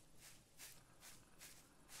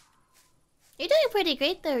 You're doing pretty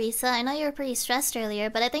great though, Risa. I know you were pretty stressed earlier,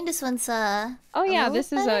 but I think this one's Oh a yeah, little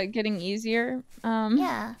this is better. getting easier.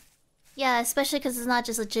 Yeah, especially because it's not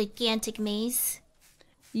just a gigantic maze.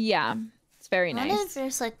 Yeah, it's very I wonder if nice.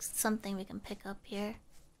 there's like something we can pick up here.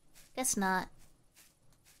 Guess not.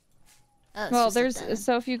 Oh, it's Well, just a there's dead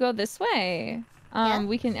so if you go this way, Yeah?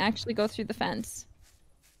 we can actually go through the fence.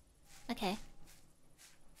 end. Okay.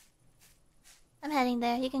 I'm heading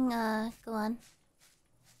there. You can go on.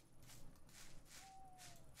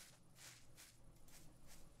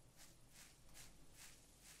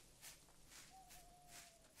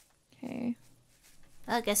 Okay.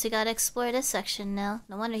 Well, I guess we gotta explore this section now.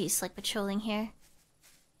 No wonder he's like patrolling here.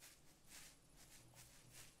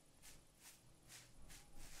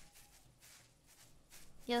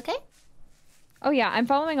 You okay? Oh yeah, I'm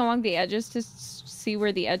following along the edges to see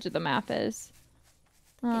where the edge of the map is.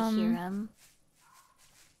 I hear him.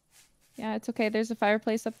 Yeah, it's okay. There's a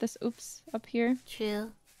fireplace up up here.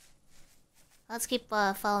 True. Let's keep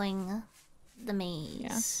following the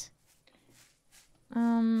maze.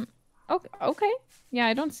 Okay. Yeah,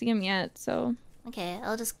 I don't see him yet, so. Okay,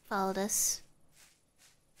 I'll just follow this.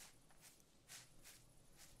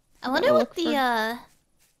 I wonder Gotta what look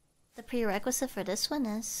the prerequisite for this one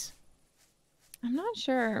is. I'm not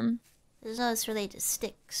sure. There's no it's related to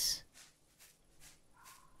sticks.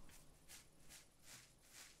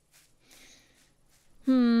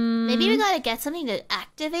 Maybe we gotta get something to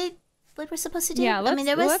activate what we're supposed to do. Yeah, let's, I mean,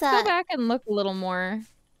 there was let's that. go back and look a little more.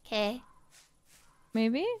 Okay.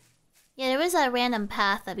 Maybe? Yeah, there was that random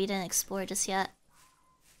path that we didn't explore just yet.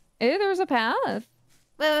 Hey, there was a path.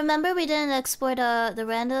 Wait, remember we didn't explore the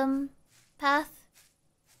random path?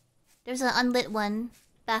 There's an unlit one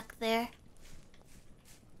back there.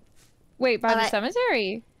 Wait, by the Alright.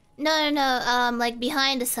 cemetery? No, like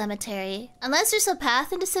behind the cemetery. Unless there's a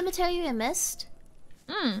path in the cemetery we missed.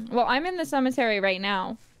 Well, I'm in the cemetery right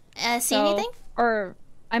now. See anything? Or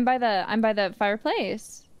I'm by the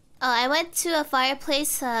fireplace. Oh, I went to a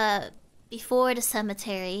fireplace before the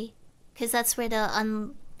cemetery, cause that's where the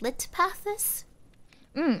unlit path is.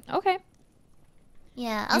 Okay.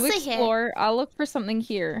 Yeah, I'll You stay here. explore. I'll look for something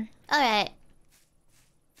here. All right.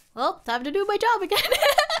 Well, time to do my job again.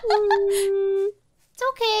 It's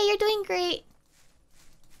okay. You're doing great.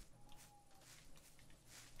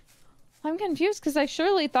 I'm confused because I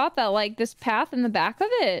surely thought that like this path in the back of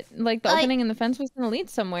it, like the opening in the fence, was gonna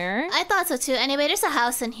lead somewhere. I thought so too. Anyway, there's a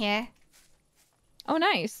house in here. Oh,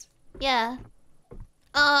 nice. Yeah.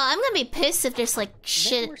 I'm gonna be pissed if there's like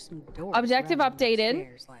shit. There were some doors Objective running updated.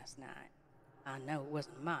 upstairs last night. I know it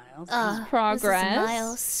wasn't Miles. Progress.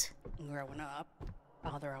 Miles. Growing up,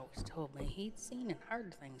 Father always told me he'd seen and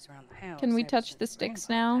heard things around the house. Can we ever touch since the sticks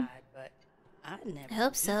Grandpa now? died, but I never I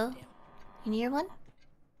hope so. used him. You near one?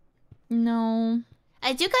 No.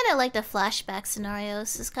 I do kind of like the flashback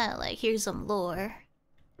scenarios. It's kind of like here's some lore.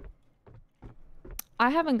 I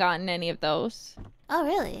haven't gotten any of those. Oh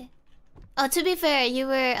really? Oh, to be fair, you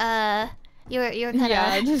were kind of. Yeah,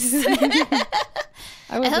 I just.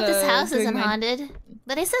 I hope this house doing isn't my haunted.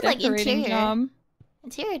 But I said like decorating interior. job.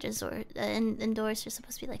 Interior indoors are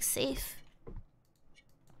supposed to be like safe.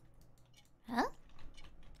 Huh?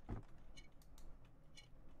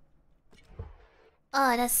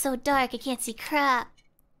 Oh, that's so dark. I can't see crap.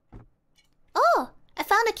 Oh, I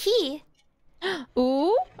found a key.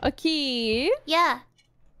 Ooh, a key. Yeah.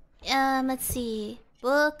 Let's see.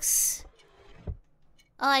 Books.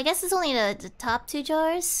 Oh, I guess it's only the top two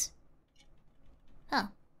jars. Huh.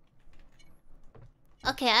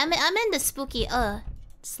 Okay, I'm in the spooky.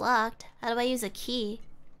 It's locked. How do I use a key?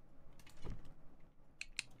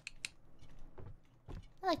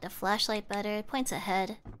 I like the flashlight better. It points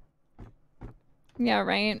ahead. Yeah,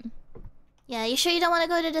 right. Yeah, you sure you don't want to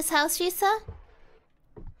go to this house, Risa?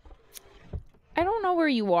 I don't know where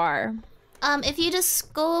you are. If you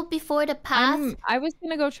just go before the path. I was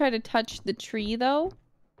gonna go try to touch the tree though.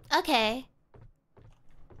 Okay.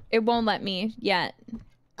 It won't let me yet.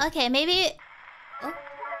 Okay, maybe. Oh.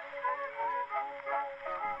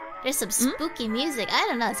 There's some spooky music. I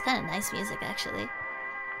don't know. It's kind of nice music, actually.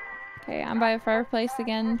 Okay, I'm by a fireplace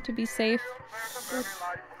again to be safe.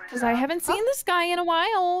 Because I haven't seen this guy in a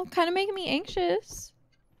while. Kind of making me anxious.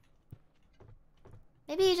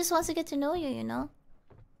 Maybe he just wants to get to know you, you know?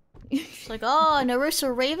 It's like, oh,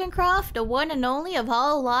 Narissa Ravencroft, the one and only of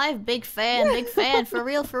hololive. Big fan, for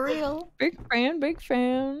real, for real. Big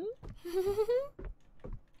fan.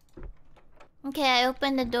 Okay, I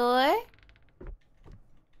opened the door.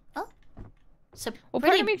 Oh. So Well,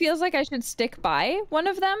 part of me feels like I should stick by one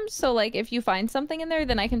of them. So, like, if you find something in there,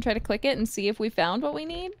 then I can try to click it and see if we found what we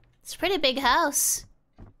need. It's a pretty big house.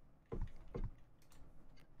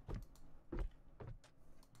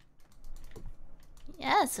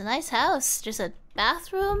 Yeah, it's a nice house. There's a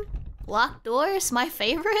bathroom, locked doors, my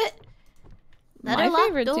favorite. Another My locked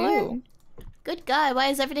favorite door. too. Good God, why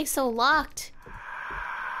is everything so locked?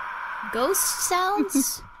 Ghost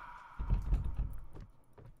sounds?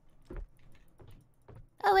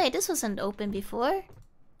 Oh wait, this wasn't open before.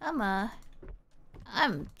 I'm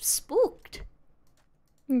spooked.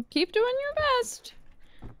 Keep doing your best.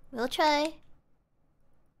 We'll try.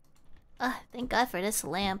 Thank God for this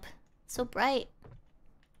lamp. It's so bright.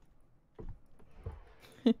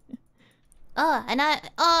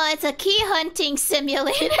 It's a key hunting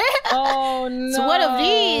simulator. Oh no. It's one of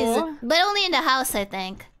these, but only in the house, I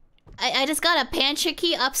think. I just got a pantry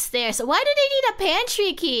key upstairs. Why do they need a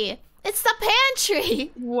pantry key? It's the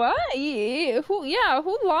pantry. What?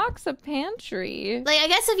 Who locks a pantry? Like, I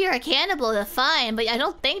guess if you're a cannibal, then fine, but I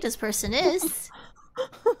don't think this person is.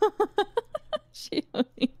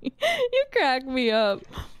 Shiori, you crack me up.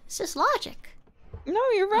 It's just logic. No,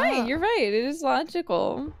 you're right. You're right. It is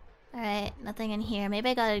logical. Alright, nothing in here. Maybe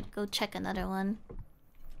I gotta go check another one.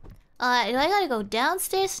 Do I gotta go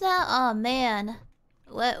downstairs now? Oh man.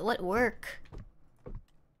 What work?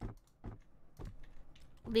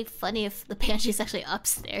 It'd be funny if the pantry's actually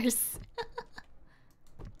upstairs.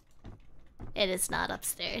 It is not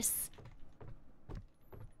upstairs.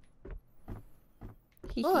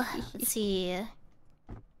 Oh, let's see.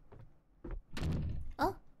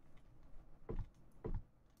 Oh.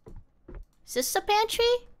 Is this the pantry?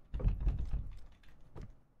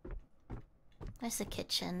 Where's the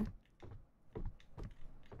kitchen?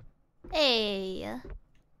 Hey.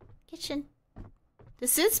 Kitchen.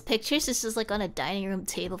 This is pictures. This is like on a dining room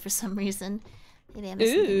table for some reason. Maybe I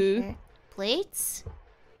missed something here. Plates?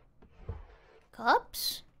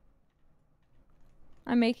 Cups?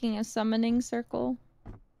 I'm making a summoning circle.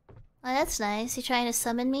 Oh, that's nice. You trying to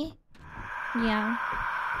summon me? Yeah.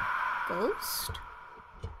 Ghost?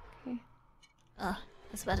 Okay. Oh,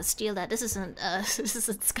 I was about to steal that. This isn't this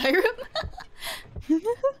isn't Skyrim.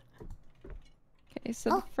 Okay, so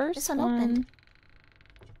the first this one opened.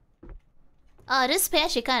 Oh, this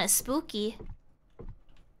pantry kind of spooky.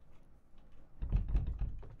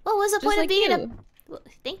 What was the point of being in a... Well,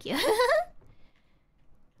 thank you.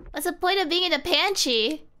 What's the point of being in a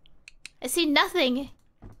pantry? I see nothing.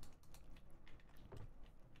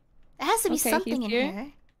 There has to be something in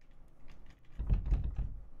here.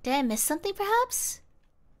 Did I miss something, perhaps?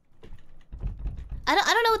 I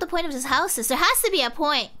don't know what the point of this house is. There has to be a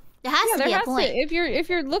point. There has to be a point. If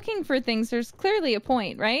you're looking for things, there's clearly a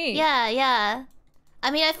point, right? Yeah, yeah. I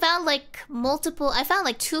mean, I found like multiple. I found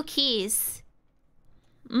like 2 keys.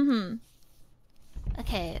 Mm-hmm.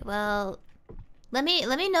 Okay, well, let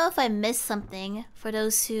me know if I missed something for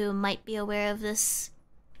those who might be aware of this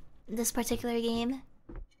particular game.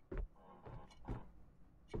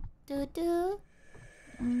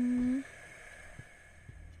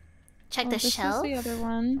 Check the shelf. This is the other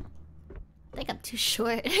one. I think I'm too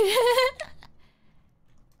short.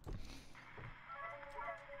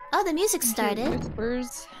 Oh, the music started.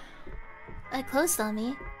 Whispers. It closed on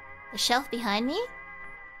me. The shelf behind me?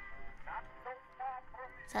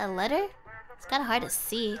 Is that a letter? It's kind of hard to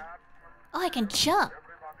see. Oh, I can jump.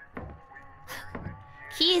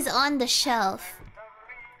 Keys on the shelf.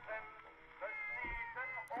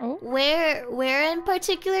 Oh. Where in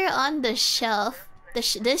particular on the shelf?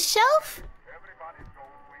 This shelf?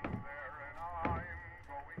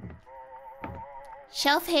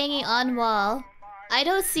 Shelf hanging on wall. I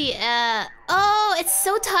don't see, oh, it's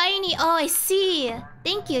so tiny. Oh, I see.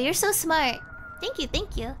 Thank you. You're so smart. Thank you,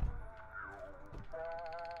 thank you.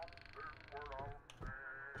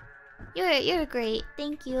 You're great.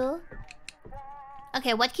 Thank you.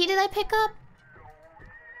 Okay, what key did I pick up?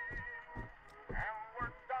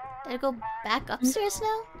 Did I go back upstairs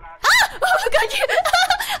now? Ah! Oh god, you...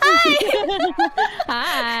 Hi!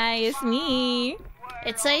 Hi, it's me.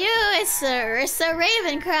 It's you. It's Rissa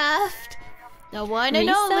Ravencroft. The one and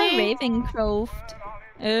only. Ravencroft.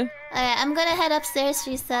 Alright, I'm gonna head upstairs,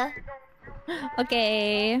 Rissa.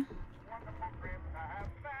 Okay.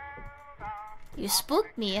 You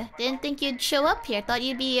spooked me. Didn't think you'd show up here. Thought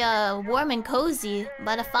you'd be warm and cozy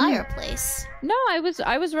by the fireplace. No, I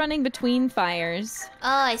was running between fires. Oh,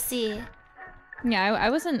 I see. Yeah, I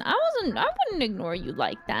wouldn't ignore you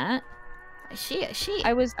like that. I see.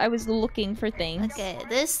 I was looking for things. Okay,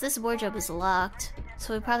 this wardrobe is locked,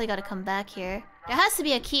 so we probably gotta come back here. There has to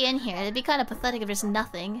be a key in here. It'd be kind of pathetic if there's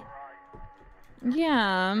nothing.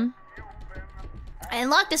 Yeah. I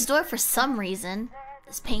unlocked this door for some reason.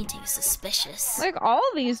 This painting is suspicious. Like, all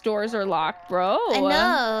these doors are locked, bro. I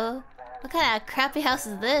know. What kind of crappy house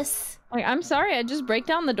is this? Like, I'm sorry, I'd just break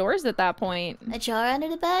down the doors at that point. A jar under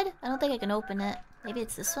the bed? I don't think I can open it. Maybe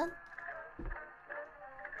it's this one?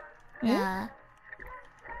 Yeah.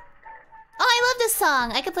 Oh, I love this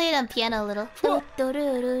song! I could play it on piano a little.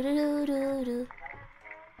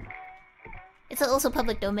 It's also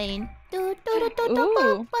public domain.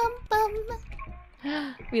 Ooh.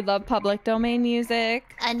 We love public domain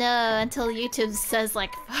music. I know, until YouTube says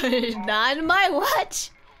like, not in my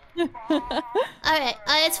watch. Alright,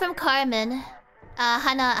 it's from Carmen.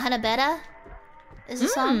 Hanabera is the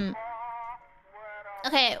song.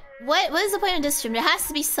 Okay, what is the point of this room? There has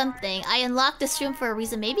to be something. I unlocked this room for a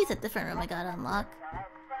reason. Maybe it's a different room I gotta unlock.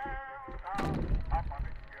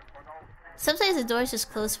 Sometimes the doors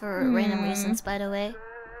just close for random reasons, by the way.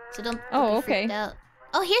 So don't be freaked out.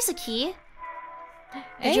 Oh, here's a key.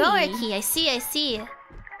 The drawer key. I see.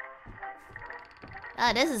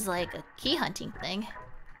 Ah, this is like a key hunting thing.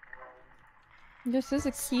 This is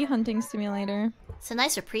a key hunting simulator. It's a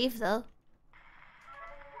nice reprieve, though.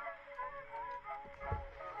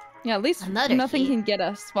 Yeah, at least nothing can get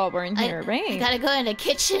us while we're in here, right? I gotta go in the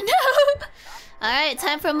kitchen. Alright,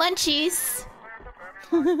 time for munchies.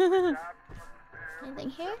 Anything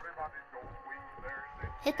here?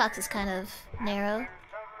 Hitbox is kind of narrow.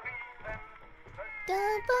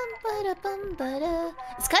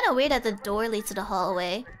 It's kind of weird that the door leads to the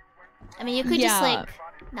hallway. I mean, you could just like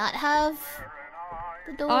not have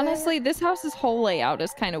the door. Honestly, this house's whole layout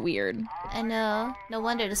is kind of weird. I know. No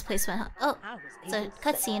wonder this place went. Oh, it's a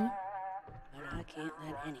cutscene. But I can't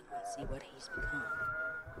let anyone see what he's become.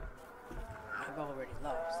 I've already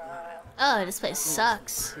lost Smile. Oh, this place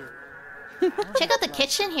sucks. Check out the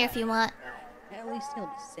kitchen here if you want. At least he'll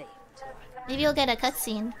be safe until Maybe you'll get a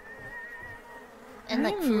cutscene. And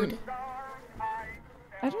like food.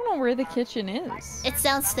 I don't know where the kitchen is. It's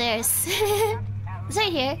downstairs. It's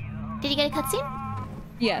right here. Did you get a cutscene?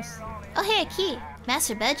 Yes. Oh, hey, a key.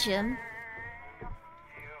 Master bedroom.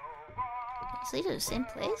 So these are the same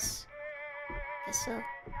place? Guess so.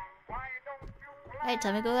 Alright,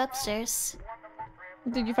 time to go upstairs.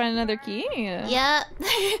 Did you find another key? Yeah.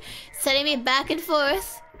 Sending me back and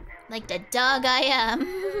forth. Like the dog I am.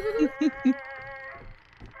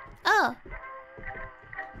 Oh.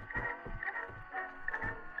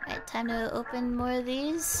 Alright, time to open more of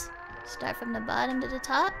these. Start from the bottom to the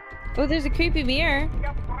top. Oh, there's a creepy mirror.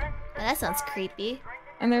 Oh, that sounds creepy.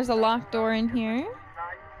 And there's a locked door in here.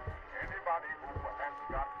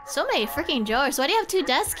 So many freaking drawers. Why do you have 2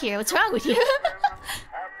 desks here? What's wrong with you?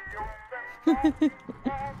 At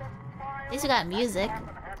least we got music.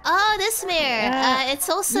 Oh, this mirror! Yeah. It's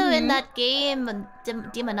also in that game,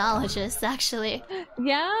 Demonologist, actually.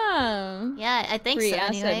 Yeah. Yeah, I think Free so,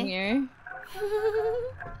 asset anyway. mirror.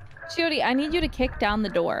 Shiori, I need you to kick down the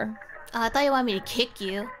door. Oh, I thought you wanted me to kick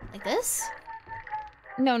you. Like this?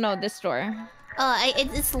 No, this door. Oh,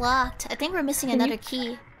 it's locked. I think we're missing another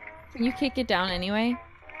key. Can you kick it down anyway?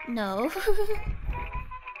 No.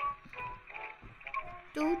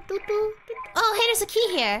 Oh, hey, there's a key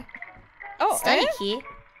here. Oh, Study key.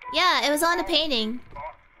 Yeah, it was on a painting.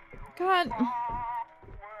 God.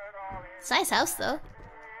 It's a nice house, though.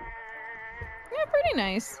 Yeah, pretty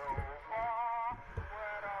nice.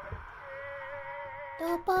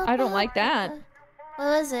 I don't like that. What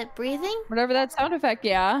was it? Breathing? Whatever that sound effect,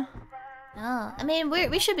 yeah. No, I mean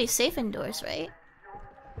we should be safe indoors, right?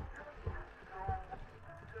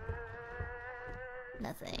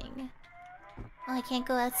 Nothing. Oh, I can't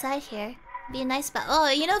go outside here. Be a nice spot. Oh,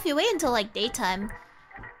 you know, if you wait until like daytime,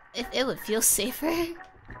 it would feel safer.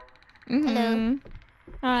 Hello.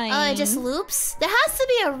 Hi. Oh, it just loops. There has to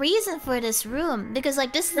be a reason for this room because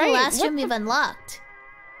like this is the last room we've unlocked.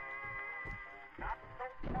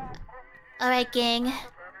 Alright, gang.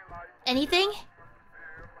 Anything?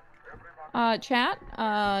 Chat,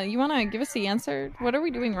 you wanna give us the answer? What are we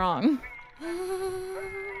doing wrong?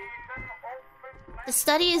 The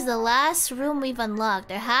study is the last room we've unlocked.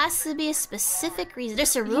 There has to be a specific reason.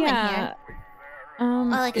 There's a room in here.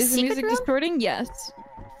 Like a is the secret music room? distorting? Yes.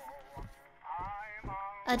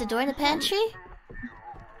 The door in the pantry?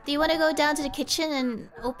 Do you want to go down to the kitchen and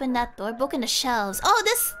open that door? Book in the shelves. Oh,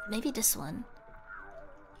 maybe this one.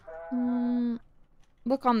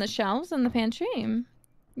 Look on the shelves in the pantry.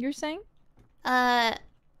 You're saying?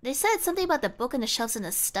 They said something about the book in the shelves in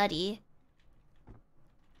the study.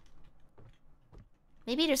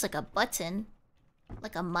 Maybe there's like a button.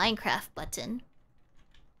 Like a Minecraft button.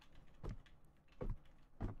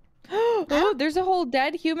 Oh, there's a whole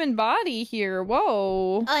dead human body here.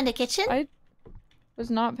 Whoa. Oh, in the kitchen? I was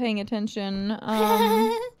not paying attention.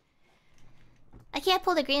 I can't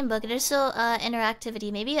pull the green book. There's still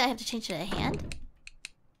interactivity. Maybe I have to change to a hand?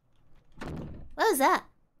 What was that?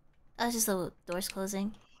 Oh, it's just the doors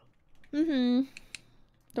closing.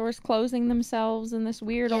 Doors closing themselves in this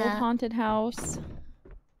weird old haunted house.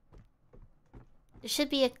 There should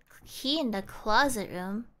be a key in the closet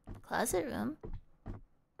room. Closet room?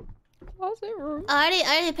 Closet room. Oh, I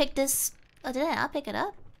already picked this. Oh, did I not pick it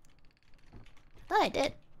up? I thought I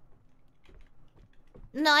did.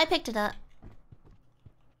 No, I picked it up.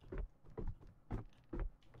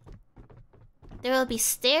 There will be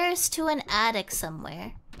stairs to an attic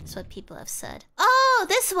somewhere. That's what people have said. Oh,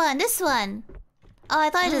 this one! Oh, I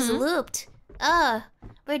thought I just looped. Oh,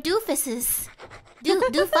 we're doofuses.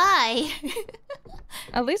 Doofy.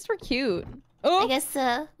 At least we're cute. Oh! I guess,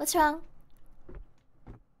 what's wrong?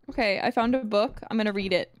 Okay, I found a book. I'm gonna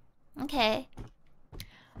read it. Okay.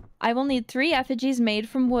 I will need 3 effigies made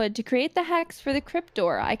from wood to create the hex for the crypt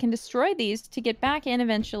door. I can destroy these to get back in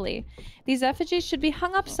eventually. These effigies should be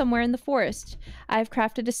hung up somewhere in the forest. I have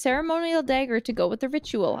crafted a ceremonial dagger to go with the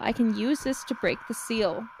ritual. I can use this to break the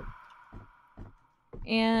seal.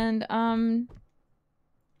 And, I'm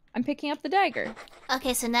picking up the dagger.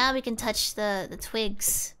 Okay, so now we can touch the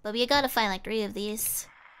twigs. But we gotta find like 3 of these.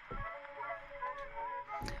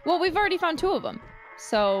 Well, we've already found 2 of them.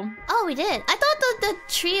 So... Oh, we did. I thought the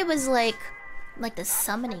tree was like like the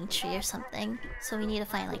summoning tree or something. So we need to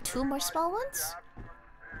find like 2 more small ones?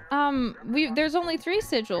 There's only 3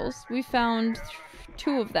 sigils. We found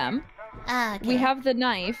 2 of them. Ah, okay. We have the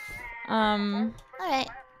knife. Alright.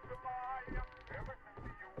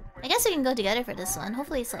 I guess we can go together for this one.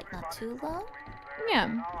 Hopefully it's like not too long.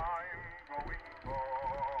 Yeah.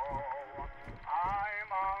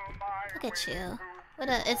 Look at you.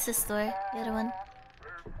 It's this door, the other one.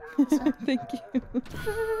 Thank you.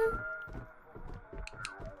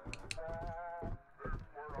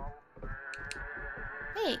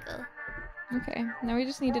 There you go. Okay, now we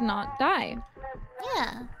just need to not die.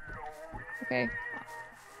 Yeah. Okay.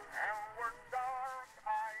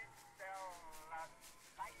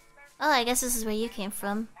 Oh, I guess this is where you came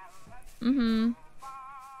from. Mm-hmm.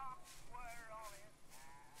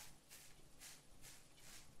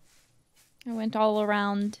 I went all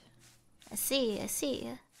around. I see, I see.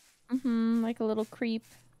 Mm-hmm, like a little creep.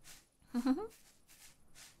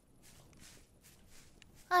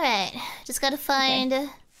 Alright, just gotta find... Okay.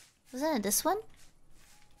 Wasn't it this one?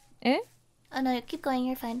 Eh? Oh no, keep going,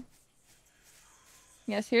 you're fine.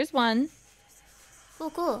 Yes, here's one. Cool,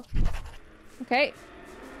 cool. Okay.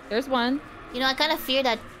 There's one. You know, I kind of fear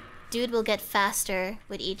that dude will get faster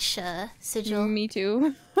with each sigil. Me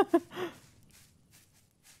too.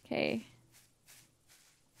 Okay.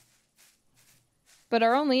 But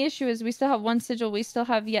our only issue is we still have 1 sigil we still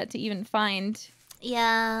have yet to even find.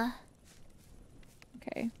 Yeah.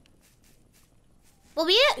 Okay. Well,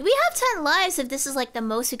 we have 10 lives if this is like the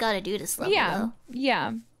most we gotta do this level, Yeah. though.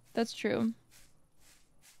 Yeah. That's true.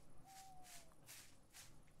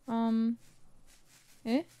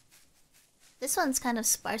 Eh? This one's kind of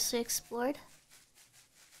sparsely explored.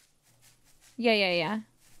 Yeah.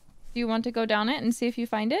 Do you want to go down it and see if you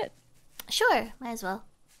find it? Sure, might as well.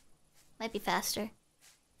 Might be faster.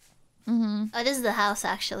 Mm-hmm. Oh, this is the house,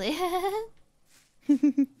 actually. It's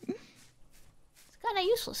kind of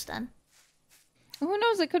useless, then. Who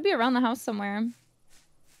knows? It could be around the house somewhere.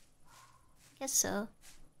 Guess so.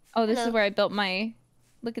 Oh, this Hello. is where I built my...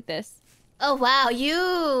 Look at this. Oh, wow,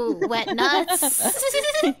 you went nuts.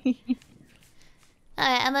 Alright,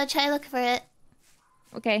 I'm gonna try to look for it.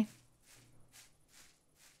 Okay.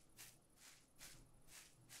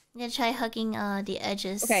 I'm gonna try hugging the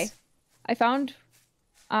edges. Okay. I found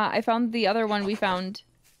the other one we found.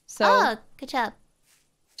 So Oh, good job.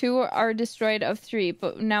 2 are destroyed of 3,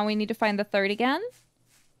 but now we need to find the 3rd again.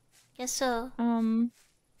 Guess so. I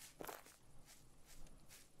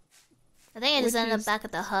think I just Which ended up is- back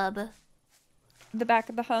at the hub. The back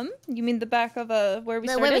of the hum? You mean the back of where we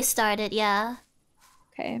started? Where we started, yeah.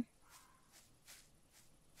 Okay.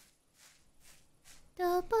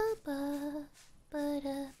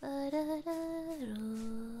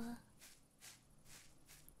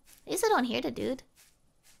 At least I don't hear the dude.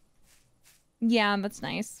 Yeah, that's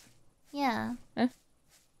nice. Yeah. Eh?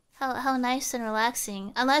 How nice and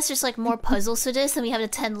relaxing. Unless there's like more puzzles to this and we have the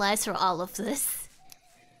 10 lives for all of this.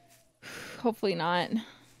 Hopefully not.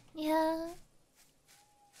 Yeah.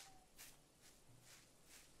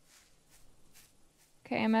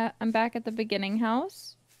 Okay, I'm back at the beginning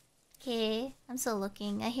house. Okay, I'm still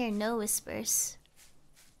looking. I hear no whispers.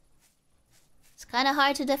 It's kind of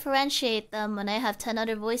hard to differentiate them when I have 10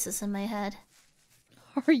 other voices in my head.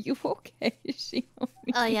 Are you okay, Shiori?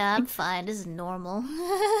 Oh yeah, I'm fine. This is normal.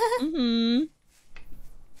 Mm-hmm.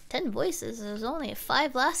 10 voices. There was only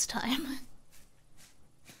 5 last time.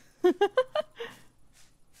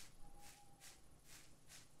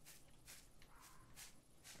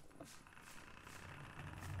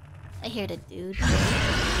 I hear the dude. Fire!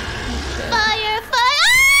 Fire!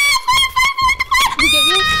 Did he get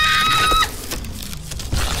you?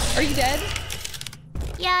 Are you dead?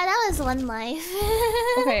 Yeah, that was 1 life.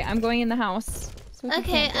 Okay, I'm going in the house. So he Okay,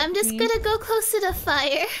 can't get I'm just me. gonna go close to the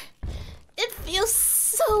fire. It feels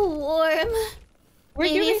so warm.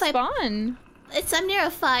 Where'd Maybe you if I- respawn? I'm near a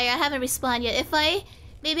fire. I haven't respawned yet.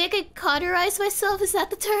 Maybe I could cauterize myself. Is that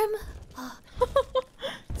the term? Oh,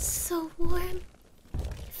 it's so warm.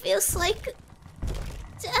 Feels like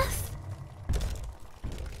death.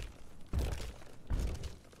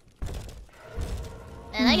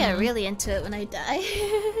 And I get really into it when I die.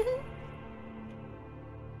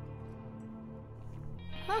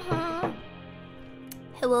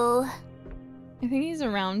 Hello. I think he's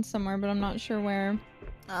around somewhere, but I'm not sure where.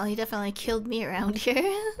 Oh, he definitely killed me around here.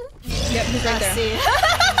 Yep, he's right there. See.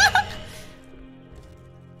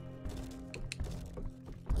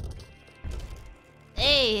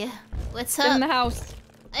 Hey, what's Get up? in the house.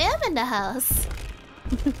 I am in the house.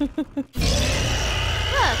 Look.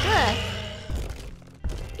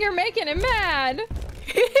 You're making him mad.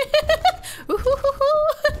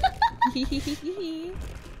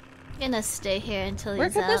 Gonna stay here until Where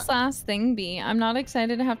he's could out. this last thing be? I'm not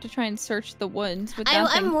excited to have to try and search the woods with that thing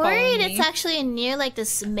I'm following worried me. it's actually near like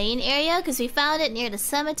this main area because we found it near the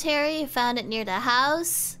cemetery, found it near the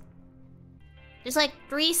house. There's like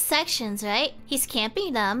 3 sections, right? He's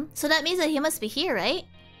camping them, so that means that he must be here, right?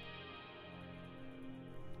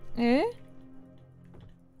 Eh?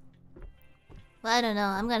 Well, I don't know.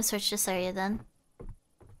 I'm gonna search this area then.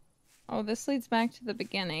 Oh, this leads back to the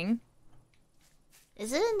beginning.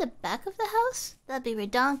 Is it in the back of the house? That'd be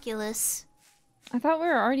redonkulous. I thought we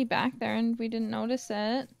were already back there and we didn't notice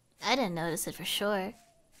it. I didn't notice it for sure.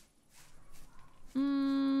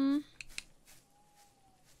 Hmm.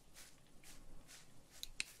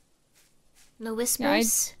 No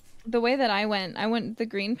whispers? The way that I went the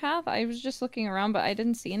green path. I was just looking around, but I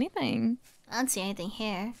didn't see anything. I don't see anything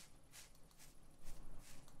here.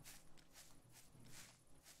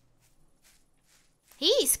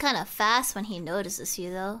 He's kind of fast when he notices you,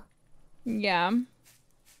 though. Yeah. Alright,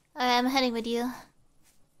 I'm heading with you.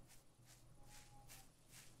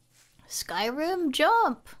 Skyrim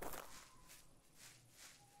jump!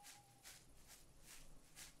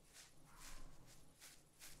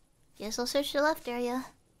 Guess I'll search the left area.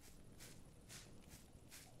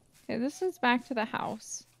 Okay, this is back to the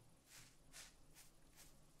house.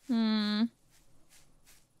 Hmm.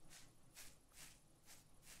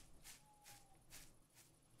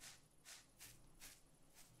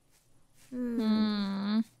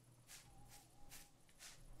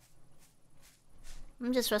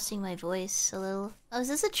 I'm just rusting my voice a little. Oh, is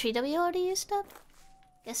this a tree that we already used up?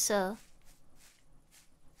 Guess so.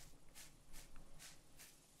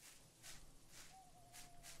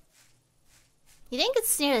 You think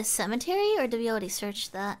it's near the cemetery, or did we already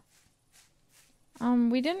search that?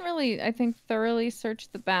 We didn't really, I think, thoroughly search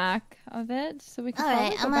the back of it, so we can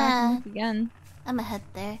Alright, probably go back and look again. I'ma head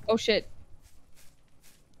there. Oh shit.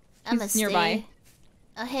 I'ma He's nearby. stay.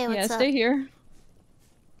 Oh hey, what's Yeah, up? stay here.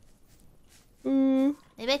 Ooh.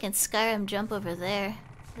 Maybe I can Skyrim jump over there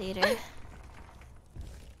later.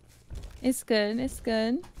 It's good, it's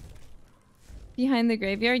good. Behind the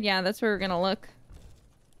graveyard? Yeah, that's where we're gonna look.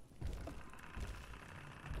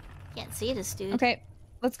 Can't see this dude. Okay,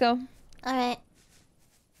 let's go. Alright.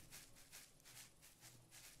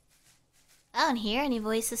 I don't hear any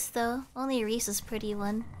voices though. Only Reese's pretty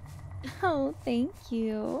one. Oh, thank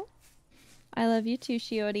you. I love you too,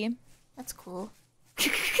 Shiori. That's cool.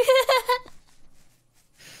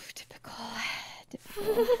 Typical.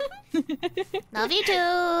 Love you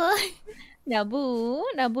too! Nabu,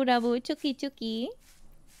 nabu, nabu, chuki, chuki.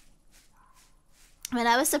 Man,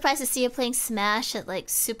 I was surprised to see you playing Smash at like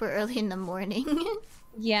super early in the morning.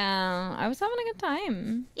 Yeah, I was having a good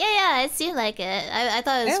time. Yeah, it seemed like it. I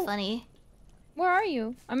thought it was Oh. funny. Where are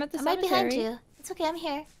you? I'm at the I'm right cemetery. behind you. It's okay, I'm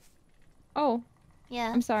here. Oh, Yeah,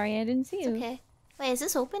 I'm sorry, I didn't see it's you. okay. Wait, is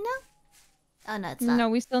this open now? Oh no, it's not. No,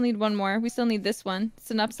 we still need one more. We still need this one. It's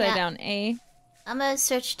an upside Yeah. down A. I'm gonna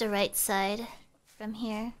search the right side from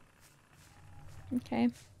here. Okay.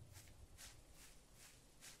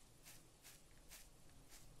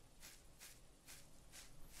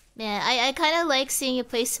 Man, I kind of like seeing you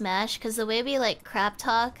play Smash because the way we like crap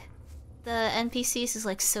talk the NPCs is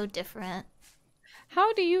like so different.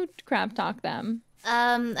 How do you crap talk them?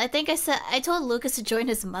 I think I told Lucas to join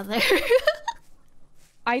his mother.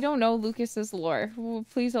 I don't know Lucas's lore.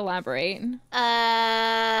 Please elaborate. I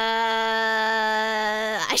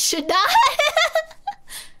should not.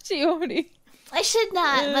 Shiori. I should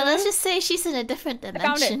not, but let's just say she's in a different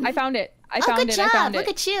dimension. I found it. I Oh, found good it. job! I found it. Look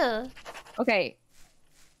at you. Okay.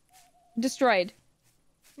 Destroyed.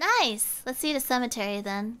 Nice. Let's see the cemetery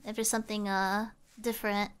then. If there's something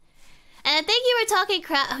different. And I think you were talking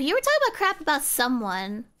crap. You were talking about crap about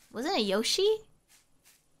someone. Wasn't it Yoshi?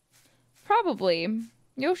 Probably.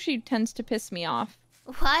 Yoshi tends to piss me off.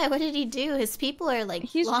 Why? What did he do? His people are like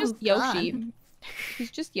He's long just Yoshi. gone.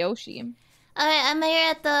 He's just Yoshi. Alright, I'm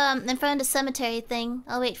here at the in front of the cemetery thing.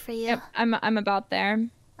 I'll wait for you. Yep, I'm about there.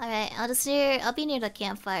 Alright, I'll be near the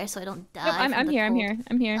campfire so I don't die. Yep, I'm from the here. cold.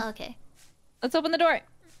 I'm here. Oh, okay. Let's open the door.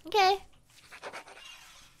 Okay.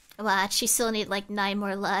 Watch, you still need like 9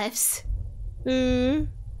 more lives. Uh.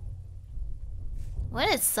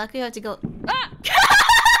 Wouldn't it suck if you have to go? Ah!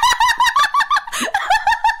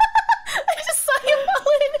 I just saw you fall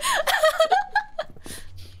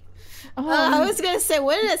in. I was gonna say,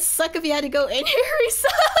 wouldn't it suck if you had to go in here, Risa?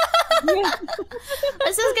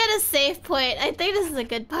 Let's just get a save point. I think this is a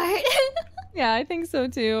good part. Yeah, I think so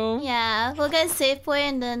too. Yeah, we'll get a save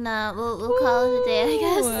point and then we'll call it a day, I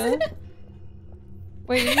guess.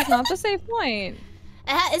 Wait, it's not the save point.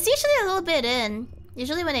 It's usually a little bit in.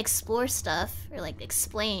 Usually when I explore stuff or like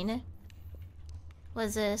explain, What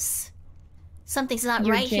is this? Something's not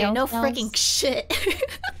Your right here. jail No cells? freaking shit.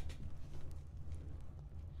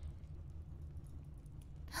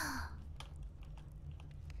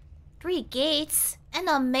 Three gates and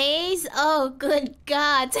a maze. Oh, good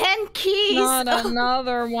God! 10 keys. Not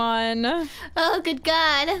another one. Oh, good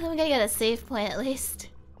God! I'm gonna get a save point at least.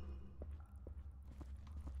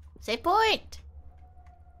 Save point.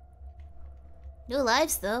 New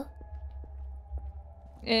lives though.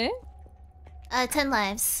 10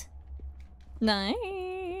 lives.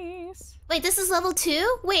 Nice. Wait, this is level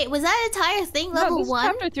 2? Wait, was that entire thing level No, this is 1?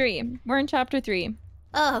 chapter 3. We're in chapter 3.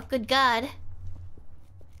 Oh, good God.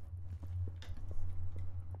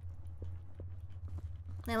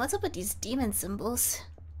 Man, what's up with these demon symbols?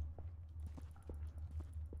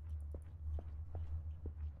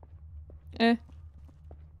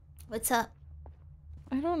 What's up?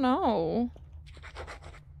 I don't know.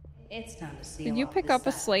 It's time to see. Did you pick up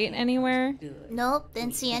a slate anywhere? Nope,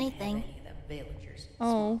 didn't see anything.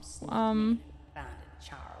 Oh,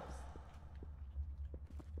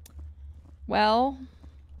 well.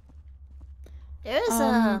 There's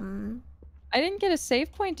I didn't get a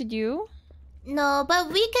save point, did you? No,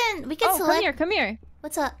 but we can Oh, select. come here.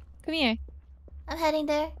 What's up? Come here. I'm heading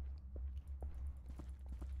there.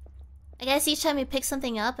 I guess each time you pick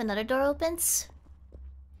something up, another door opens.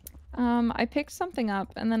 I picked something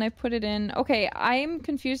up and then I put it in. Okay, I'm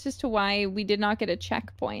confused as to why we did not get a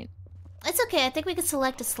checkpoint. It's okay, I think we can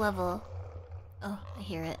select this level. Oh, I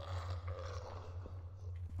hear it.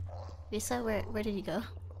 Lisa, where did you go?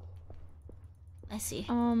 I see.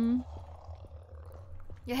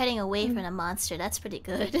 You're heading away from the monster, that's pretty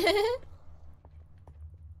good.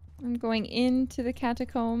 I'm going into the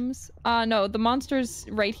catacombs. No, the monster's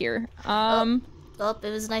right here. Oh, it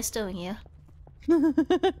was nice knowing you.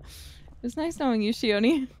 It was nice knowing you,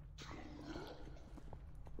 Shiori.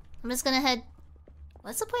 I'm just gonna head...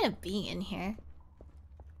 What's the point of being in here?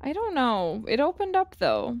 I don't know. It opened up,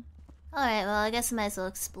 though. Alright, well, I guess I might as well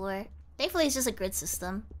explore. Thankfully, it's just a grid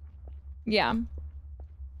system. Yeah.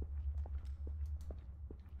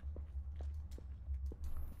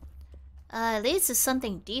 It leads to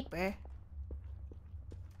something deeper.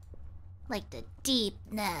 Like the deep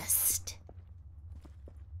nest.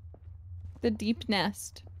 The deep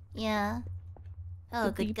nest. Yeah. Oh,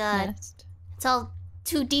 The good deep God. nest. It's all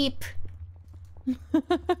too deep.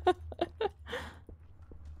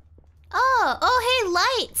 Oh, hey,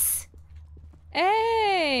 lights!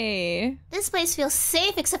 Hey! This place feels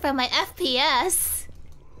safe except for my FPS.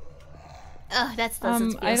 Oh, that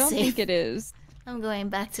doesn't feel I don't safe. think it is. I'm going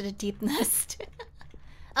back to the deep nest.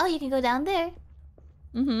 Oh, you can go down there.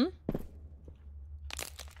 Mm-hmm.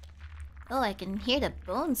 Oh, I can hear the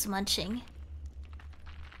bones munching.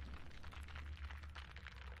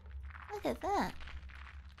 Look at that.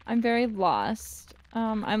 I'm very lost.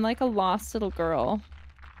 I'm like a lost little girl.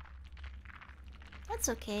 That's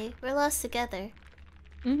okay. We're lost together.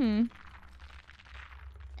 Mm-hmm.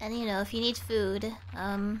 And you know, if you need food,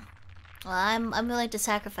 well, I'm willing to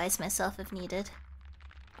sacrifice myself if needed.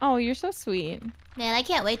 Oh, you're so sweet. Man, I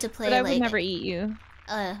can't wait to play. But I like... would never eat you.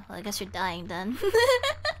 Well, I guess you're dying then.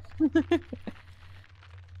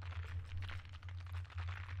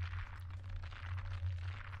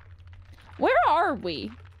 Where are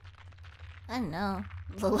we? I don't know.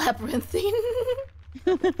 The Labyrinthine.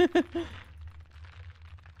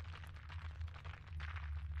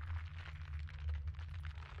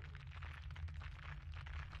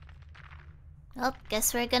 Oh,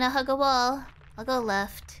 guess we're gonna hug a wall. I'll go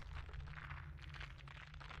left.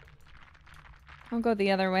 I'll go the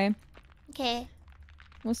other way. Okay.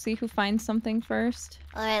 We'll see who finds something first.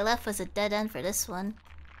 Alright, left was a dead end for this one.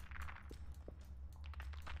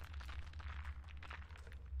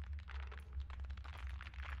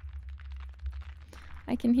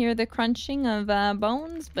 I can hear the crunching of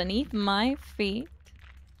bones beneath my feet.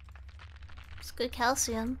 It's good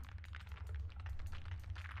calcium.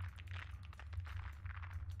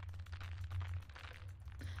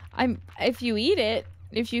 If you eat it,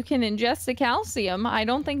 if you can ingest the calcium, I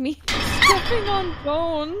don't think me stepping on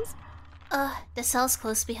bones. The cell's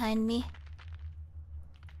close behind me.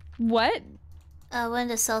 What? One of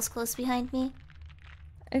the cells close behind me.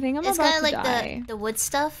 I think I'm It's about kind of to like die. the wood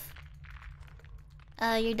stuff.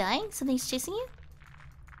 You're dying? Something's chasing you?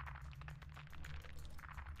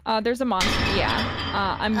 There's a monster.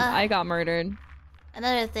 Yeah. I got murdered.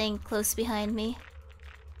 Another thing close behind me.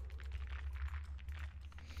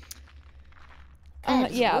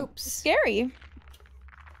 Yeah. Oops. Scary.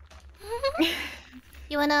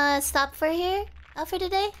 You wanna stop for here? For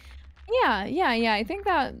today? Yeah. I think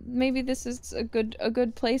that maybe this is a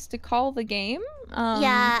good place to call the game.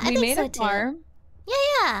 Yeah, I we think made so it far. too.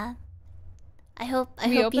 Yeah. I hope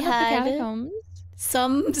We you opened up the had catacombs.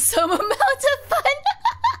 some amount of fun.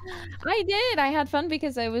 I did. I had fun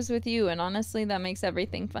because I was with you, and honestly, that makes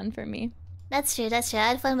everything fun for me. That's true. I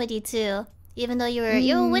had fun with you too. Even though you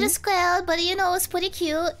were with a squirrel, but you know, it was pretty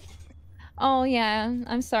cute. Oh yeah,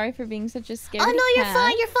 I'm sorry for being such a scaredy Oh no, you're cat.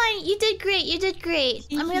 fine. You're fine. You did great. You did great.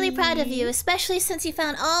 I'm really proud of you, especially since you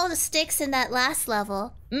found all the sticks in that last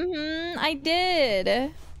level. I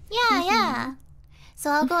did. Yeah. So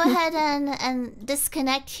I'll go ahead and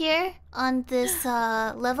disconnect here on this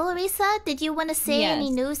level, Risa. Did you want to say any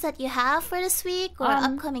news that you have for this week or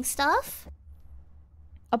upcoming stuff?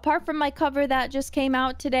 Apart from my cover that just came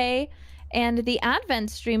out today, and the Advent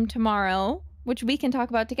stream tomorrow, which we can talk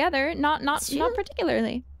about together, not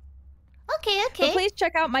particularly. Okay. But please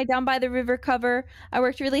check out my Down by the River cover. I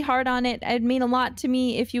worked really hard on it. It'd mean a lot to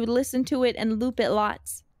me if you would listen to it and loop it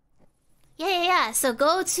lots. Yeah. So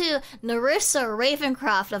go to Narissa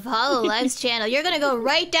Ravencroft of Hololive's channel. You're gonna go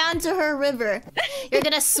right down to her river. You're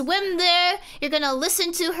gonna swim there. You're gonna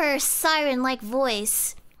listen to her siren-like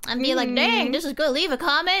voice and be like, "Dang, this is good." Leave a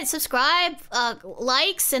comment, subscribe,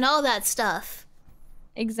 likes, and all that stuff.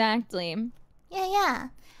 Exactly. Yeah.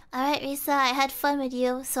 All right, Risa. I had fun with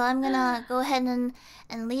you, so I'm gonna go ahead and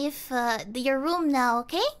leave your room now.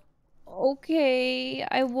 Okay? Okay,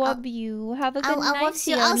 I love you. Have a good night, I'll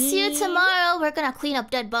see you tomorrow. We're gonna clean up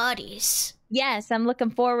dead bodies. Yes, I'm looking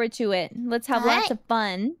forward to it. Let's have lots of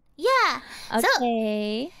fun. Yeah.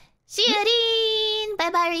 Okay. So, Shiori!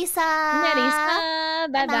 Bye-bye, Risa!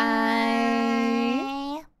 Risa! Bye-bye!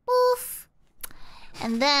 Poof!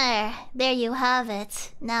 And there you have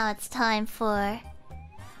it. Now it's time for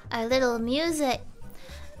our little music.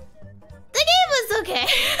 The game was okay.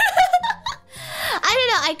 I don't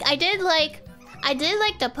know. I did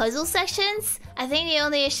like the puzzle sections. I think the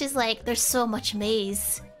only issue is like there's so much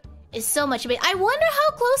maze. It's so much maze. I wonder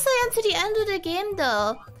how close I am to the end of the game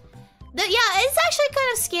though. Yeah, it's actually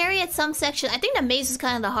kind of scary at some sections. I think the maze is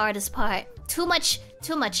kind of the hardest part. Too much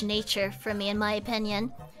nature for me, in my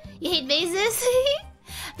opinion. You hate mazes?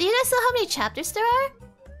 Do you guys know how many chapters there are?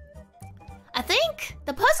 I think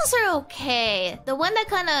the puzzles are okay. The one that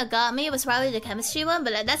kind of got me was probably the chemistry one,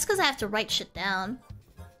 but that's because I have to write shit down.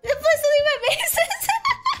 Please leave my mazes.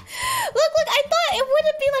 Look, I thought it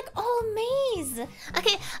wouldn't be like all maze.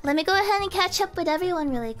 Okay, let me go ahead and catch up with everyone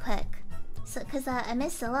really quick. So, because I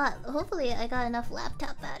missed a lot. Hopefully I got enough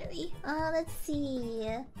laptop battery. Let's see.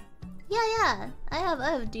 Yeah. I have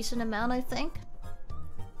a decent amount, I think.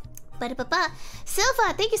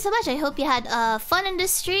 Silva, thank you so much. I hope you had fun in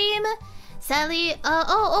this stream. Sally,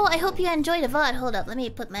 I hope you enjoyed the VOD. Hold up, let me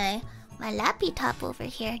put my lappy top over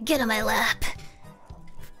here. Get on my lap.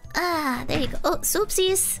 There you go. Oh,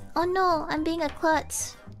 soupsies. Oh no, I'm being a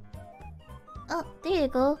klutz. Oh, there you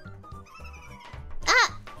go.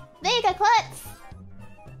 There you go, klutz.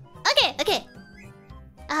 Okay.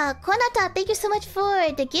 Konata, thank you so much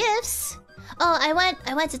for the gifts. Oh, I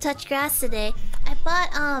went to touch grass today. I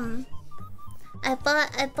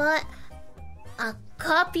bought a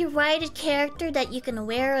copyrighted character that you can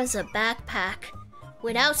wear as a backpack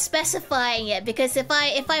without specifying it, because if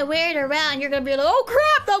I wear it around, you're gonna be like, oh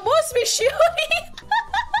crap, that must be Shiori.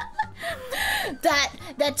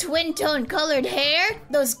 that twin tone colored hair,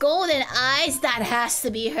 those golden eyes, that has to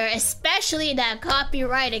be her, especially that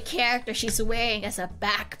copyrighted character she's wearing as a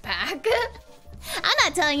backpack. I'm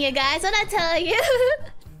not telling you guys, I'm not telling you.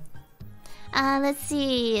 Let's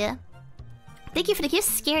see. Thank you for the gift,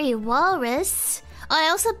 Scary Walrus. Oh, I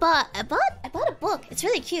also bought a book. It's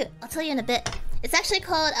really cute. I'll tell you in a bit. It's actually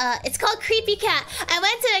called Creepy Cat. I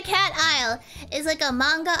went to the cat aisle. It's like a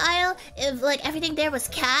manga aisle. Like everything there was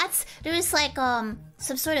cats. There was like some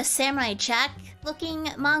sort of Samurai Jack looking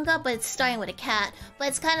manga, but it's starting with a cat. But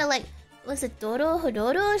it's kind of like, was it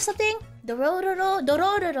Hodoro or something?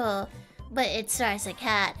 Dororo. But it starts a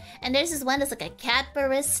cat. And there's this one that's like a cat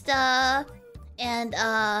barista. And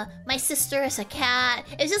my sister is a cat.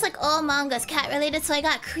 It's just like all mangas cat related, so I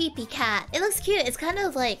got Creepy Cat. It looks cute. It's kind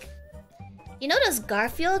of like, you know those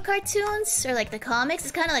Garfield cartoons? Or like the comics?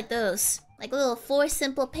 It's kind of like those. Like little 4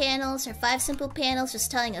 simple panels or 5 simple panels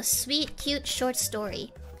just telling a sweet, cute, short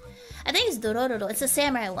story. I think it's Dororo. It's a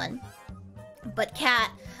samurai one. But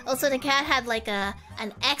cat. Also the cat had like an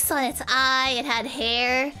X on its eye. It had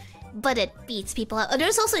hair. But it beats people up. Oh,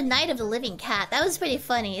 there's also Night of the Living Cat. That was pretty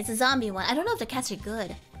funny. It's a zombie one. I don't know if the cats are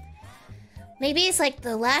good. Maybe it's like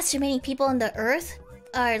the last remaining people on the earth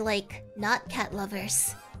are like not cat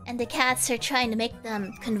lovers. And the cats are trying to make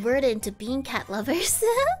them convert into being cat lovers.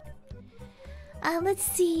 Let's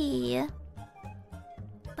see.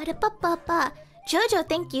 Jojo,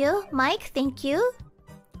 thank you. Mike, thank you.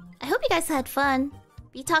 I hope you guys had fun.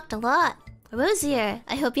 We talked a lot. Rosier,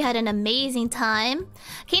 I hope you had an amazing time.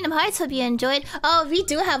 Kingdom Hearts, hope you enjoyed. Oh, we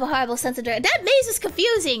do have a horrible sense of direction. That maze is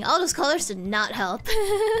confusing. All those colors did not help.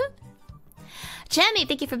 Jamie,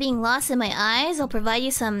 thank you for being lost in my eyes. I'll provide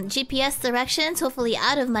you some GPS directions, hopefully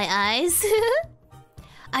out of my eyes.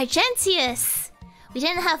 Argentius, we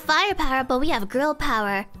didn't have firepower, but we have girl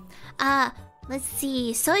power. Let's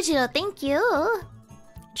see. Sojiro, thank you.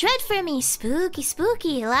 Dread for me, spooky,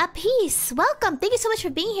 spooky. Lapis, welcome. Thank you so much for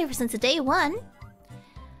being here since day one.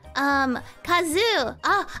 Kazu.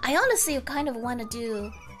 I honestly kind of want to do,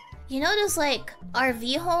 you know, those like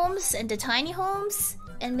RV homes and the tiny homes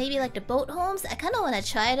and maybe like the boat homes. I kind of want to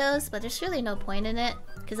try those, but there's really no point in it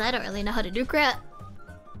because I don't really know how to do crap.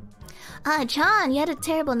 John, you had a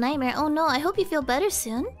terrible nightmare. Oh no, I hope you feel better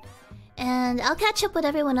soon. And I'll catch up with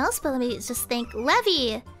everyone else, but let me just thank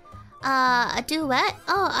Levy. A duet?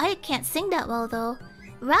 Oh, I can't sing that well though.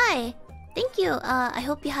 Rai, thank you. I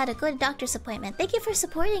hope you had a good doctor's appointment. Thank you for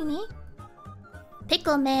supporting me.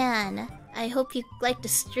 Pickle Man, I hope you like the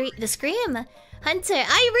scream. Hunter,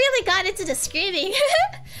 I really got into the screaming.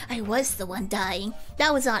 I was the one dying.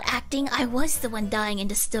 That was not acting. I was the one dying in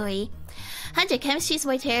the story. Hunter, chemistry is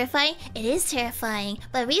more terrifying. It is terrifying,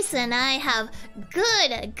 but Risa and I have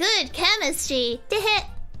good chemistry.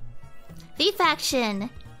 V-Faction.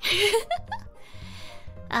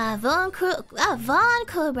 Von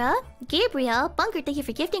Cobra, Gabriel, Bunker, thank you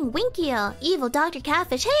for gifting. Winkiel, Evil Dr.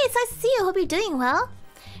 Catfish, hey, it's nice to see you. Hope you're doing well.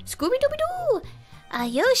 Scooby-Dooby-Doo,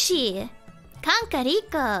 Yoshi,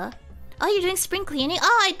 Kankariko. Oh, you're doing spring cleaning?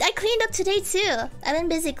 Oh, I cleaned up today too. I've been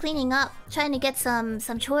busy cleaning up, trying to get some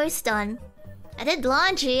chores done. I did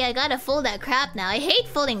laundry. I gotta fold that crap now. I hate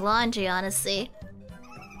folding laundry, honestly.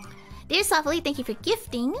 Dear Softly, thank you for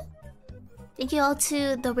gifting. Thank you all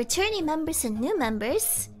to the returning members and new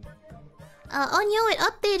members. Oh no, it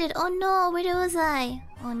updated. Oh no, where was I?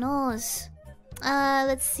 Oh no.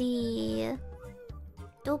 Let's see.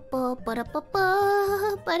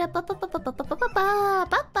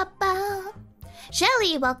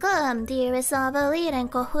 Shelly, welcome. Dearest Novelia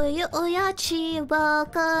and Kohuyu Oyachi,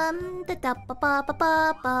 welcome.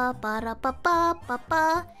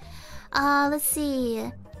 Let's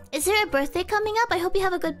see. Is there a birthday coming up? I hope you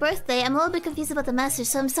have a good birthday. I'm a little bit confused about the message,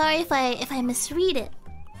 so I'm sorry if I misread it.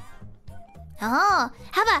 Oh,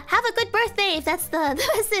 have a good birthday if that's the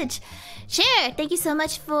message. Share, thank you so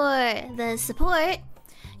much for the support.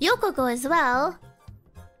 Yokoko as well.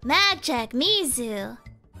 Magjack, Mizu,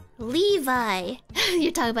 Levi.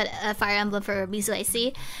 You're talking about a Fire Emblem for Mizu, I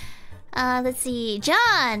see. Let's see.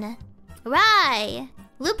 John, Rai,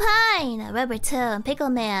 Lupine, Rubbertone,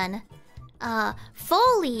 Pickleman.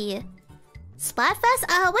 Foley, Splatfest?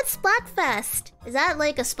 What's Splatfest? Is that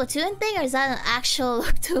like a Splatoon thing or is that an actual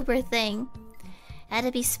October thing? Had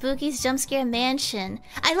to be Spooky's Jump Scare Mansion.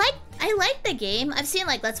 I like the game. I've seen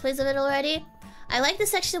like Let's Plays of it already. I like the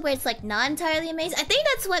section where it's like not entirely amazing. I think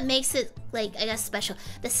that's what makes it like, I guess, special.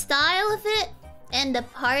 The style of it and the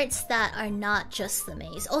parts that are not just the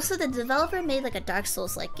maze. Also, the developer made like a Dark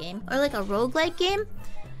Souls-like game or like a roguelike game.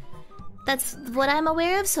 That's what I'm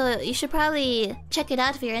aware of, so you should probably check it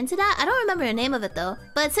out if you're into that. I don't remember the name of it though,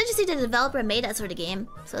 but it's interesting the developer made that sort of game,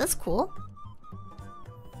 so that's cool.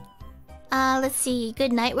 Let's see.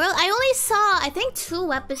 Good Night World. I only saw, I think,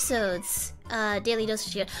 2 episodes. Daily Dose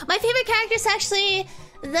of Shiori. My favorite character is actually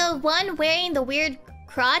the one wearing the weird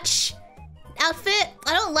crotch outfit.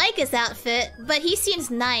 I don't like his outfit, but he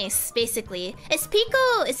seems nice, basically. Is Pico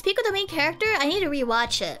the main character? I need to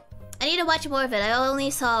rewatch it. I need to watch more of it. I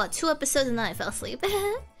only saw 2 episodes and then I fell asleep.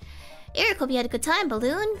 Eric, hope you had a good time.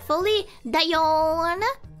 Balloon, Foley, Dayon.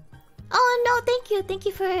 Oh no, thank you. Thank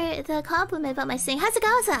you for the compliment about my singing.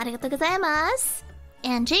 Hasegawa-san, arigatou gozaimasu.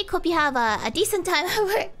 And Jake, hope you have a decent time at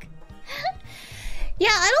work. Yeah,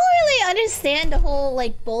 I don't really understand the whole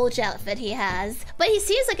like bulge outfit he has. But he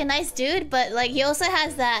seems like a nice dude, but like he also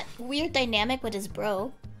has that weird dynamic with his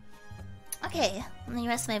bro. Okay, let me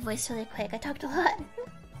rest my voice really quick. I talked a lot.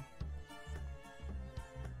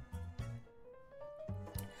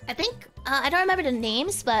 I think, I don't remember the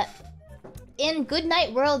names, but in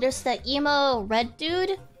Goodnight World, there's the emo red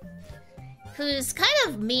dude who's kind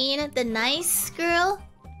of mean, the nice girl,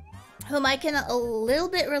 whom I can a little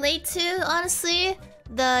bit relate to, honestly.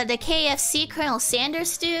 The KFC Colonel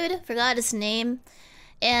Sanders dude, forgot his name.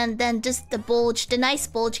 And then just the nice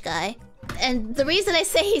bulge guy. And the reason I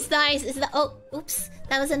say he's nice is that, oh, oops,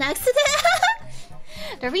 that was an accident.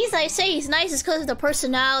 The reason I say he's nice is because of the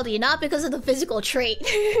personality, not because of the physical trait.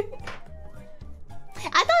 I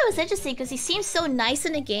thought it was interesting because he seems so nice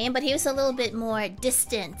in the game, but he was a little bit more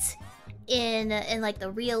distant in like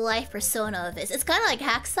the real life persona of his. It's kind of like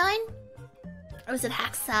Hacksign, Or was it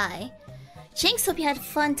Haksai? Jinx, hope you had a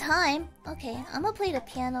fun time. Okay, I'm gonna play the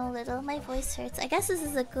piano a little. My voice hurts. I guess this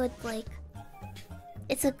is a good, like...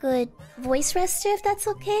 It's a good voice rester, if that's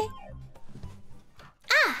okay.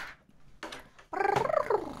 Ah!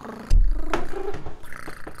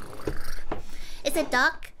 It's a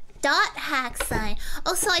dot hack sign.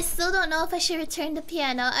 Also, I still don't know if I should return the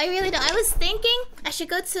piano. I really don't. I was thinking I should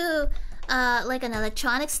go to like an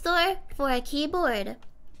electronics store for a keyboard,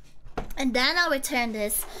 and then I'll return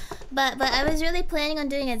this. But I was really planning on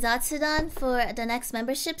doing a Zatsudan for the next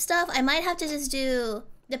membership stuff. I might have to just do,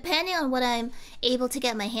 depending on what I'm able to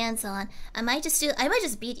get my hands on. I might just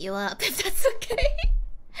beat you up if that's okay.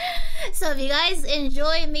 So if you guys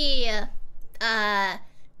enjoy me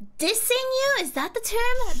dissing you, is that the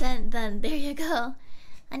term? Then there you go.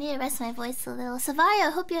 I need to rest my voice a little. Savario,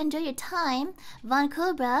 I hope you enjoy your time. Von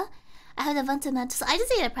Cobra, I have the fundamental. I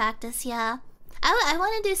just need to practice, yeah. I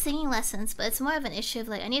want to do singing lessons, but it's more of an issue of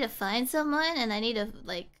like I need to find someone and I need to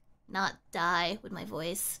like not die with my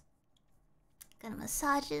voice. Gonna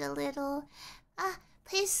massage it a little.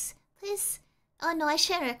 Please. Oh no, I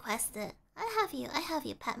shouldn't request it. I have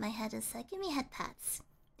you pat my head a sec. Give me head pats.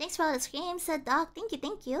 Thanks for all the screams, said Doc.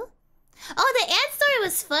 Thank you. Oh, the ant story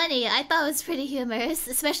was funny. I thought it was pretty humorous,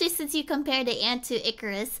 especially since you compared the ant to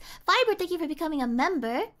Icarus. Fiber, thank you for becoming a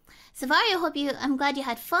member. Savario, I'm glad you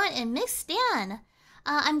had fun. And Miss Stan,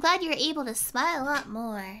 I'm glad you were able to smile a lot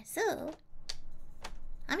more. So,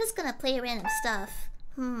 I'm just gonna play random stuff.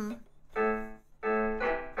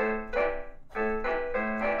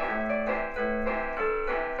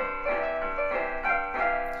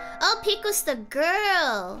 Oh, Pico's the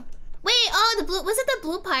girl. Wait, oh, was it the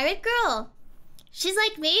blue pirate girl? She's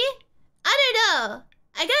like me? I don't know.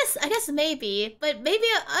 I guess maybe, but maybe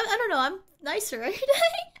I don't know. I'm nicer, right?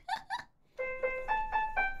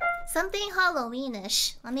 Something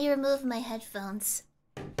Halloweenish. Let me remove my headphones.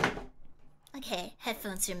 Okay,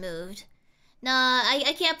 headphones removed. Nah,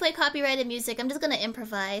 I can't play copyrighted music. I'm just gonna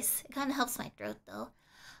improvise. It kind of helps my throat though.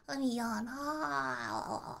 Let me yawn.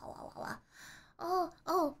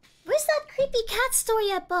 Oh, where's that creepy cat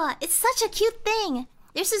story I bought? It's such a cute thing.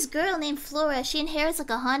 There's this girl named Flora. She inherits like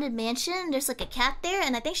a haunted mansion. There's like a cat there,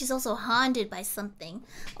 and I think she's also haunted by something.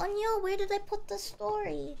 Oh no, where did I put the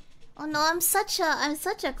story? Oh no, I'm such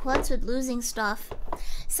a klutz with losing stuff.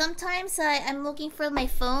 Sometimes I'm looking for my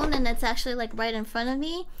phone and it's actually like right in front of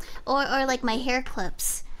me, or like my hair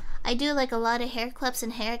clips. I do like a lot of hair clips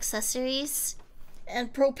and hair accessories,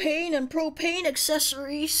 and propane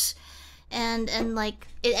accessories. And like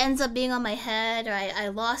it ends up being on my head, or I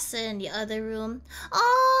lost it in the other room.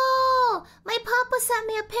 Oh, my papa sent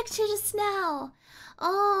me a picture just now.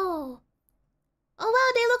 Oh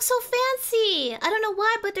wow, they look so fancy. I don't know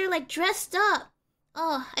why, but they're like dressed up.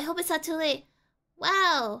 Oh, I hope it's not too late.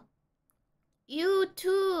 Wow, you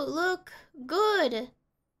two look good.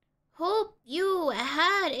 Hope you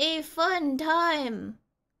had a fun time.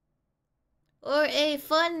 Or a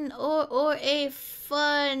fun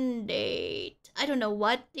date. I don't know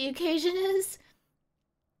what the occasion is.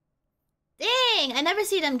 Dang, I never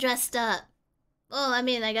see them dressed up. Well, I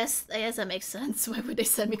mean, I guess that makes sense. Why would they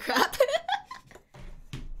send me crap?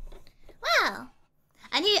 Wow.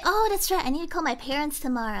 Oh, that's right. I need to call my parents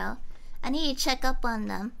tomorrow. I need to check up on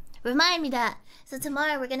them. Remind me that. So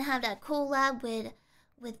tomorrow we're gonna have that collab with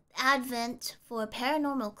Advent for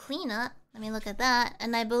paranormal cleanup. Let me look at that.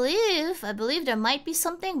 And I believe there might be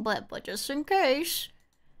something, but just in case.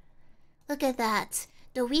 Look at that.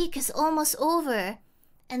 The week is almost over.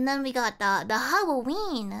 And then we got the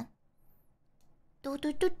Halloween.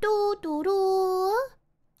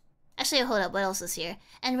 Actually, hold up. What else is here?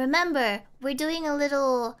 And remember, we're doing a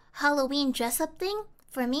little Halloween dress-up thing.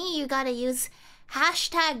 For me, you gotta use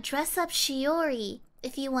hashtag #DressUpShiori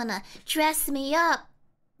if you wanna dress me up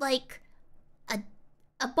like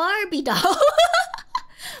a Barbie doll.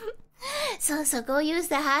 So go use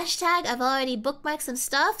the hashtag. I've already bookmarked some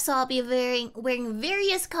stuff, so I'll be wearing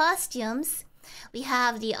various costumes. We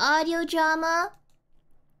have the audio drama,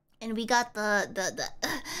 and we got the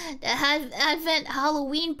Advent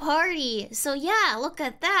Halloween party. So yeah, look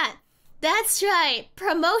at that. That's right,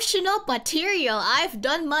 promotional material. I've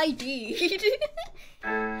done my deed.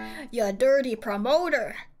 You dirty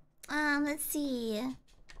promoter. Let's see.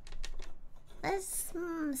 Let's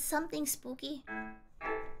something spooky.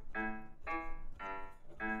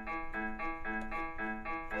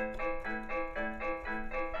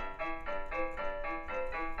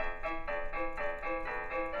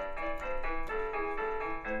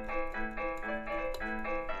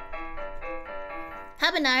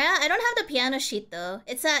 Habanara? I don't have the piano sheet though.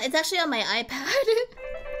 It's actually on my iPad.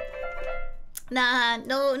 Nah,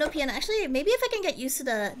 no piano. Actually, maybe if I can get used to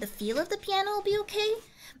the feel of the piano, it'll be okay.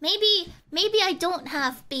 Maybe I don't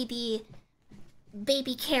have baby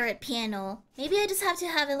carrot piano. Maybe I just have to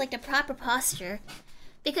have it like the proper posture,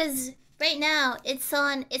 because right now it's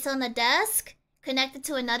on a desk connected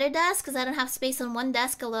to another desk because I don't have space on one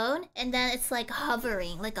desk alone, and then it's like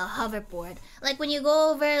hovering, like a hoverboard. Like when you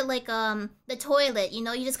go over like the toilet, you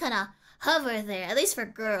know, you just kind of hover there. At least for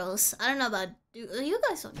girls. I don't know about you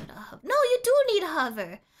guys don't need a hover. No, you do need a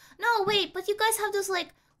hover. No, wait, but you guys have those like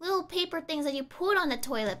little paper things that you put on the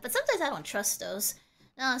toilet. But sometimes I don't trust those.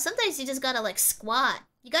 No, sometimes you just gotta like squat.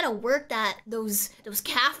 You gotta work those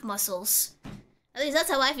calf muscles. At least that's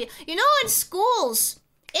how I feel. You know, in schools,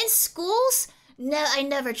 I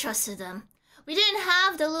never trusted them. We didn't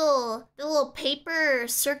have the little paper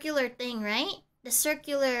circular thing, right? The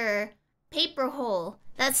circular paper hole.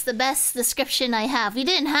 That's the best description I have. We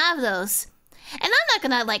didn't have those. And I'm not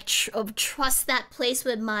gonna like trust that place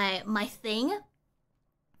with my thing.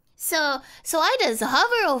 So I just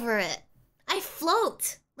hover over it. I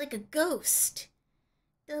float like a ghost.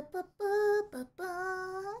 No,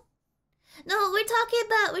 we're talking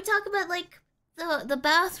about like the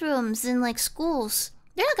bathrooms in like schools.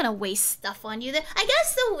 They're not gonna waste stuff on you. I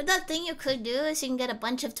guess the thing you could do is you can get a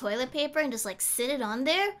bunch of toilet paper and just like sit it on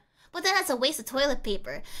there. But then that's a waste of toilet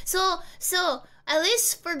paper. So at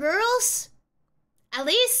least for girls, at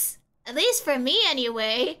least for me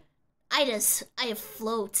anyway, I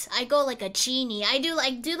float. I go like a genie. I do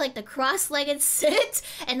like the cross-legged sit,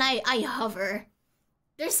 and I hover.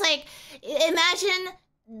 There's like, imagine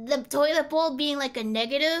the toilet bowl being like a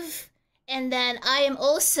negative, and then I am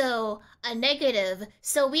also a negative.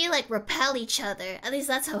 So we like repel each other. At least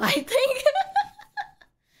that's how I think.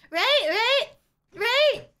 Right?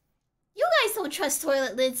 You guys don't trust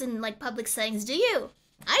toilet lids in like public settings, do you?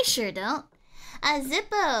 I sure don't.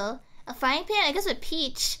 Zippo, a frying pan, I guess with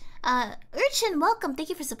Peach. Urchin, welcome. Thank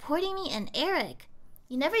you for supporting me. And Eric,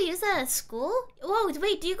 you never use that at school? Whoa,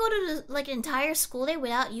 wait, do you go to like an entire school day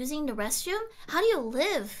without using the restroom? How do you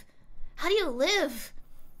live?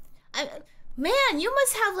 Man, you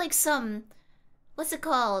must have like some, what's it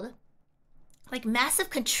called? Like massive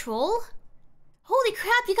control? Holy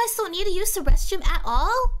crap, you guys don't need to use the restroom at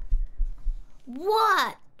all?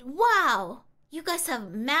 What? Wow. You guys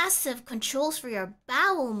have massive controls for your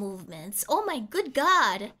bowel movements. Oh my good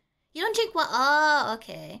god. You don't drink what? Oh,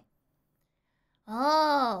 okay.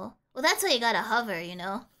 Oh. Well, that's why you gotta hover, you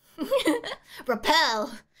know?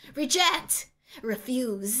 Repel. Reject.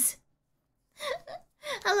 Refuse.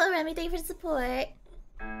 Hello, Remy. Thank you for the support.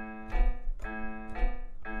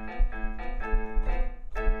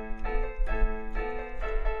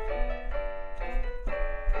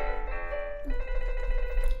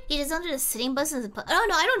 He just under the sitting buttons. Oh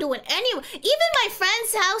no, I don't do it anyway. Even my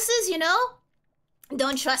friends' houses, you know?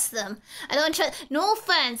 Don't trust them. I don't trust. No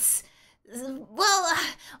offense. Well,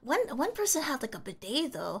 one person had like a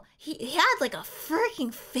bidet though. He had like a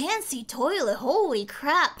freaking fancy toilet. Holy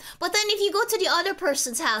crap! But then if you go to the other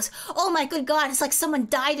person's house, oh my good god, it's like someone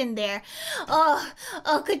died in there. Oh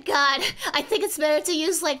good god. I think it's better to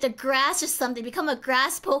use like the grass or something. Become a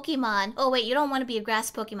grass Pokemon. Oh wait, you don't want to be a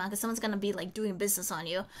grass Pokemon because someone's gonna be like doing business on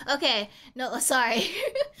you. Okay, no, sorry.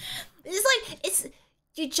 It's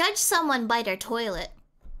you judge someone by their toilet.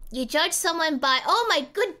 You judge someone by, oh my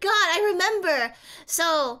good god, I remember.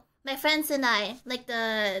 So my friends and I, like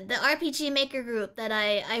the RPG maker group that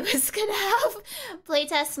I was gonna have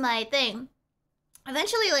playtest my thing.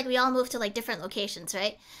 Eventually, like we all moved to like different locations,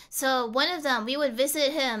 right? So one of them, we would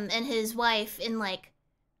visit him and his wife in like,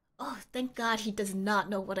 oh thank god he does not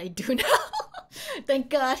know what I do now. Thank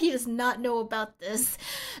god he does not know about this.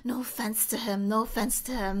 No offense to him.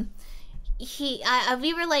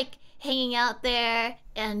 We were like hanging out there,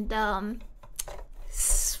 and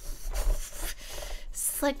it's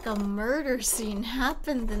like a murder scene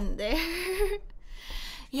happened in there.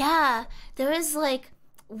 Yeah, there was like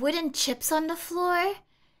wooden chips on the floor,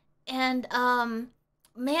 and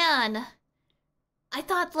man, I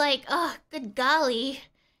thought like, oh good golly.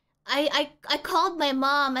 I called my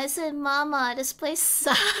mom. I said, Mama, this place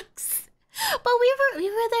sucks. But we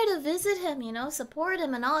were there to visit him, you know, support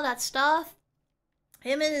him and all that stuff.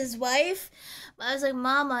 Him and his wife. But I was like,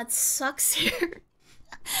 Mama, it sucks here.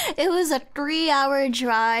 It was a 3-hour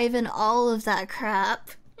drive and all of that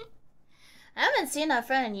crap. I haven't seen that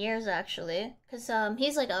friend in years actually, cause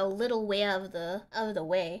he's like a little way out of the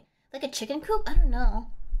way, like a chicken coop. I don't know.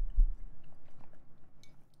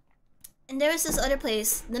 And there was this other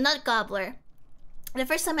place, the Nut Gobbler. The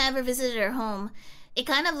first time I ever visited her home, it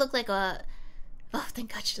kind of looked like a. Oh,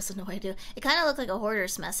 thank God she doesn't know what I do. It kind of looked like a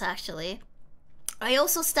hoarder's mess actually. I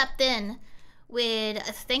also stepped in with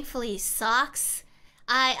thankfully socks.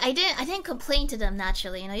 I didn't complain to them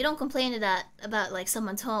naturally. You know, you don't complain to that about like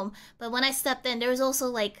someone's home. But when I stepped in, there was also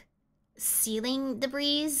like ceiling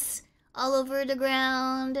debris all over the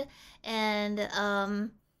ground, and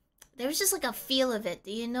there was just like a feel of it.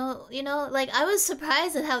 You know, like I was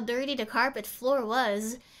surprised at how dirty the carpet floor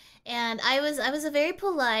was. And I was a very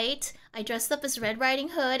polite. I dressed up as Red Riding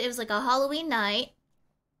Hood. It was like a Halloween night.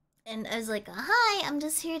 And I was like, "Hi, I'm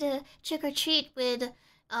just here to trick or treat with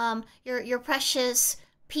your precious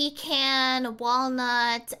pecan,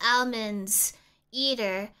 walnut, almonds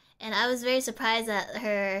eater." And I was very surprised at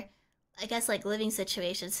her, I guess, like living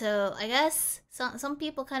situation. So I guess some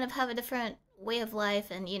people kind of have a different way of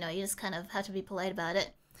life, and you know, you just kind of have to be polite about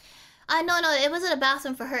it. No, it wasn't a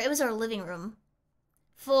bathroom for her. It was her living room.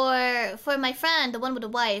 For my friend, the one with the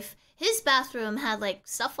wife, his bathroom had like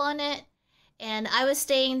stuff on it, and I was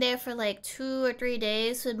staying there for like 2 or 3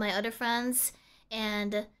 days with my other friends,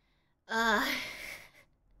 and oh,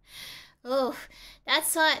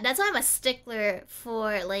 that's why I'm a stickler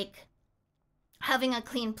for like having a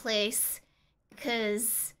clean place,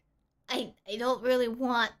 because I don't really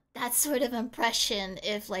want that sort of impression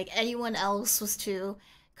if like anyone else was to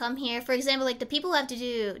come here. For example, like the people who have to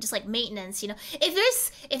do just like maintenance, you know, if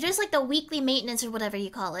there's like the weekly maintenance or whatever you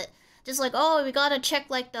call it, just like, oh, we gotta check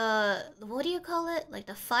like the what do you call it, like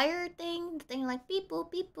the fire thing, the thing like beep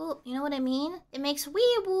boop, you know what I mean? It makes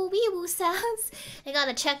wee woo sounds. They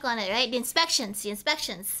gotta check on it, right? The inspections.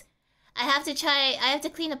 I have to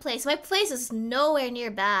clean the place. My place is nowhere near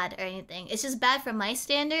bad or anything. It's just bad for my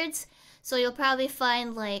standards. So you'll probably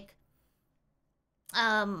find like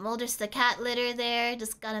well, there's the cat litter there.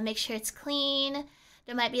 Just gotta make sure it's clean.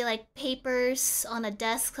 There might be like papers on a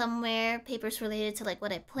desk somewhere, papers related to like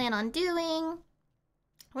what I plan on doing.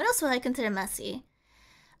 What else would I consider messy?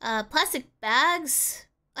 Plastic bags.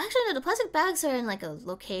 Actually, no, the plastic bags are in like a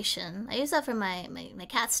location. I use that for my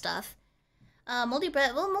cat stuff. Moldy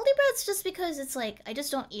bread. Well, moldy bread's just because it's like I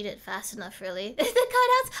just don't eat it fast enough, really. The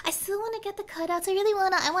cutouts. I still want to get the cutouts.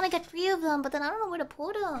 I want to get 3 of them, but then I don't know where to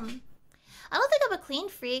put them. I don't think I'm a clean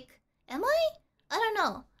freak. Am I? I don't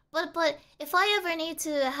know. But if I ever need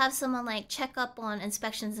to have someone like check up on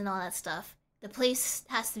inspections and all that stuff, the place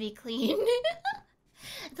has to be clean.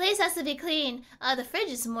 The place has to be clean. The fridge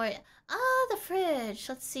is more. The fridge.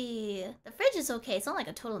 Let's see. The fridge is okay. It's not like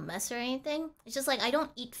a total mess or anything. It's just like I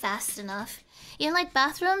don't eat fast enough. Even like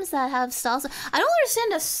bathrooms that have stalls. I don't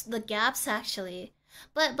understand the gaps actually.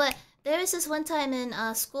 But there was this one time in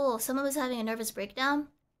school, someone was having a nervous breakdown.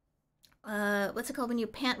 What's it called when you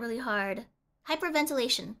pant really hard?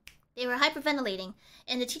 Hyperventilation. They were hyperventilating,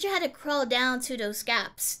 and the teacher had to crawl down to those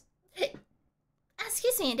gaps.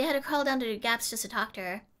 Excuse me, they had to crawl down to the gaps just to talk to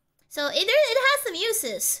her. So it has some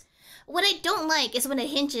uses. What I don't like is when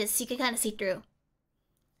it hinges, so you can kind of see through.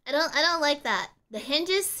 I don't like that. The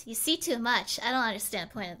hinges, you see too much. I don't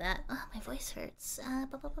understand the point of that. Oh, my voice hurts.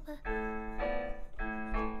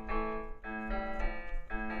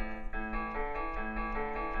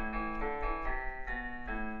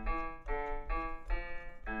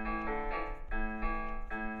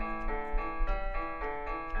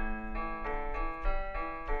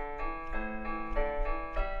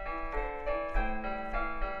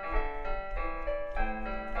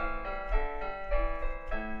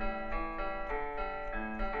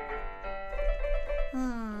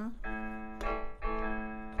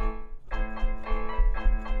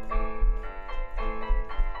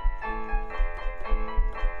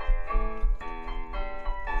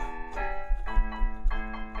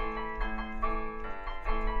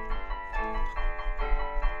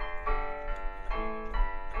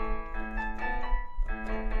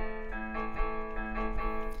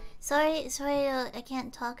 Sorry, I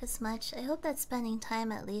can't talk as much. I hope that spending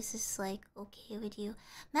time at least is like okay with you.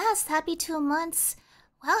 Mast, happy 2 months.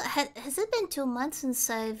 Well, has it been 2 months since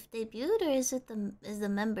I've debuted, or is it the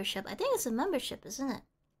membership? I think it's the membership, isn't it?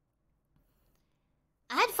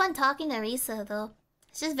 I had fun talking to Risa though.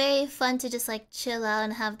 It's just very fun to just like chill out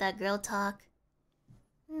and have that girl talk.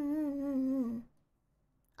 Oh,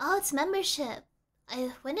 it's membership. I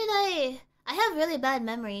have really bad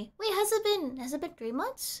memory. Wait, has it been 3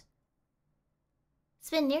 months? It's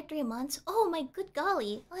been near 3 months. Oh my good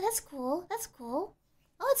golly. Oh, that's cool. That's cool.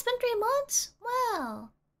 Oh, it's been 3 months. Wow.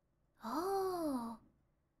 Oh.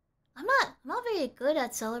 I'm not very good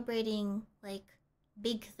at celebrating like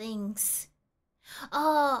big things.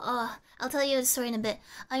 Oh, I'll tell you a story in a bit.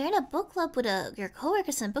 You're in a book club with your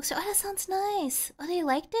coworkers in a bookstore. Oh, that sounds nice. Oh, they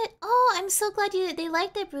liked it? Oh, I'm so glad they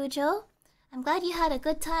liked it, Brujo. I'm glad you had a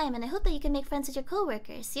good time, and I hope that you can make friends with your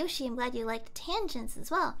coworkers. Yoshi, I'm glad you liked tangents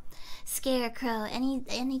as well. Scarecrow, any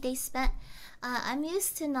day spent. I'm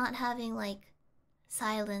used to not having like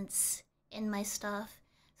silence in my stuff,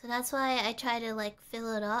 so that's why I try to like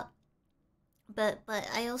fill it up. But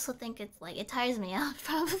I also think it's like it tires me out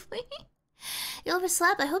probably. You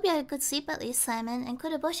overslept. I hope you had a good sleep at least, Simon. And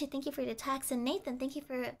Kudaboshi, thank you for the tax. And Nathan, thank you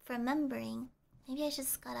for remembering. Maybe I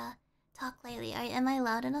just gotta talk lightly. Am I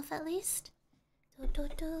loud enough at least? Do, do,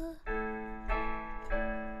 do.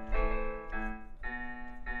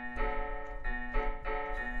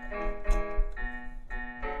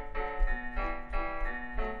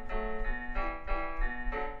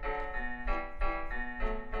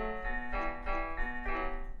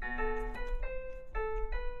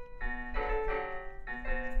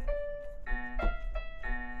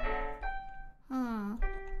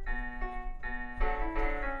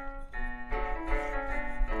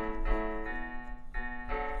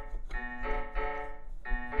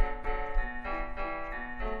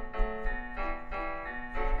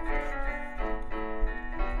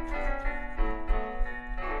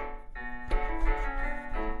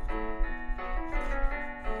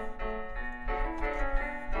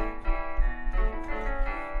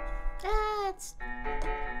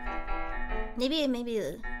 Maybe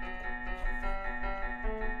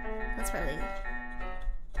that's probably.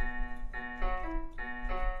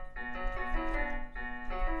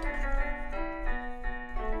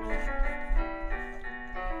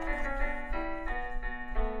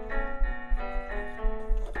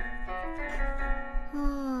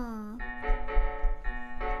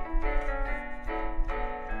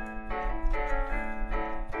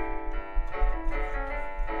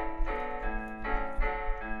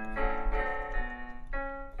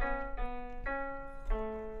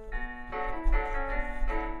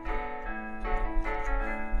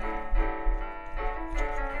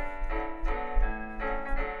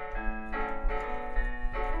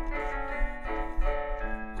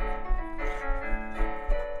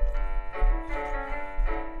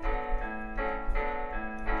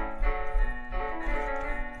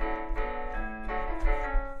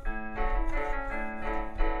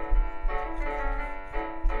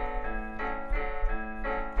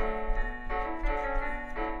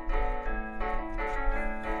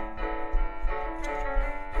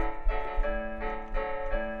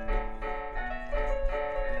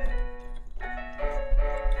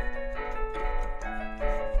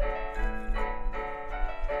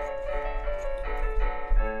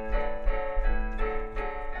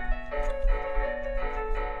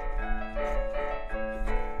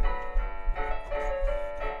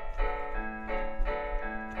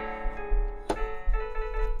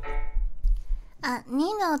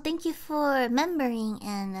 Nino, thank you for remembering.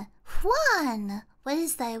 And Juan, what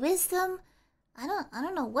is thy wisdom? I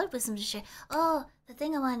don't know what wisdom to share. Oh, the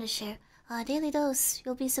thing I wanted to share. Daily Dose,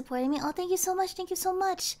 you'll be supporting me. Oh, thank you so much. Thank you so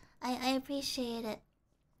much. I appreciate it.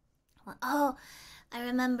 Oh, I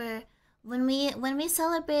remember when we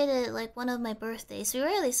celebrated like one of my birthdays. We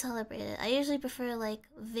rarely celebrate it. I usually prefer like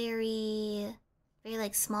very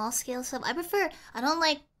like small scale stuff. I don't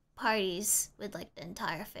like parties with like the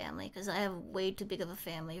entire family because I have way too big of a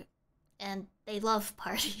family and they love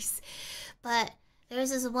parties. But there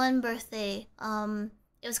was this one birthday,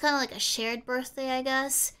 it was kind of like a shared birthday, I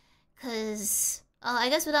guess, because I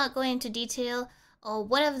guess without going into detail,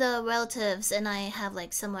 one of the relatives and I have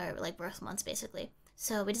like similar like birth months basically,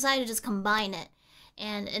 so we decided to just combine it.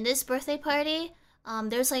 And in this birthday party,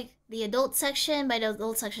 there's like the adult section. By the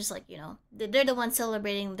adult section is like, you know, they're the ones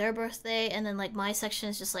celebrating their birthday, and then like my section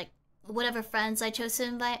is just like whatever friends I chose to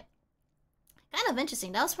invite. Kind of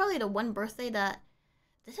interesting. That was probably the one birthday that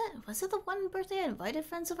was it the one birthday I invited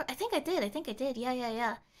friends over? I think I did.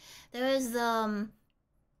 Yeah. There was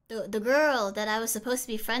the girl that I was supposed to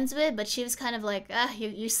be friends with, but she was kind of like,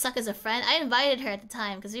 you suck as a friend. I invited her at the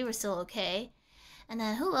time because we were still okay. And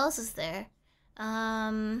then who else is there?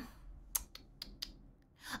 One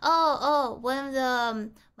of the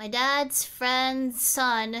my dad's friend's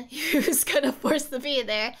son, he was kind of forced to be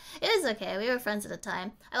there. It was okay. We were friends at the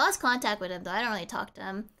time. I lost contact with him though. I don't really talk to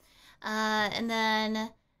him. And then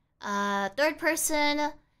third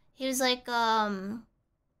person, he was like I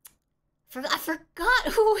forgot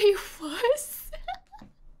who he was.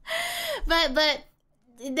 but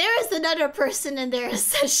there is another person in there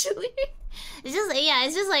essentially.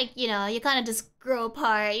 It's just like, you know, you kind of just grow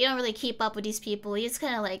apart. You don't really keep up with these people. You just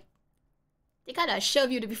kind of like, they kind of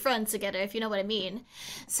shove you to be friends together, if you know what I mean.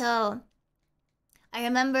 So I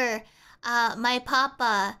remember my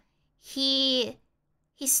papa, he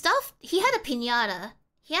had a piñata.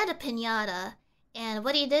 And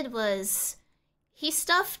what he did was he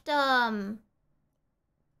stuffed the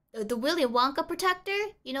Willy Wonka protector,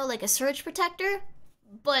 you know, like a surge protector,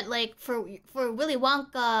 but like for Willy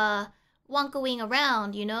Wonka-ing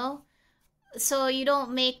around, you know. So you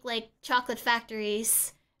don't make like chocolate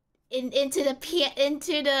factories into the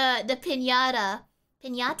pinata,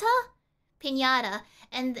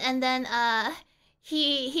 and then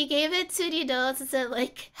he gave it to the adults and said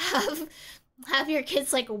like have your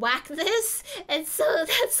kids like whack this, and so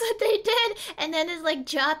that's what they did, and then it like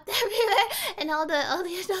dropped everywhere, and all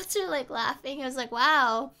the adults are like laughing. It was like,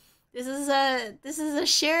 wow, this is a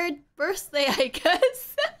shared birthday, I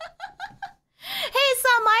guess. Hey, it's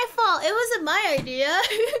not my fault. It wasn't my idea.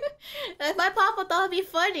 My papa thought it'd be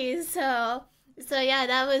funny, so yeah,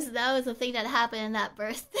 that was the thing that happened in that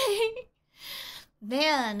birthday.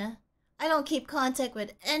 Man, I don't keep contact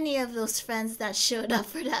with any of those friends that showed up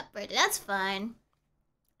for that birthday. That's fine.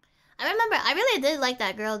 I remember, I really did like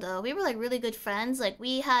that girl though. We were like really good friends. Like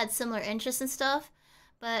we had similar interests and stuff,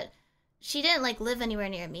 but she didn't like live anywhere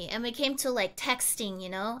near me. And we came to like texting, you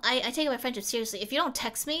know. I take my friendship seriously. If you don't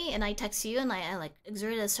text me and I text you and I like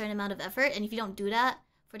exerted a certain amount of effort, and if you don't do that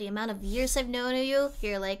for the amount of years I've known you,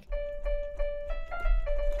 you're like,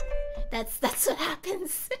 that's what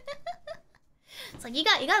happens. It's like you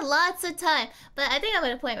got lots of time, but I think I'm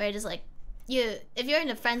at a point where I just like if you're in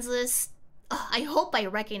the friends list, I hope I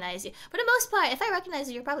recognize you. For the most part, if I recognize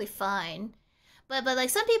you, you're probably fine. But like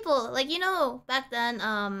some people, like, you know, back then,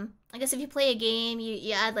 I guess if you play a game,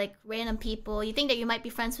 you add like random people, you think that you might be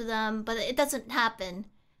friends with them, but it doesn't happen.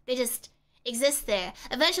 They just exist there.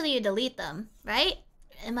 Eventually you delete them, right?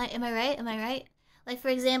 Am I right? Am I right? Like for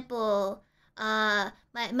example, my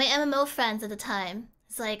MMO friends at the time.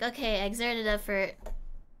 It's like, okay, I exerted effort.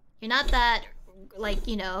 You're not that, like,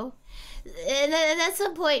 you know. And then at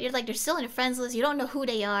some point, you're like, they're still in your friends list. You don't know who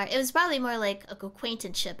they are. It was probably more like a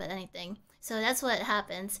acquaintanceship than anything. So that's what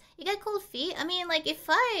happens. You get cold feet? I mean, like, I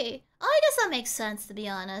guess that makes sense, to be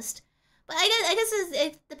honest. But I guess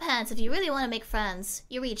it depends. If you really want to make friends,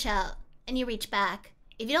 you reach out. And you reach back.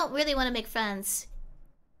 If you don't really want to make friends,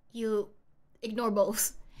 you ignore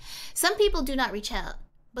both. Some people do not reach out.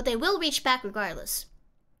 But they will reach back regardless.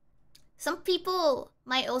 Some people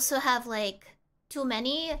might also have like too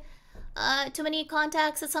many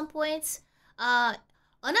contacts at some points. On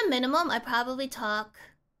a minimum, I probably talk.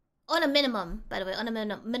 On a minimum, by the way, on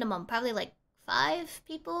a minimum, probably like 5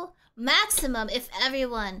 people. Maximum, if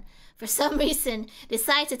everyone, for some reason,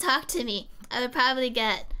 decide to talk to me, I would probably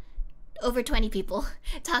get over 20 people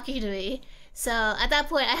talking to me. So at that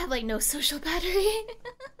point, I have like no social battery.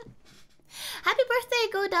 Happy birthday,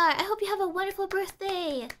 Godar! I hope you have a wonderful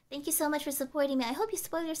birthday! Thank you so much for supporting me. I hope you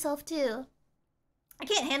spoil yourself too. I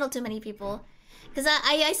can't handle too many people. Because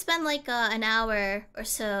I spend like an hour or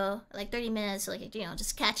so, like 30 minutes, like, you know,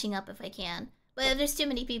 just catching up if I can. But if there's too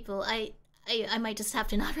many people, I might just have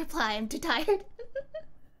to not reply. I'm too tired.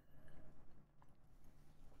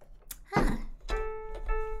 Huh.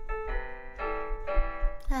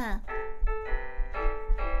 Huh.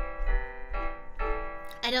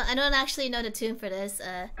 I don't actually know the tune for this.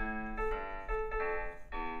 I'll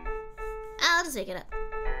just make it up.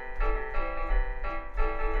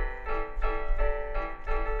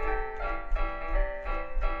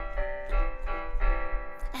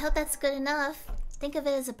 I hope that's good enough. Think of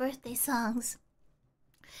it as a birthday songs.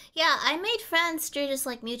 Yeah, I made friends through just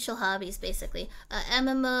like mutual hobbies, basically.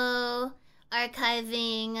 MMO,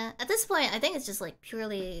 archiving. At this point, I think it's just like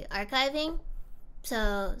purely archiving.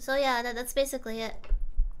 So yeah, that's basically it.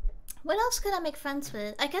 What else could I make friends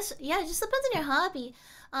with? I guess, yeah, it just depends on your hobby.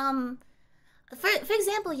 For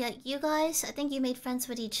example, yeah, you guys, I think you made friends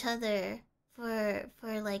with each other for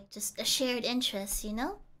like just a shared interest, you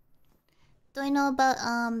know? Do I know about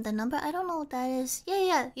the number? I don't know what that is.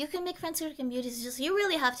 Yeah, you can make friends with communities. It's just you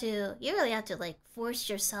really have to like force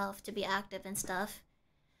yourself to be active and stuff.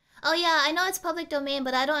 Oh yeah, I know it's public domain,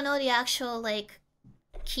 but I don't know the actual like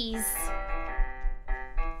keys.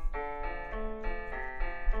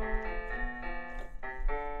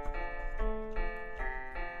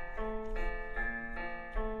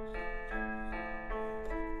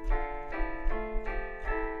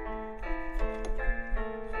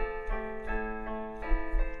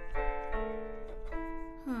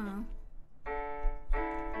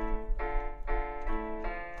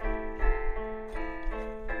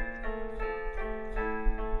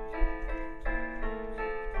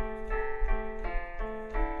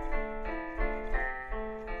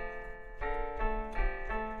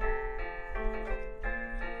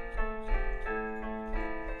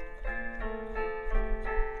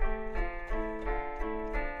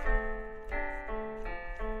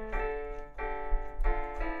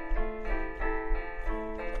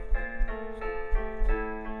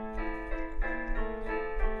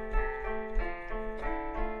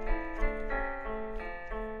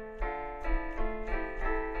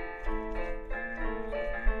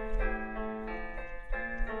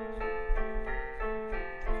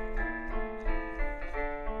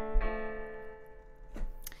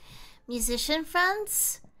 Musician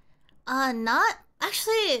friends? Not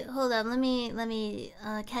actually. Hold on. Let me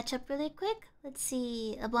catch up really quick. Let's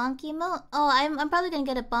see. A bonk emote. Oh, I'm probably gonna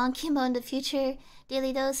get a bonk emote in the future.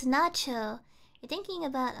 Daily dose nacho. You're thinking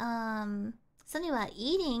about something about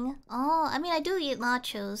eating? Oh, I mean I do eat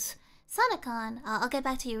nachos. Sonicon. I'll get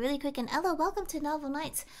back to you really quick. And Ella, welcome to Novel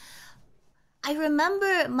Nights. I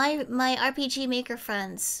remember my RPG Maker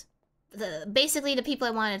friends. Basically the people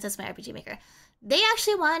I wanted as my RPG Maker. They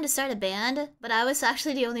actually wanted to start a band, but I was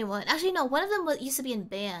actually the only one. Actually, no, one of them used to be in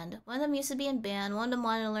band. One of them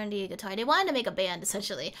wanted to learn the guitar. They wanted to make a band,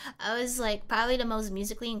 essentially. I was, like, probably the most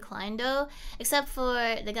musically inclined, though. Except for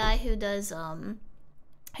the guy who does,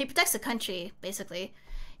 he protects the country, basically.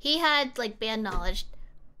 He had, like, band knowledge.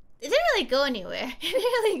 It didn't really go anywhere. It didn't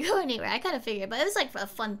really go anywhere. I kind of figured, but it was, like, a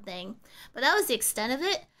fun thing. But that was the extent of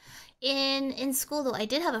it. In school, though, I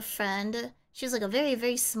did have a friend. She was like a very,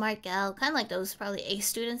 very smart gal, kind of like those probably A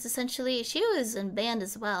students, essentially. She was in band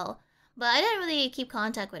as well, but I didn't really keep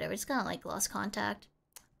contact with her. It's kind of like lost contact.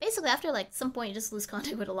 Basically, after like some point, you just lose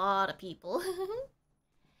contact with a lot of people.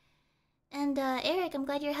 And Eric, I'm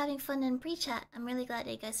glad you're having fun in pre-chat. I'm really glad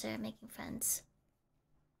that you guys are making friends.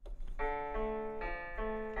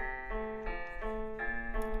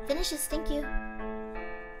 Finishes, thank you.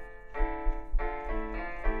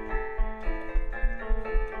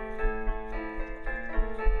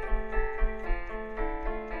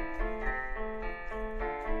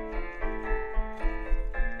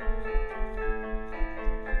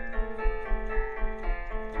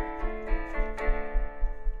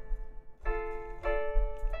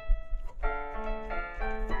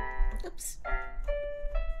 Oops.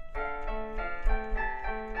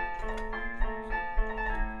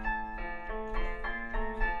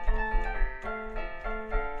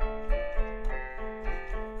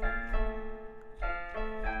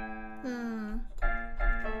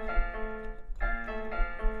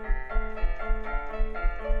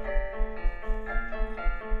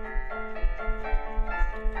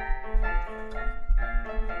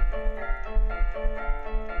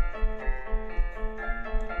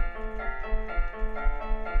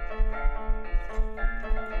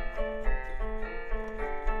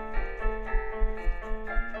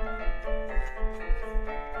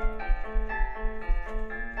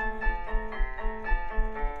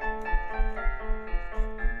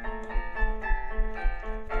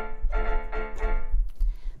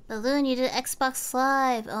 Balloon, you did Xbox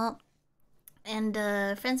Live. Oh. And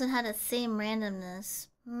friends don't have the same randomness.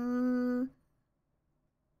 Friends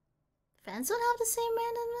don't have the same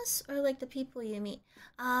randomness? Or like the people you meet?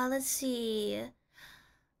 Let's see.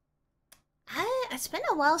 It's been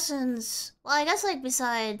a while since, well, I guess like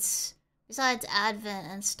besides Advent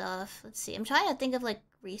and stuff. Let's see. I'm trying to think of like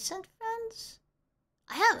recent friends.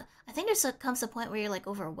 I think comes a point where you're like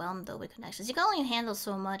overwhelmed though with connections. You can only handle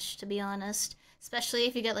so much, to be honest. Especially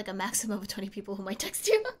if you get like a maximum of 20 people who might text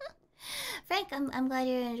you. Frank, I'm glad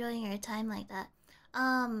you're enjoying your time like that.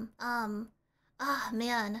 Man.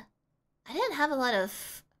 I didn't have a lot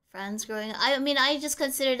of friends growing up. I mean, I just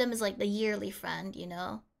consider them as like the yearly friend, you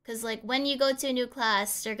know? Because like when you go to a new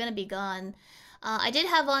class, they're gonna be gone. I did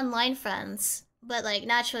have online friends, but like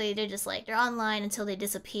naturally they're just like, they're online until they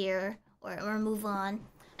disappear or move on.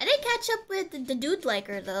 I did catch up with the dude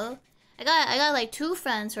liker though. I got like 2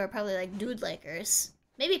 friends who are probably like dude likers.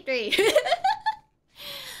 Maybe 3.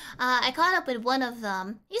 I caught up with one of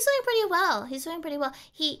them. He's doing pretty well.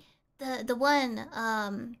 The one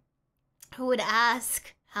who would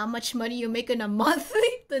ask how much money you make in a month.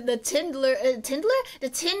 the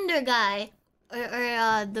Tinder guy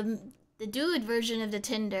or the dude version of the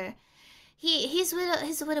Tinder. He's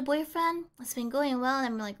with a boyfriend. It's been going well and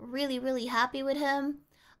I'm like really, really happy with him.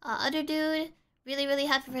 Other dude, really, really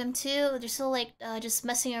happy for him too. They're still like just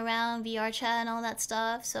messing around, VR chat and all that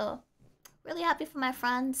stuff. So really happy for my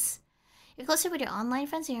friends. You're closer with your online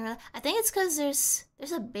friends than your I think it's because there's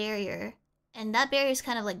a barrier. And that barrier is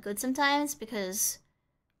kind of like good sometimes because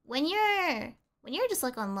when you're just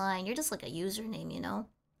like online, you're just like a username, you know?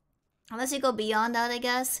 Unless you go beyond that, I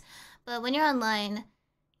guess. But when you're online,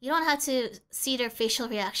 you don't have to see their facial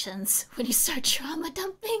reactions when you start trauma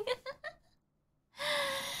dumping.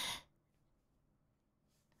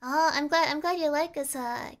 Oh, I'm glad you like us.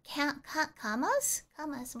 Kamas.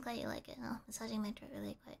 I'm glad you like it. Oh, massaging my throat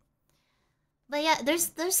really quick. But yeah,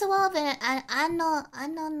 there's a lot of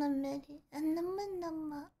anonymity.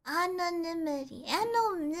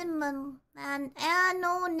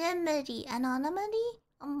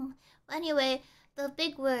 Anyway, the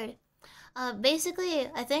big word. Basically,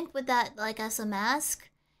 I think with that, like as a mask,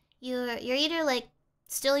 you're either like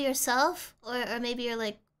still yourself, or maybe you're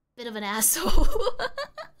like a bit of an asshole.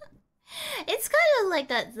 It's kind of like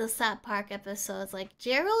the Sat Park episodes, like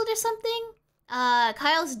Gerald or something.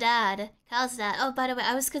 Kyle's dad. Kyle's dad. Oh, by the way,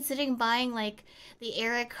 I was considering buying like the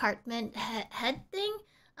Eric Hartman head thing,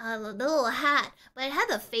 the little hat, but it had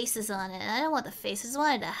the faces on it. And I didn't want the faces. I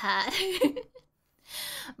wanted a hat.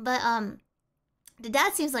 But the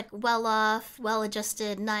dad seems like well off, well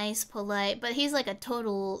adjusted, nice, polite, but he's like a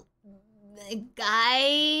total guy.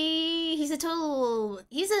 He's a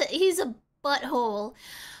butthole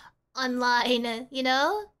online, you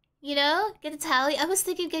know? Get a tally. I was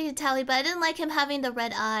thinking of getting a tally, but I didn't like him having the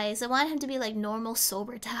red eyes. I wanted him to be like normal,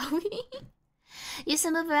 sober tally. Used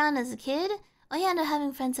to move around as a kid? Oh yeah, no,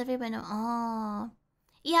 having friends everywhere. No. Oh.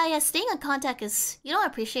 Yeah, staying in contact is, you don't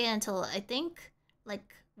appreciate it until, I think,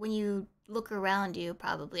 like, when you look around you,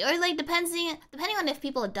 probably. Or, like, depending on if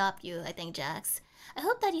people adopt you, I think, Jax. I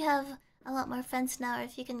hope that you have a lot more friends now, or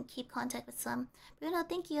if you can keep contact with some. Bruno,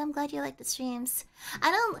 thank you. I'm glad you like the streams.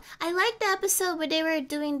 I like the episode where they were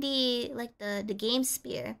doing the game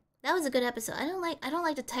spear. That was a good episode. I don't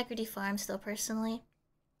like the Tegrity farms though, personally.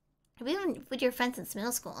 Even with your friends since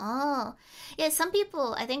middle school. Oh, yeah. Some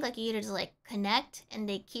people, I think, like, you either just like connect and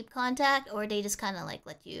they keep contact, or they just kind of like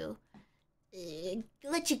let you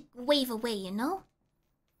wave away. You know.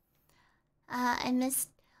 I missed.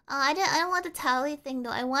 I don't want the tally thing though.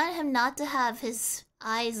 I wanted him not to have his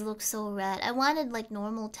eyes look so red. I wanted like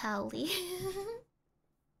normal tally.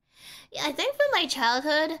 Yeah, I think from my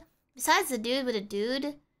childhood, besides the dude with a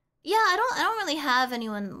dude, yeah, I don't really have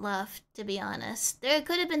anyone left, to be honest. There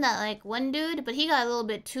could have been that like one dude, but he got a little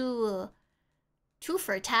bit too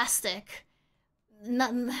fantastic.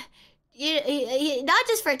 Not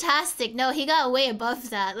just fantastic. No, he got way above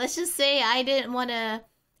that. Let's just say I didn't want to.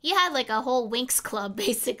 He had like a whole Winx club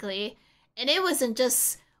basically, and it wasn't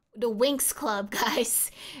just the Winx club,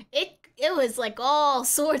 guys. It was like all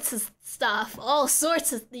sorts of stuff, all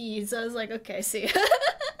sorts of thieves. I was like, okay, see.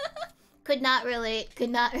 Could not relate.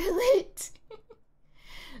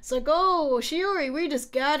 It's like, oh, Shiori, we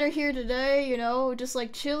just gather here today, you know, just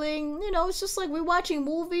like chilling, you know, it's just like we're watching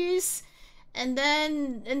movies, and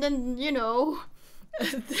then, you know,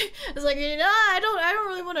 it's like, you know, I don't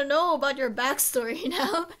really want to know about your backstory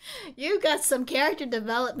now. You got some character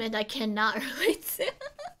development I cannot relate to.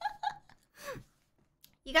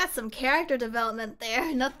 You got some character development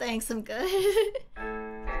there. No thanks, I'm good.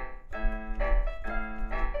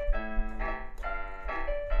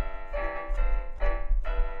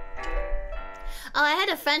 Oh, I had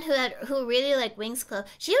a friend who really liked Winx Club.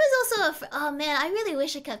 She was also oh man, I really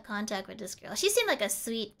wish I kept contact with this girl. She seemed like a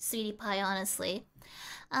sweetie pie, honestly.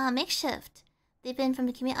 Makeshift. They've been from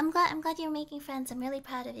the community. I'm glad you're making friends. I'm really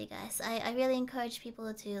proud of you guys. I really encourage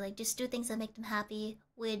people to like just do things that make them happy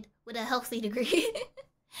with a healthy degree.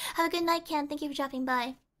 Have a good night, Ken. Thank you for dropping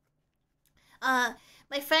by.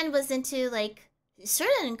 My friend was into like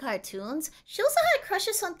certain cartoons. She also had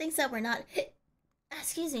crushes on things that were not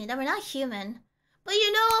that were not human. But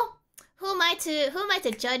you know, who am I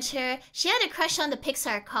to judge her? She had a crush on the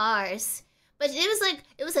Pixar cars. But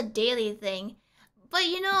it was a daily thing. But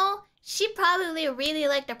you know, she probably really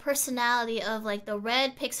liked the personality of like the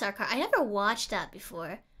red Pixar car. I never watched that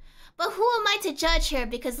before. But who am I to judge her?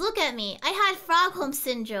 Because look at me. I had Frogholm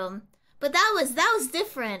syndrome. But that was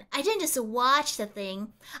different. I didn't just watch the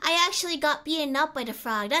thing. I actually got beaten up by the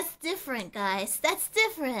frog. That's different, guys. That's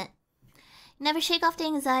different. Never shake off the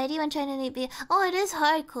anxiety when trying to be. Oh, it is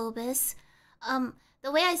hard, Kobus.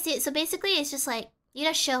 The way I see it, so basically it's just like you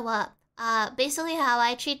just show up. Basically how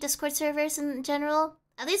I treat Discord servers in general,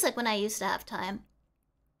 at least like when I used to have time.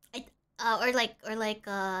 Or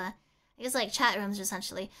I guess like chat rooms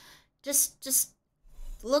essentially. Just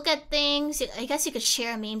look at things. I guess you could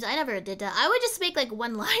share memes. I never did that. I would just make like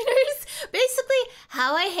one-liners. Basically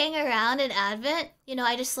how I hang around in Advent, you know,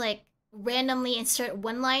 I just like randomly insert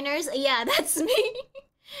one-liners. Yeah, that's me.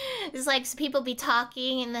 It's like so people be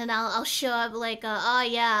talking and then I'll show up like oh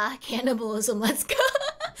yeah, cannibalism, let's go.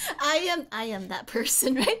 I am that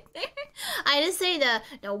person right there. I just say the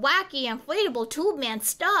wacky inflatable tube man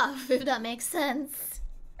stuff, if that makes sense.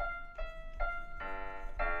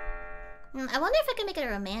 I wonder if I can make it a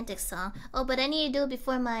romantic song. Oh, but I need to do it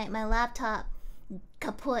before my laptop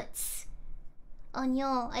kaputs. Oh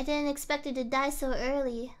no, I didn't expect it to die so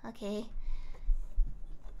early. Okay.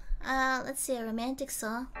 Let's see, a romantic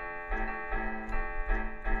song.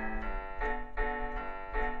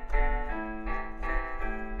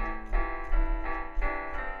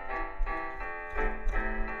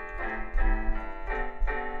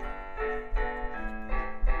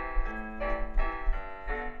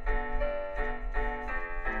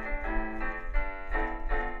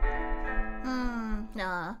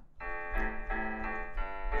 No.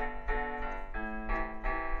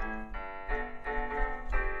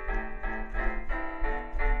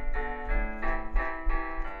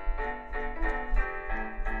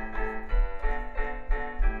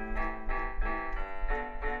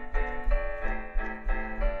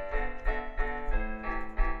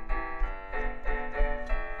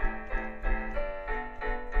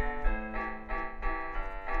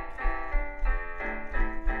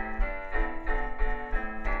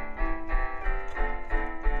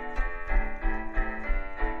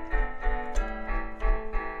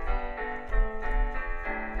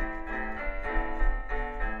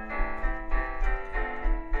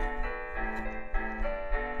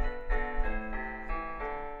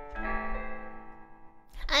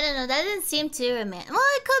 that didn't seem too romantic. Well,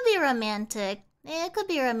 it could be romantic. Yeah, it could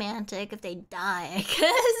be romantic if they die, I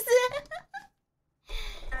guess.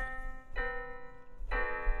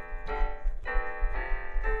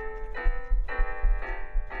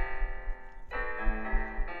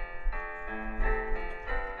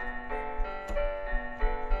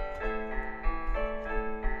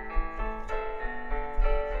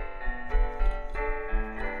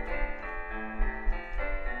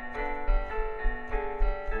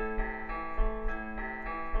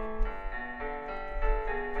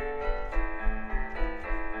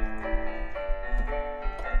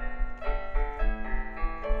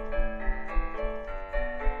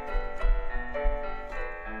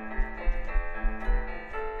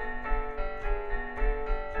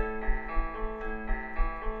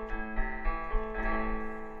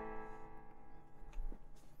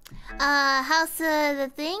 How's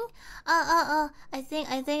the thing?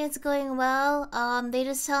 I think it's going well. They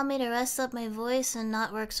just tell me to rest up my voice and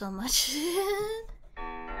not work so much.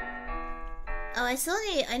 Oh,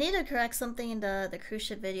 I need to correct something in the cruise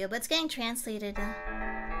ship video, but it's getting translated.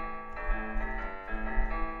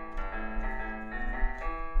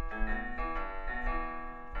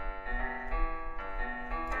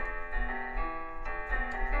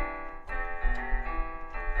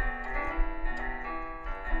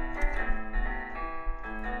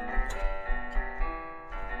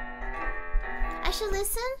 I should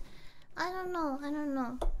listen? I don't know. I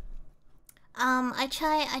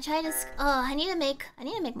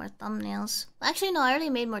need to make more thumbnails. Actually, no, I already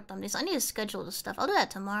made more thumbnails. I need to schedule the stuff. I'll do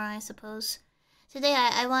that tomorrow, I suppose. Today,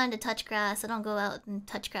 I wanted to touch grass. I don't go out and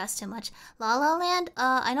touch grass too much. La La Land,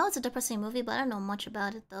 I know it's a depressing movie, but I don't know much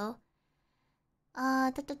about it, though.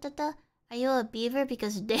 Are you a beaver?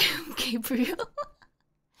 Because damn, Gabriel.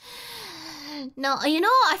 No, you know,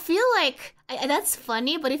 I feel like that's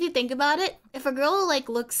funny, but if you think about it, if a girl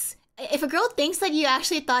if a girl thinks that you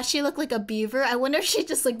actually thought she looked like a beaver, I wonder if she'd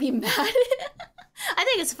just like be mad. I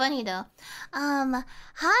think it's funny though.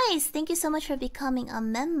 Hi, thank you so much for becoming a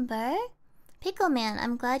member. Pickle Man,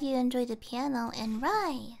 I'm glad you enjoyed the piano and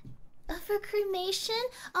Rye. For cremation?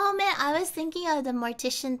 Oh man, I was thinking of the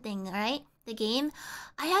Mortician thing, right? The game.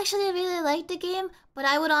 I actually really like the game, but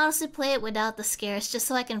I would honestly play it without the scares just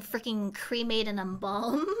so I can freaking cremate and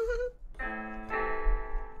embalm.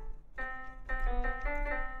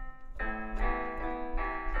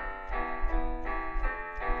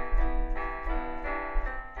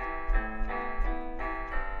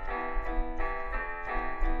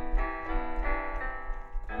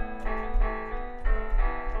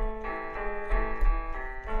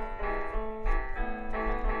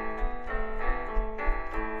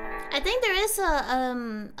 I think there is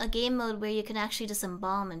a game mode where you can actually just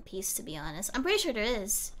embalm in peace, to be honest. I'm pretty sure there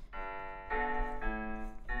is.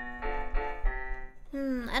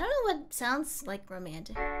 I don't know what sounds like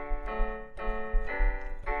romantic.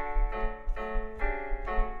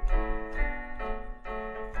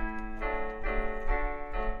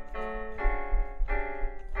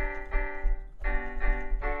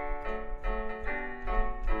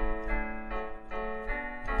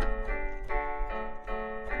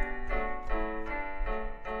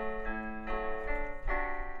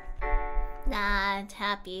 Nah,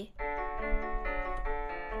 happy.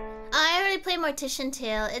 I already played Mortician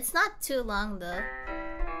Tale. It's not too long though.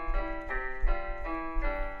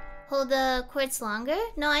 Hold the chords longer?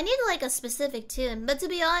 No, I need like a specific tune. But to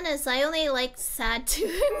be honest, I only like sad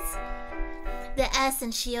tunes. The S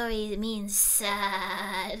in Shiori means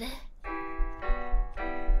sad.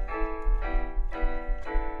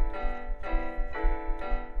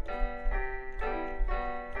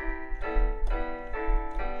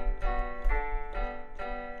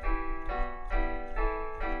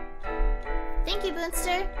 Thank you,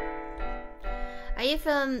 Boonster. Are you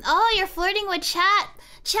from... Oh, you're flirting with chat.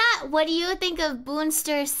 Chat, what do you think of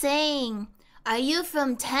Boonster saying? Are you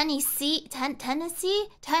from Tennessee? Tennessee?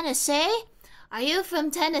 Are you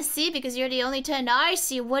from Tennessee? Because you're the only turn I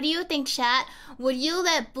see. What do you think, chat? Would you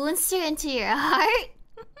let Boonster into your heart?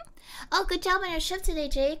 Oh, good job on your shift today,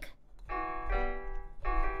 Jake.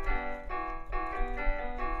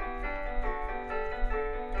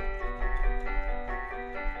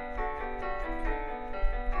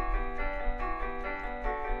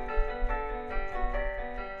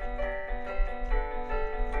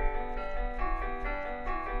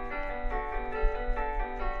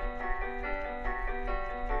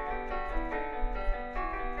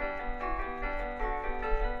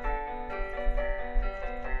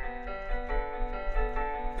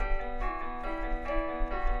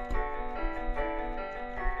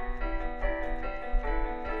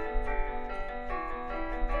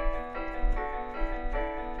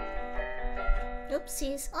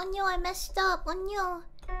 Oopsies. Oh no, I messed up. Oh no.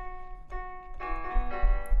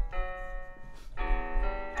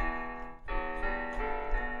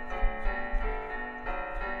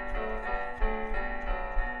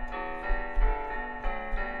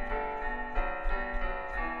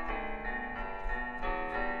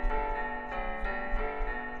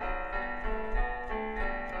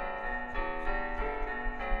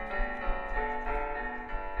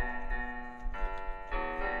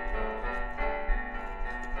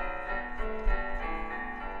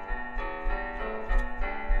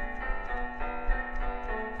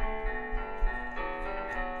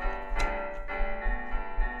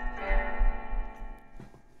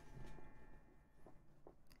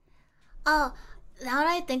 Oh, now that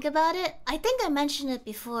I think about it, I think I mentioned it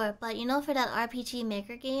before, but you know, for that RPG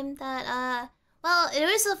Maker game that, well, it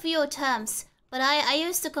was a few attempts, but I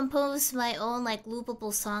used to compose my own, like,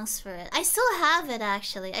 loopable songs for it. I still have it,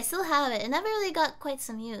 actually. I still have it. It never really got quite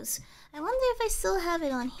some use. I wonder if I still have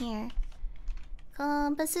it on here.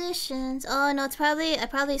 Compositions. Oh, no, I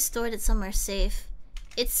probably stored it somewhere safe.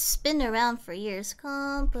 It's been around for years.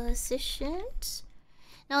 Compositions?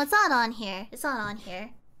 No, it's not on here. It's not on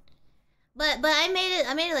here. But I made it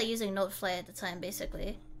like using Notefly at the time,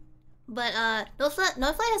 basically. But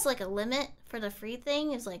Notefly has like a limit for the free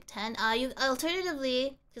thing. It's like 10. You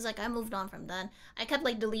alternatively, because like I moved on from then, I kept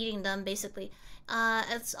like deleting them basically.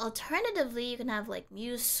 It's alternatively you can have like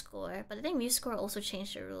Muse Score, but I think Muse Score also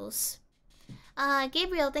changed the rules.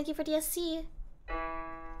 Gabriel, thank you for the SC.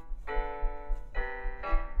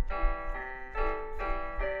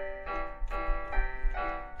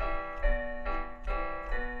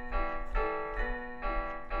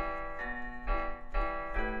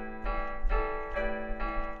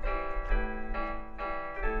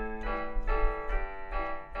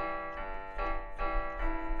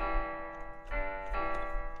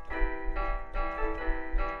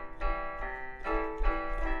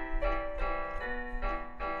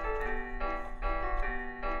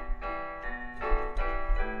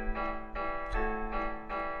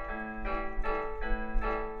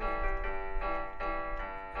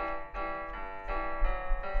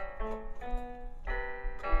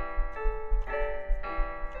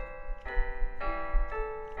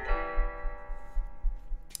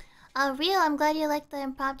 Real, I'm glad you liked the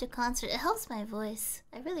impromptu concert. It helps my voice.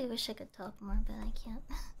 I really wish I could talk more, but I can't.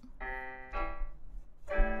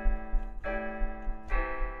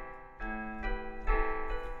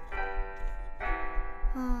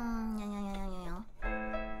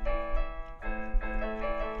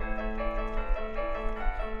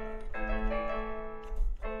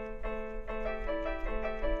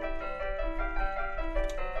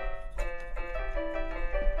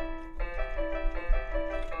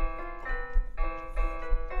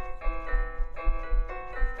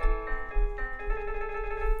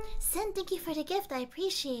 Sin, thank you for the gift. I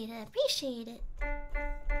appreciate it. Appreciate it.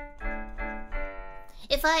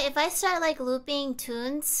 If I start like looping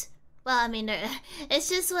tunes, well, I mean, it's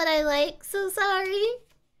just what I like. So sorry.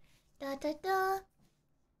 Da da da.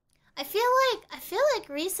 I feel like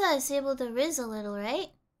Risa is able to riz a little, right?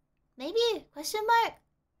 Maybe? Question mark?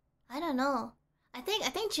 I don't know. I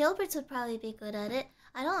think Jailbirds would probably be good at it.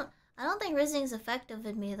 I don't think rizzing is effective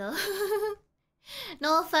with me though.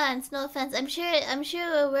 No offense, no offense. I'm sure it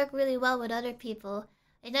will work really well with other people.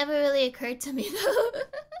 It never really occurred to me though.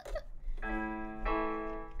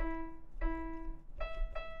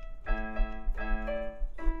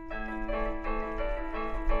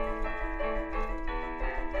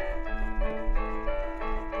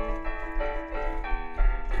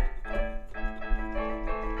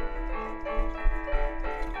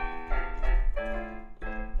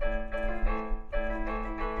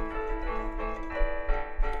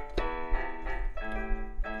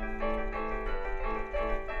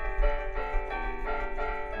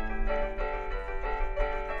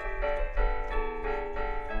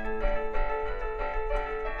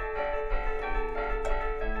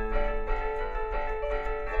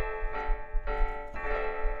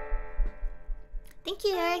 Thank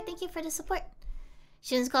you, Eric. Thank you for the support.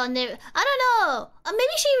 Shun's called never. I don't know.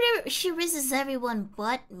 Maybe she rizzes everyone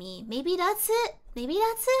but me. Maybe that's it. Maybe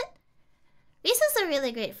that's it. Risa's a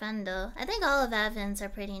really great friend, though. I think all of Avins are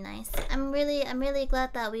pretty nice. I'm really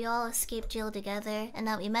glad that we all escaped jail together and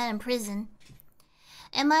that we met in prison.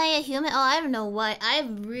 Am I a human? Oh, I don't know what. I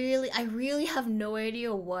really have no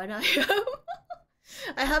idea what I am.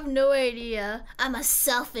 I have no idea. I'm a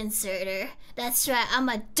self-inserter. That's right, I'm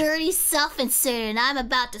a dirty self-inserter and I'm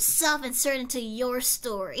about to self-insert into your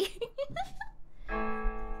story.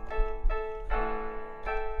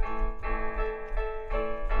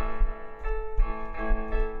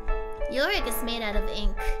 Yorick is made out of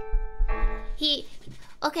ink.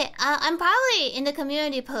 Okay, I'm probably in the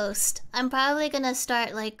community post. I'm probably gonna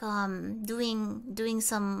start like doing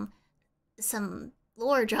some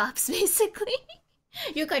lore drops basically.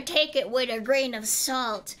 You could take it with a grain of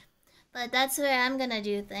salt, but that's where I'm gonna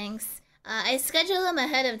do things. I schedule them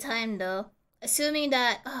ahead of time though, assuming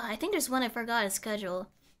that I think there's one I forgot to schedule.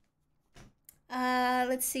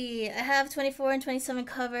 Let's see. I have 24 and 27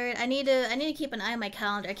 covered. I need to keep an eye on my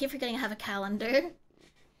calendar. I keep forgetting I have a calendar.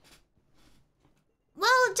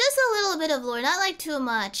 Well, just a little bit of lore, not like too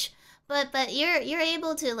much. But you're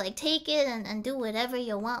able to like take it and do whatever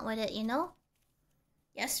you want with it, you know?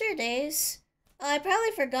 Yesterday's. I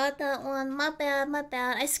probably forgot that one. My bad, my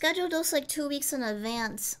bad. I scheduled those like 2 weeks in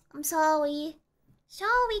advance. I'm sorry.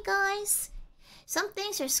 Sorry, guys. Some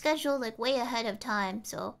things are scheduled like way ahead of time,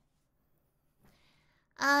 so.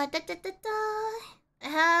 I'm pretty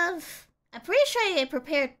sure I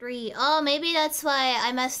prepared 3. Oh, maybe that's why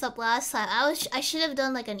I messed up last time. I should have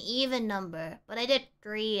done like an even number, but I did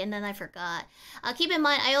 3 and then I forgot. Keep in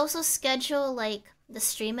mind, I also schedule like the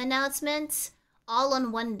stream announcements all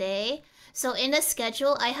on one day. So in the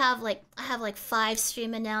schedule, I have like 5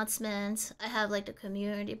 stream announcements. I have like the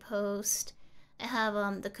community post. I have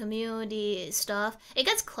the community stuff. It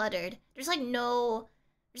gets cluttered. There's no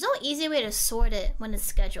easy way to sort it when it's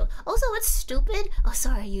scheduled. Also, what's stupid? Oh,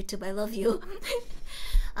 sorry, YouTube, I love you.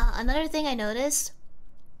 Another thing I noticed,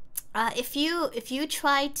 if you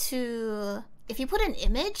put an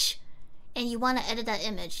image and you want to edit that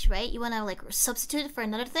image, right? You want to like substitute it for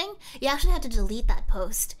another thing. You actually have to delete that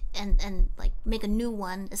post and like make a new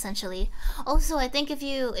one essentially. Also, I think if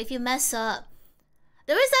you mess up,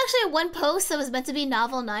 there was actually one post that was meant to be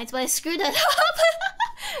Novel Nights, but I screwed that up.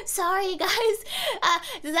 Sorry, guys.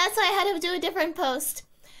 That's why I had to do a different post.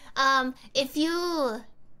 If you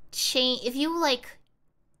like,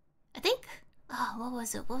 I think, what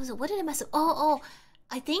was it? What did I mess up? Oh,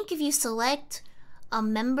 I think if you select a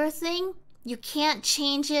member thing, you can't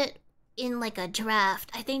change it in like a draft.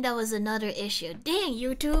 I think that was another issue. Dang,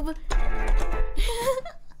 YouTube.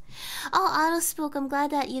 Oh, Autospook, I'm glad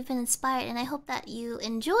that you've been inspired, and I hope that you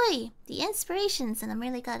enjoy the inspirations, and I'm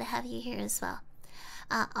really glad to have you here as well.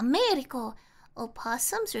 Americo,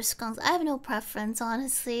 opossums or skunks? I have no preference,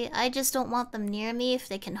 honestly. I just don't want them near me if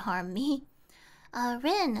they can harm me.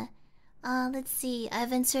 Rin, let's see.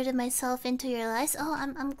 I've inserted myself into your lives. Oh,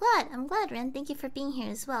 I'm glad, Rin. Thank you for being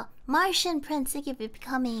here as well. Martian Prince, thank you for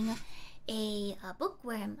becoming a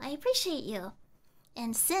bookworm. I appreciate you.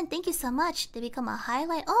 And Sin, thank you so much to become a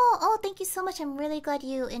highlight. Oh, thank you so much. I'm really glad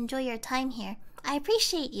you enjoy your time here. I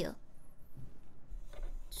appreciate you.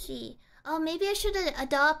 Gee. Oh, maybe I should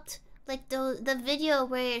adopt like the video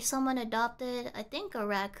where someone adopted, I think, a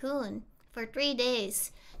raccoon for 3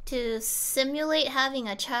 days to simulate having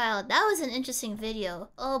a child. That was an interesting video.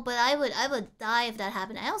 Oh, but I would die if that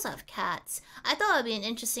happened. I also have cats. I thought it would be an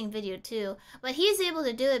interesting video too. But he's able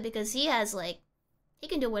to do it because he has like, he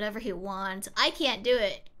can do whatever he wants. I can't do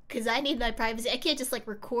it because I need my privacy. I can't just like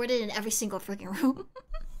record it in every single freaking room.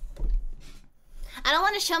 I don't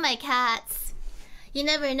want to show my cats. You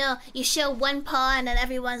never know. You show one paw and then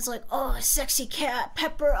everyone's like, oh, sexy cat,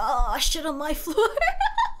 Pepper, oh, shit on my floor.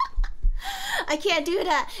 I can't do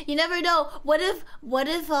that. You never know. What if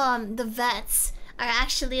the vets are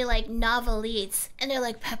actually like novelites and they're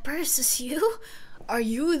like, Pepper, is this you? Are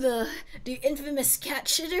you the infamous cat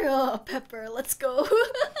shitter? Oh, Pepper, let's go.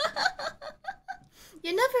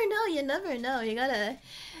 You never know. You never know. You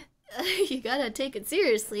gotta take it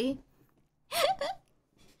seriously.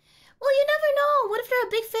 Well, you never know. What if they're a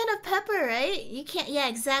big fan of Pepper, right? You can't. Yeah,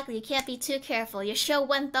 exactly. You can't be too careful. You show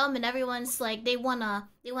one thumb, and everyone's like, they wanna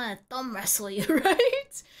thumb wrestle you,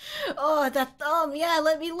 right? Oh, that thumb. Yeah,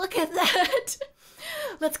 let me look at that.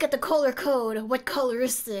 Let's get the color code. What color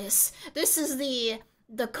is this? This is the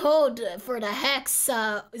code for the hex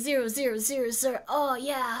 0000. Oh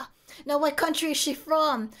yeah. Now what country is she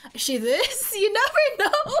from? Is she this? You never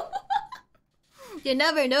know. You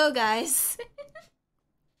never know, guys.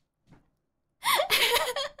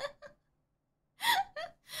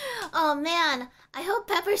 Oh man, I hope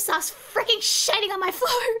Pepper stops freaking shining on my floor.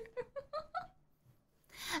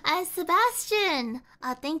 Sebastian,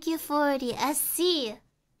 thank you for the SC.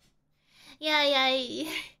 Yeah.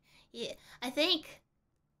 I think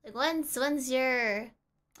like once you're,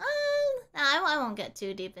 I won't get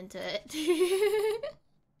too deep into it.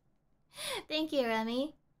 Thank you,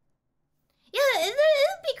 Remy. Yeah, it'd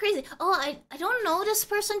be crazy. Oh, I don't know this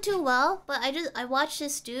person too well, but I watched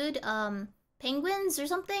this dude, Penguins or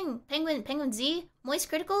something. Penguin Z? Moist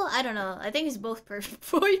Critical? I don't know. I think he's both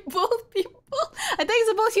both people. I think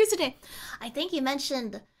it's both username. I think he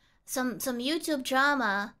mentioned some YouTube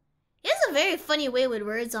drama. He has a very funny way with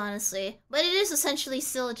words, honestly. But it is essentially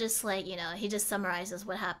still just like, you know, he just summarizes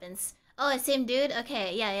what happens. Oh, same dude?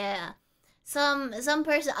 Okay, yeah. Some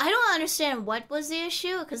person, I don't understand what was the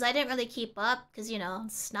issue, because I didn't really keep up, because, you know,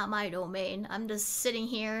 it's not my domain. I'm just sitting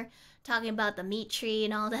here talking about the meat tree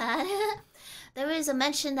and all that. There was a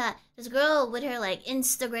mention that this girl with her, like,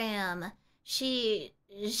 Instagram, she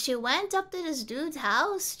went up to this dude's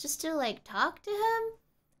house just to, like, talk to him.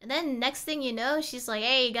 And then next thing you know, she's like,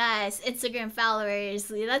 hey guys, Instagram followers,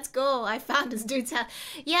 let's go. I found this dude's house.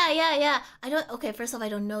 Yeah. Okay, first off, I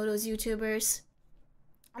don't know those YouTubers.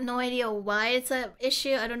 I have no idea why it's an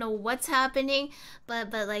issue. I don't know what's happening.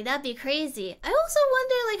 But like, that'd be crazy. I also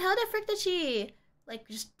wonder, like, how the frick did she, like,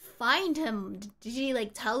 just find him? Did she,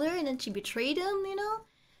 like, tell her and then she betrayed him, you know?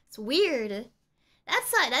 It's weird.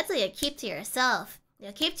 That's like a keep to yourself.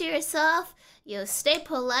 You keep to yourself, you stay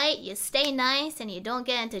polite, you stay nice, and you don't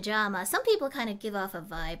get into drama. Some people kind of give off a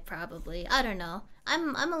vibe, probably. I don't know.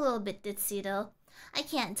 I'm a little bit ditzy, though. I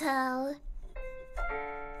can't tell.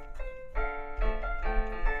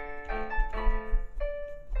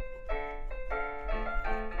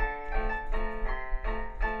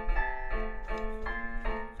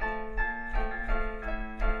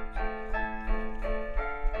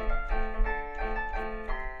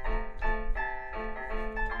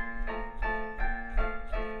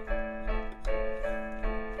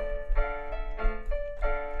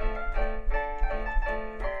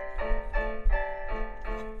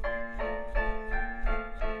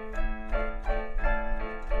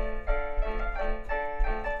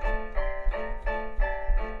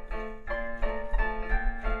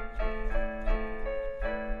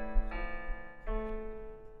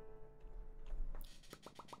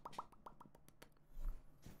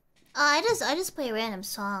 I just play random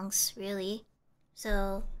songs, really.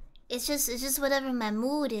 So it's just whatever my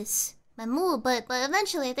mood is. My mood, but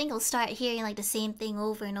eventually I think I'll start hearing like the same thing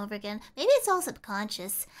over and over again. Maybe it's all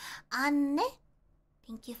subconscious. Anne,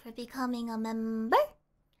 thank you for becoming a member.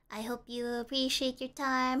 I hope you appreciate your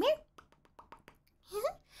time here.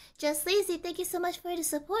 Just Lazy, thank you so much for the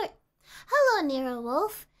support. Hello, Nero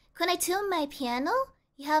Wolf. Can I tune my piano?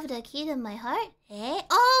 You have the key to my heart. Hey?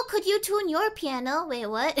 Oh, could you tune your piano? Wait,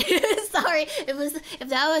 what? Sorry, if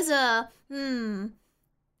that was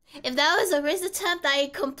a raise attempt,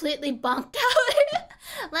 I completely bonked out.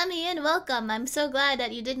 Let me in, welcome. I'm so glad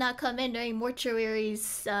that you did not come in during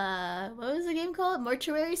Mortuary's, what was the game called?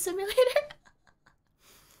 Mortuary Simulator?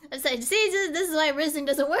 I'm sorry, see, this is why Risen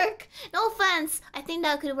doesn't work. No offense, I think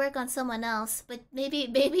that could work on someone else, but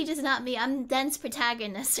maybe just not me. I'm Den's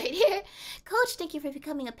protagonist right here. Coach, thank you for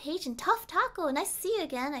becoming a patron. Tough Taco, nice to see you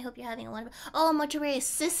again. I hope you're having a wonderful... Oh, Mortuary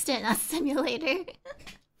Assistant, not Simulator.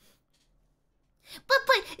 But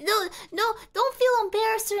no, don't feel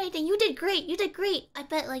embarrassed or anything. You did great. I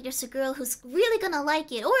bet like there's a girl who's really gonna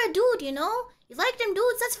like it, or a dude, you know. You like them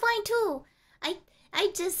dudes, that's fine too. I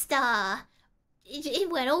just it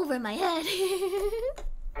went over my head.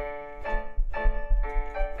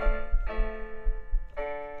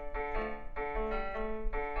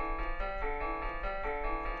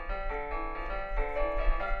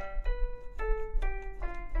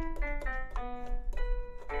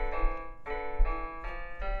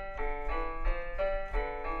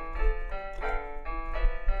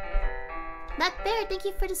 Not Bear, thank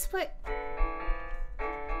you for the support.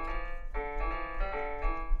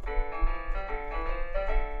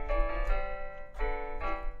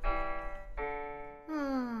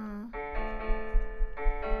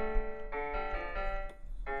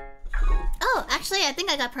 Oh, actually, I think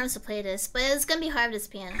I got perms to play this, but it's gonna be hard with this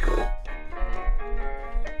piano.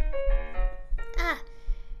 Ah.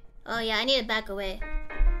 Oh yeah, I need to back away.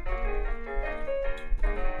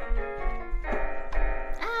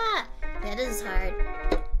 Ah! Yeah, this is hard.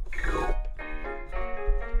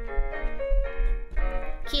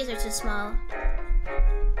 Keys are too small.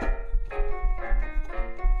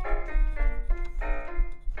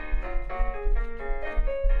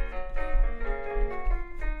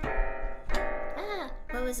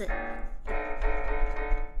 What was it?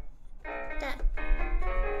 That.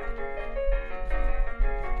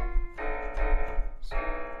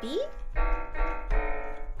 B?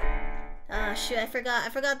 Oh shoot, I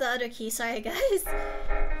forgot the other key. Sorry guys.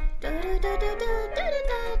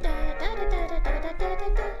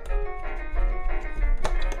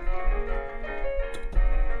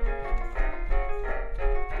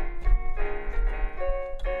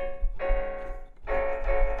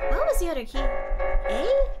 What was the other key? A?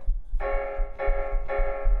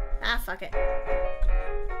 Ah, fuck it.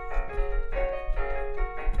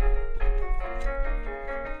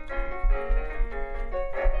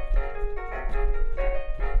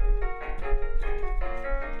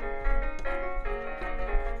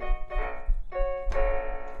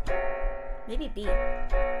 Maybe B.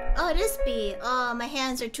 Oh, it is B. Oh, my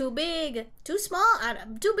hands are too big. Too small?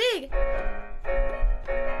 Too big.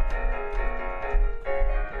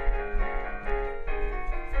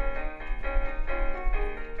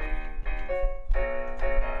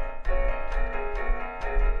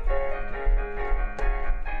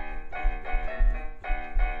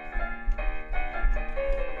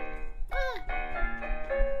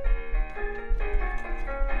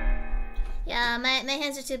 Yeah, my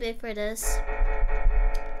hands are too big for this.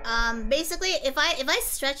 Basically, if I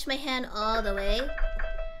stretch my hand all the way,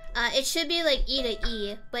 it should be like E to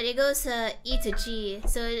E, but it goes to E to G.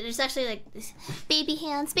 So there's actually like this baby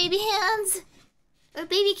hands, or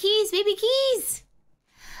baby keys.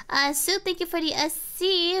 Sue, thank you for the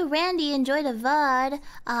SC. Randy, enjoy the VOD.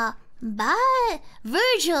 Bye.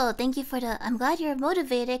 Virgil, thank you for the. I'm glad you're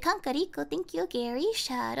motivated. Kankarico, thank you. Gary,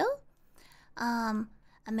 Shadow,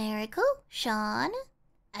 Americo, Sean,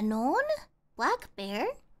 Anon, Black Bear.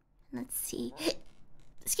 Let's see.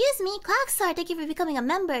 Excuse me, Clockstar, thank you for becoming a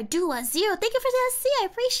member. Dua Zero, thank you for the SC, I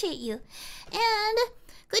appreciate you. And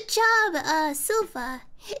good job, Silva.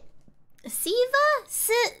 Siva.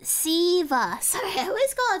 Sorry, I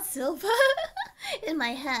always call it Silva in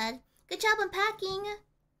my head. Good job unpacking.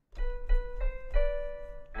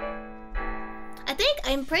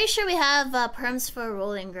 I'm pretty sure we have perms for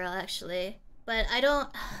Rolling Girl actually, but I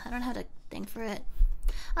don't have the thing for it.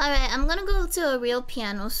 Alright, I'm gonna go to a real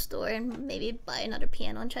piano store and maybe buy another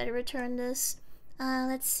piano and try to return this.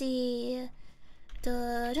 Let's see.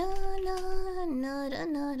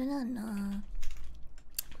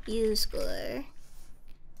 View score.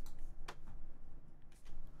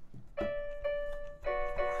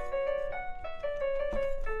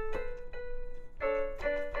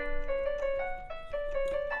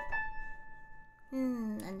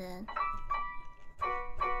 And then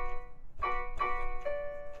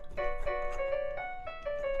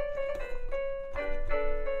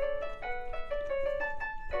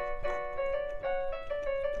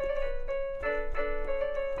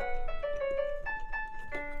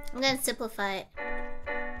I'm gonna simplify it.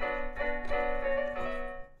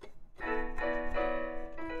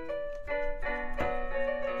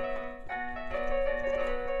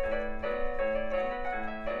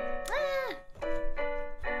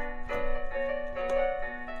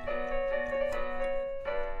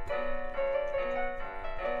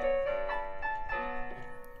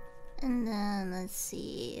 And then let's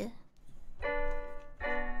see.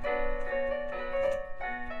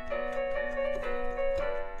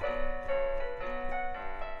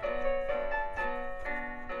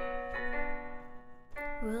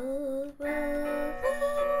 Roll, roll,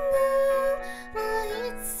 roll, roll, my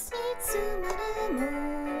it's to my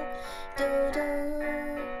moon. Do, do.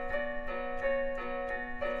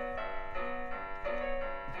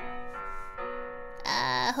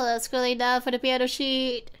 Hold on, scrolling down for the piano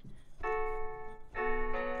sheet.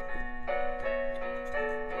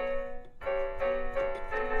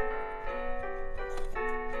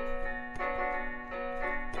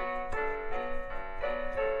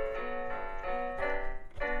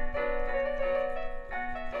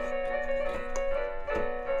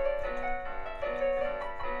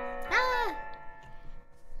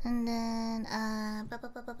 And then,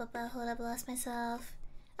 hold up, lost myself.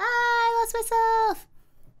 I lost myself!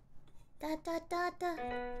 Da da da da.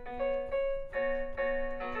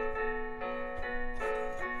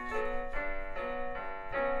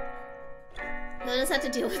 I'll just have to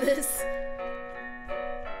deal with this.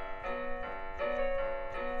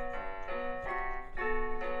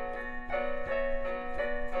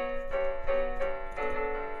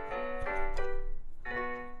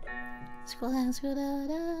 Scroll down, scroll down,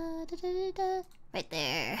 da, da, da, da. Right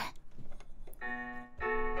there.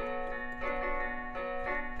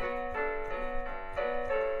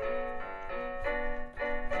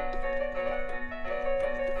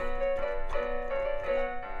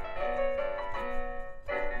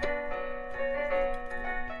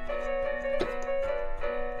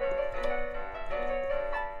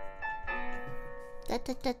 Da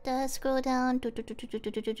da da da. Scroll down. Do do do do do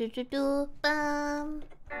do do do do do. Bum.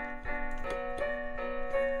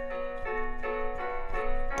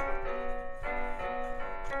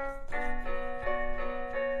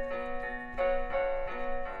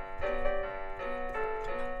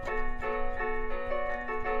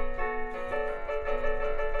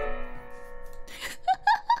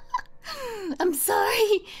 I'm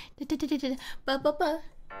sorry. Ba ba ba.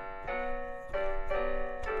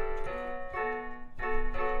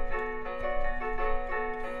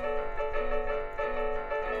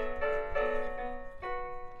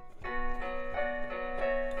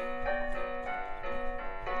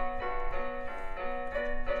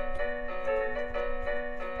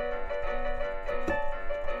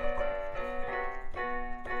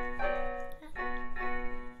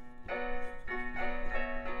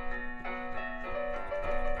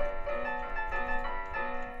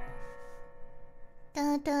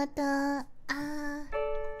 da da ah.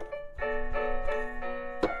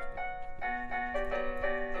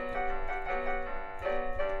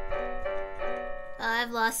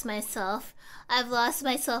 I've lost myself. I've lost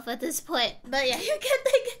myself at this point. But yeah, you get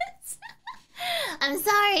the gist. I'm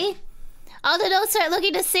sorry. All the notes are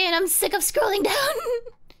looking the same. I'm sick of scrolling down.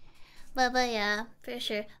 but yeah, for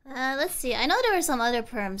sure. Let's see. I know there were some other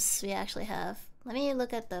perms we actually have. Let me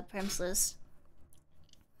look at the perms list.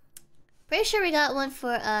 Pretty sure we got one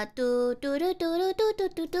for do do do do do do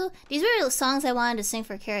do do. These were the songs I wanted to sing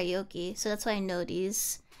for karaoke, so that's why I know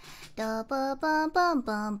these. Da ba bum bum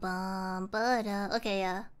bum bum ba da. Okay,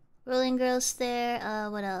 yeah. Rolling Girls there.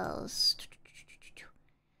 What else?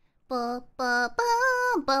 Ba ba ba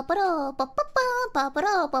ba ba da ba ba ba ba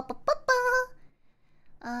da ba ba ba ba.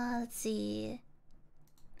 Let's see.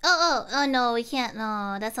 Oh no, we can't.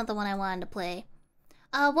 No, that's not the one I wanted to play.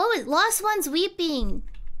 What was Lost Ones Weeping?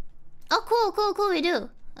 Oh, cool. We do.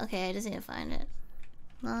 Okay, I just need to find it.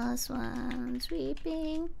 Lost Ones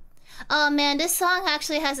Weeping. Oh man, this song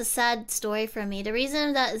actually has a sad story for me. The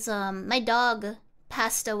reason that is my dog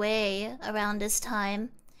passed away around this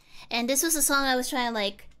time, and this was a song I was trying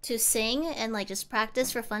to sing and just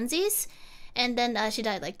practice for funsies, and then she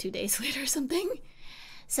died 2 days later or something.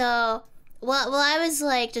 So while I was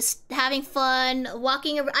just having fun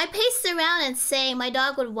walking around, I paced around and sang. My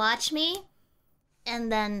dog would watch me, and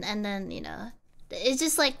then you know, it's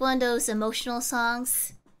just one of those emotional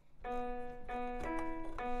songs.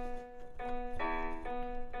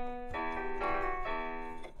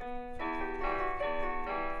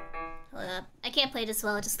 I can't play this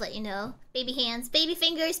well, just let you know. Baby hands, baby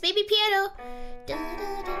fingers, baby piano. Da,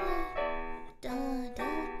 da, da, da, da.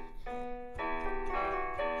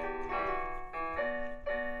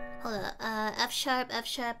 Hold up. F sharp,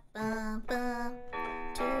 bum, bum.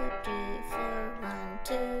 2, 3, 4, 1,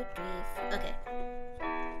 2, 3, 4. Okay.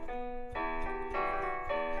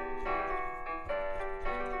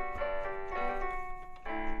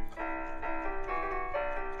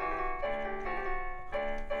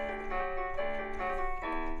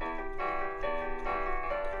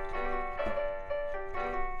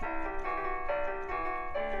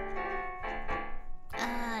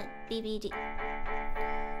 BBD.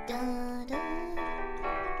 Da, da.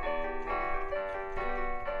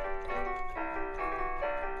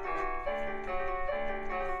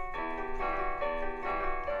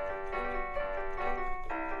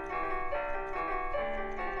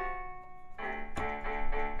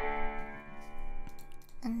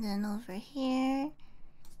 And then over here.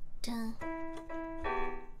 Da.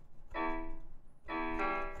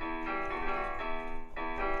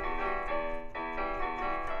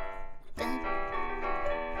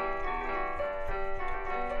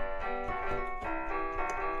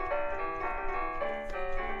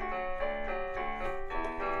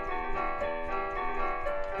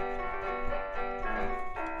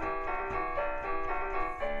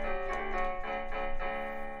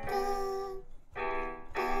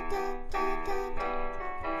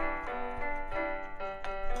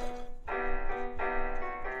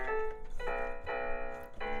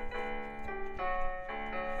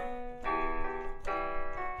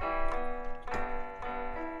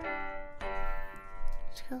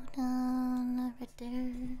 Scroll down right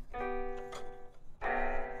there.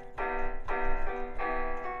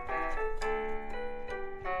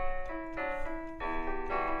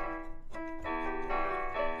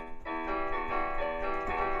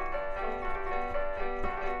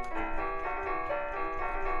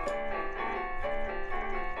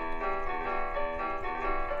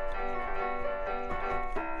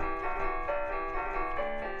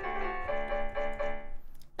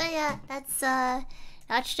 But yeah, that's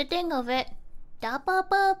the thing of it. Da ba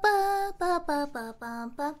ba ba ba ba ba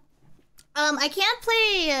ba ba. I can't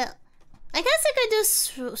play. I guess I could do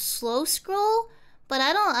slow scroll, but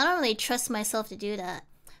I don't really trust myself to do that.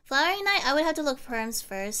 Flowering Night, I would have to look perms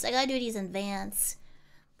first. I gotta do these in advance.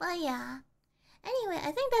 But yeah. Anyway,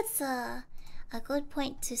 I think that's a good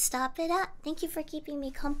point to stop it at. Thank you for keeping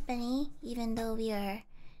me company, even though we are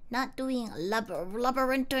not doing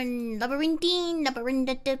Labyrinthine.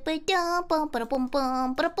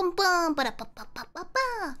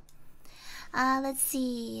 Let's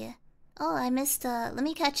see. Oh, I missed. Let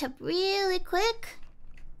me catch up really quick.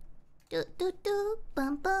 Virgil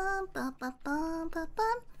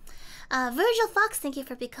Fox, thank you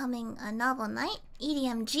for becoming a Novel Knight.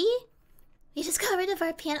 EDMG, we just got rid of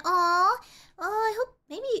our piano. Oh, I hope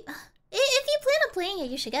maybe. If you plan on playing it,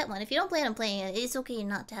 you should get one. If you don't plan on playing it, it's okay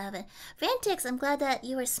not to have it. Fantics, I'm glad that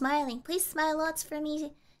you are smiling. Please smile lots for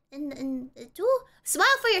me. And do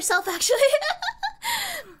smile for yourself, actually.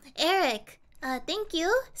 Eric, Thank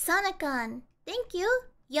you, Sonicon. Thank you,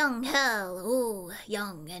 Young Hell. Ooh,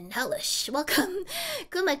 young and hellish. Welcome,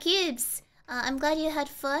 Kuma Kids. I'm glad you had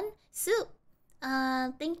fun. Soup.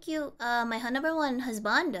 Thank you, my number one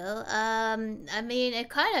husbando. I mean, it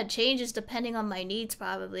kind of changes depending on my needs,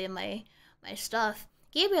 probably, and my stuff.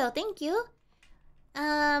 Gabriel, thank you.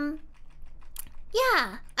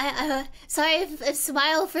 Yeah. Sorry if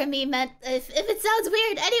smile for me meant if it sounds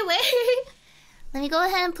weird. Anyway, let me go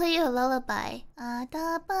ahead and play you a lullaby. Da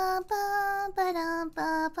ba ba ba da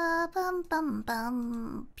ba ba bum bum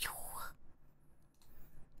bum.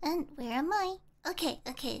 And where am I? Okay.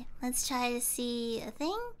 Let's try to see a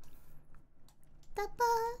thing. Da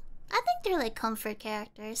ba. I think they're like comfort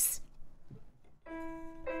characters.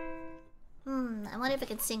 I wonder if I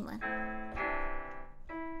can sing one.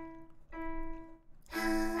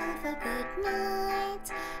 Have a good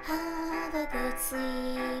night, have a good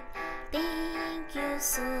sleep. Thank you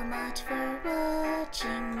so much for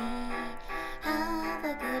watching me. Have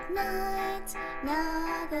a good night,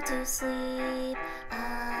 now go to sleep.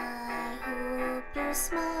 I hope you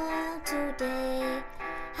smile today.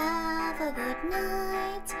 Have a good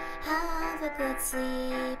night, have a good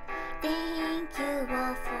sleep. Thank you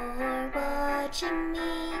all for watching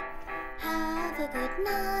me. Have a good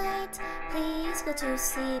night, please go to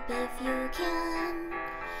sleep if you can,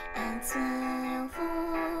 and smile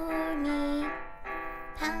for me.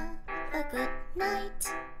 Have a good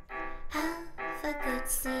night, have a good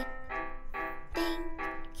sleep. Thank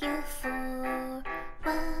you for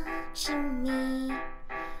watching me.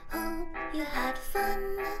 Hope you had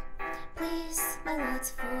fun. Please smile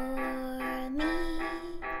lots for me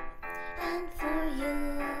and for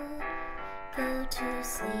you. Go to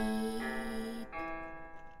sleep.